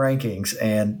rankings,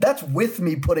 and that's with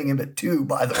me putting him at 2,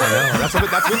 by the way.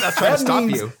 That's trying to stop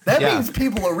you. That means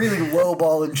people are really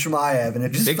lowballing Shemaev, and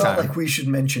it just felt like we should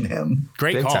mention him.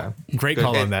 Great call. Great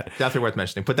call on that. Definitely worth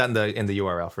mentioning. Put that in the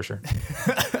URL for sure.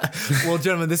 Well,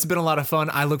 gentlemen, this has been a lot of fun.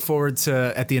 I look forward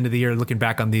to, at the end of the year, looking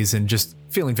back on these and just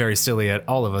feeling very silly at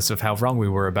all of us of how wrong we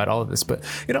were about all of this. But,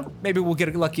 maybe we'll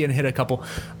get lucky and hit a couple.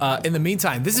 In the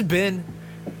meantime, this has been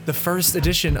the first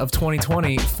edition of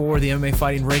 2020 for the MMA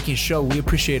Fighting Rankings show. We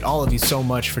appreciate all of you so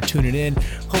much for tuning in.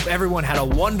 Hope everyone had a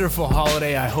wonderful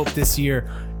holiday. I hope this year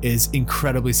is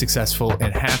incredibly successful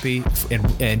and happy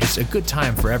and just a good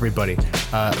time for everybody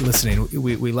listening.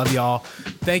 We love y'all.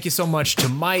 Thank you so much to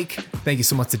Mike. Thank you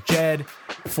so much to Jed.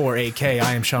 For AK,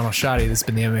 I am Sean Al-Shadi. This has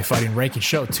been the MMA Fighting Rankings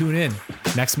show. Tune in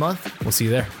next month. We'll see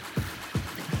you there.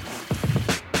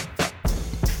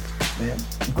 Man,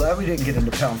 I'm glad we didn't get into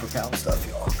pound for pound stuff,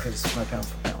 y'all, because my pound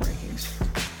for pound rankings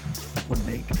would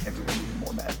make everyone even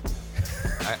more mad.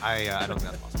 I don't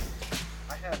think that's possible.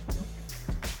 I have.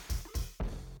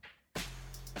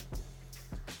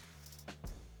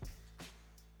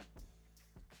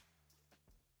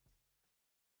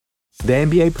 The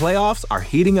NBA playoffs are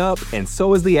heating up, and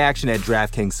so is the action at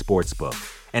DraftKings Sportsbook,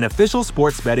 an official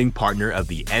sports betting partner of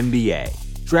the NBA.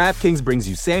 DraftKings brings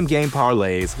you same-game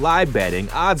parlays, live betting,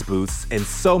 odds boosts, and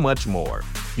so much more.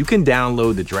 You can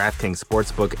download the DraftKings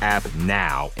Sportsbook app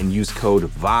now and use code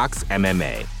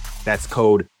VOXMMA. That's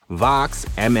code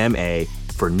VOXMMA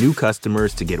for new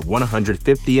customers to get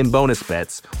 $150 in bonus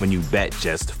bets when you bet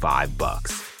just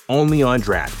 $5. Only on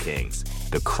DraftKings.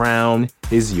 The crown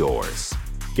is yours.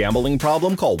 Gambling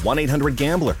problem? Call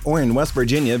 1-800-GAMBLER. Or in West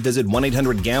Virginia, visit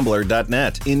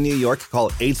 1-800-GAMBLER.net. In New York, call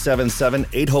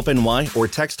 877-8-HOPE-NY or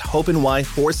text HOPE-NY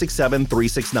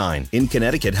 467-369. In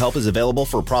Connecticut, help is available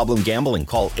for problem gambling.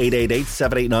 Call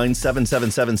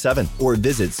 888-789-7777 or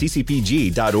visit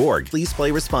ccpg.org. Please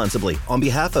play responsibly. On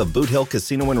behalf of Boot Hill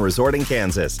Casino and Resort in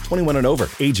Kansas, 21 and over.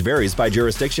 Age varies by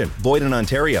jurisdiction. Void in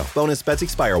Ontario. Bonus bets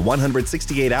expire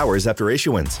 168 hours after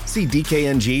issuance. See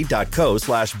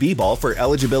dkng.co/bball for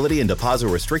eligibility and deposit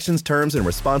restrictions, terms, and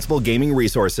responsible gaming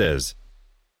resources.